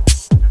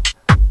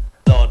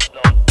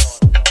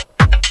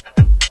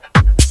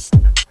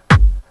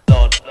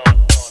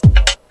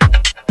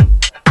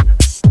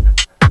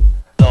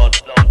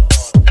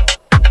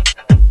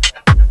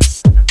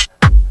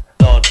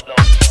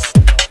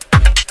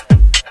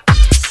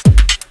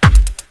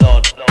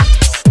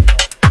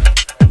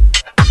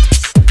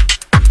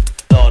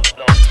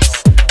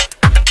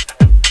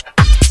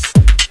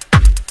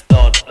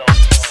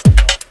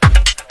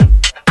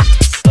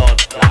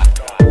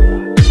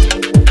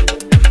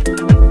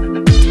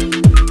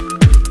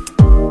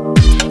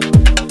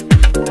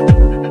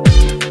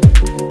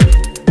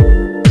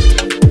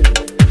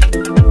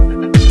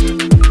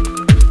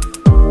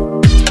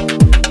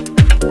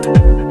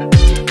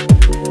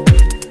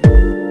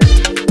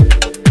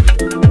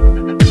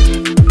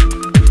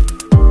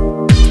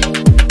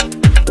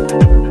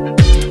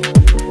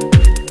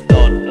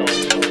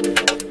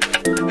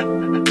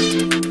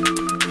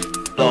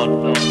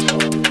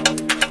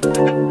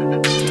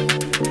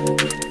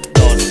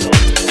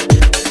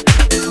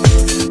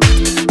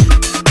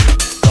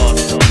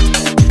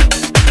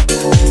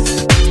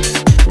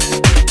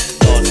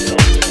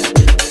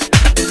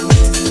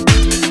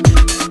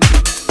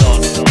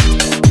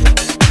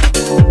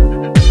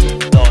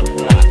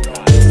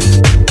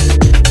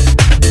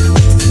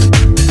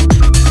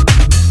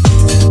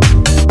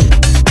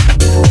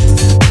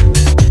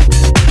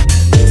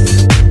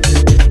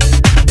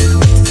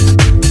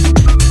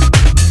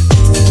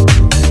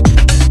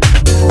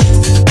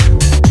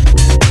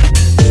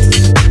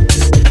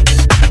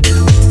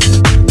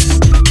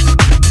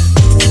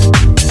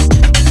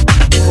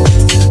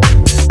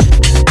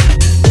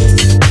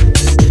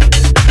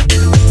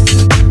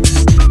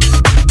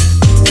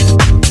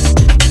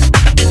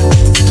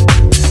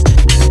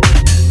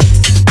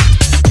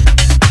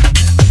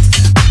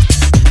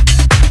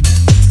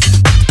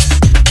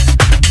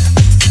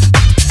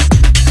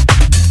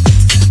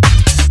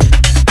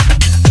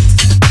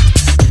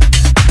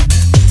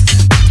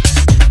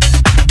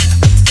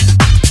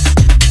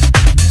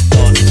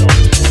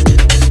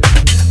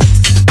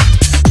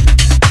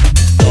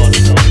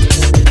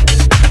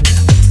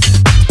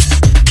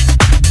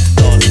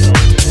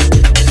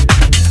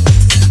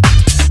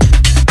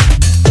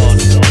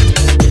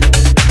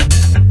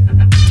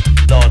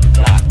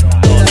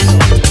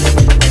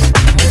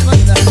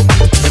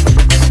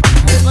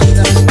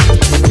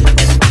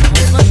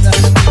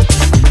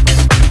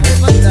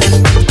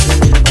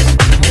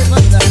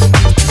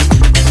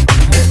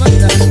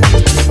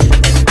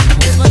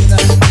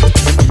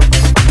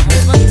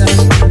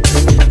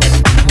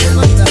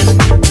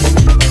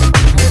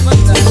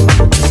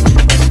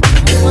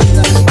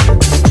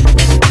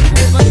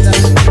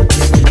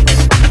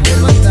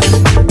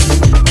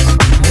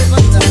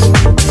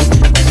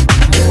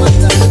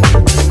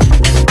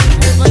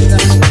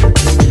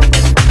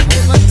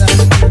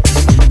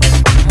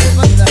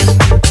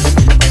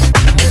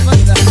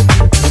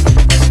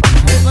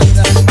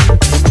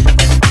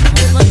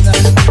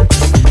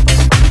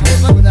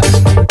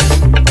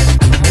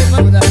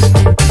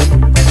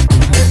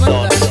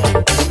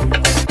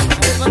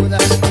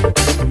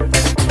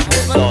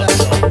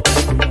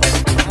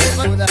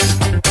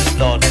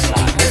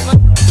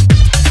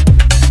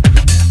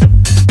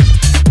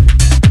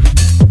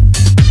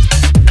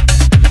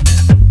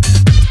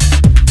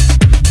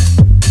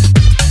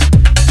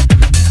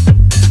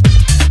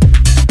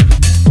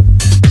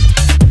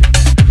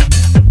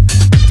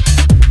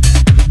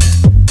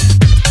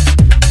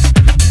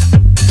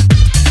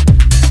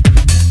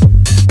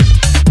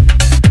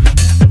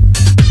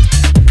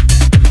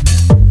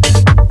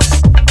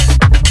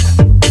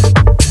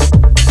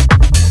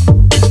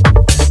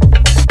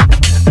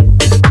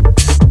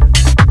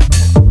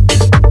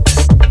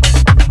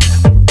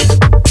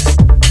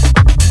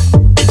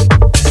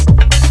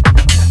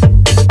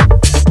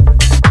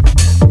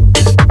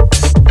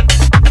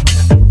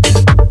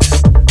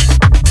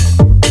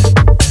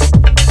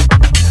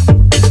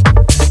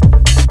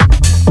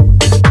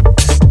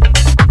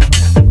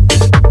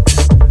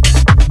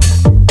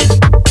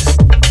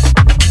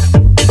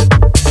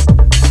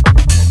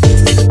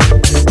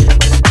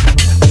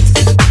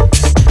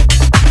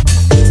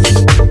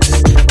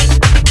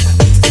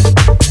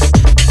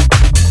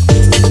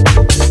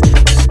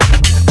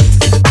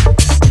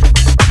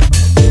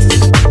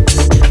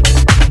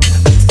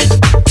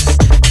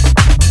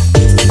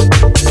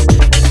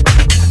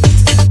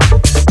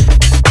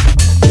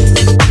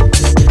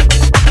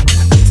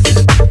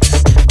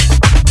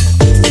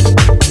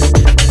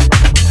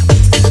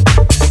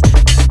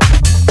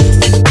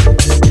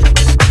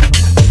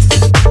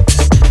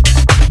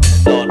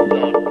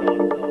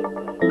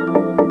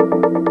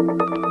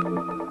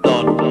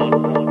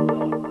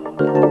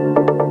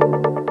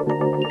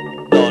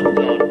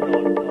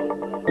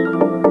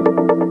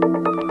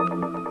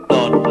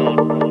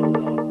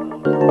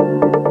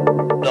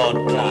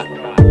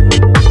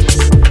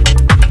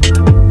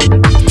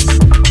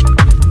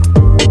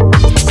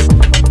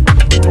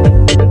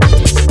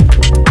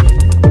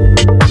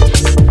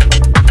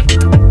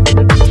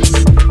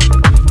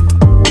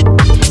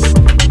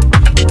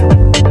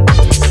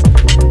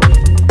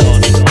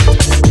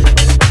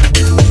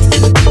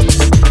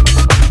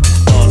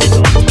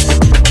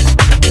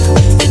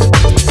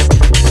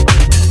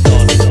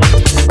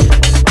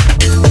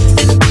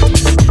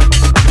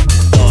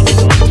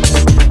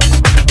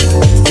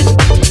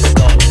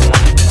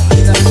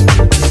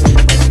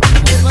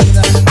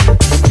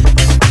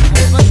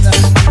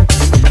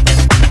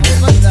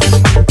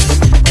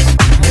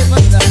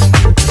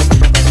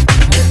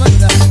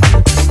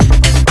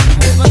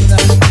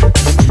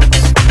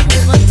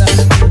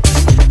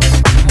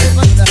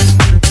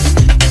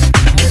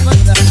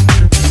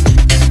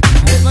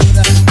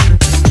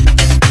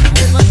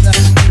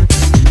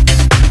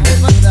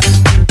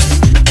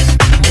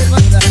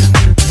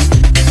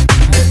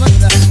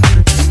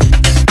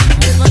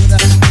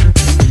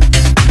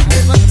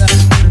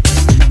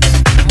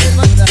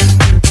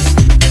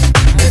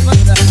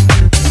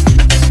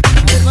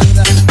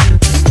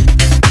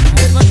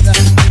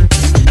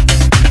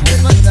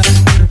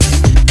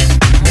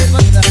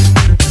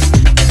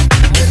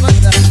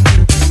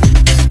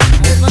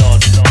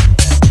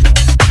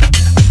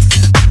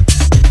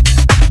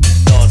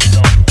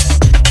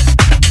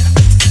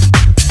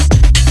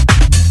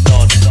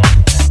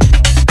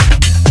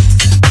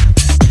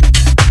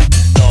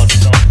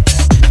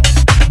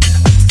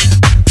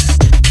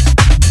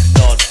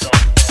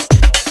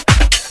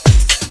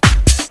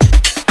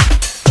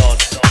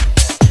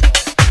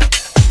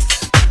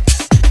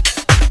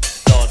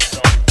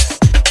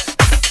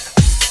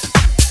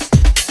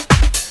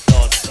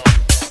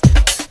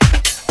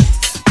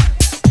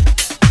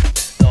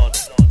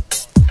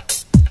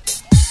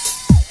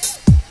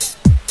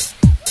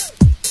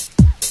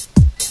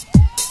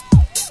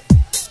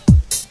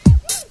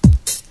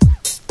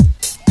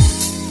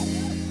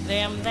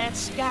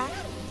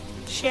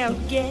 shall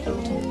get.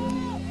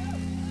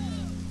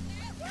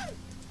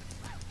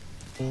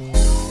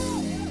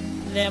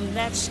 Them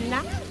that's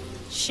not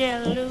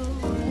shall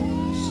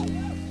lose.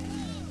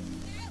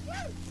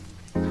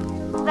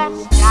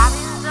 That's God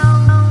is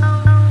on.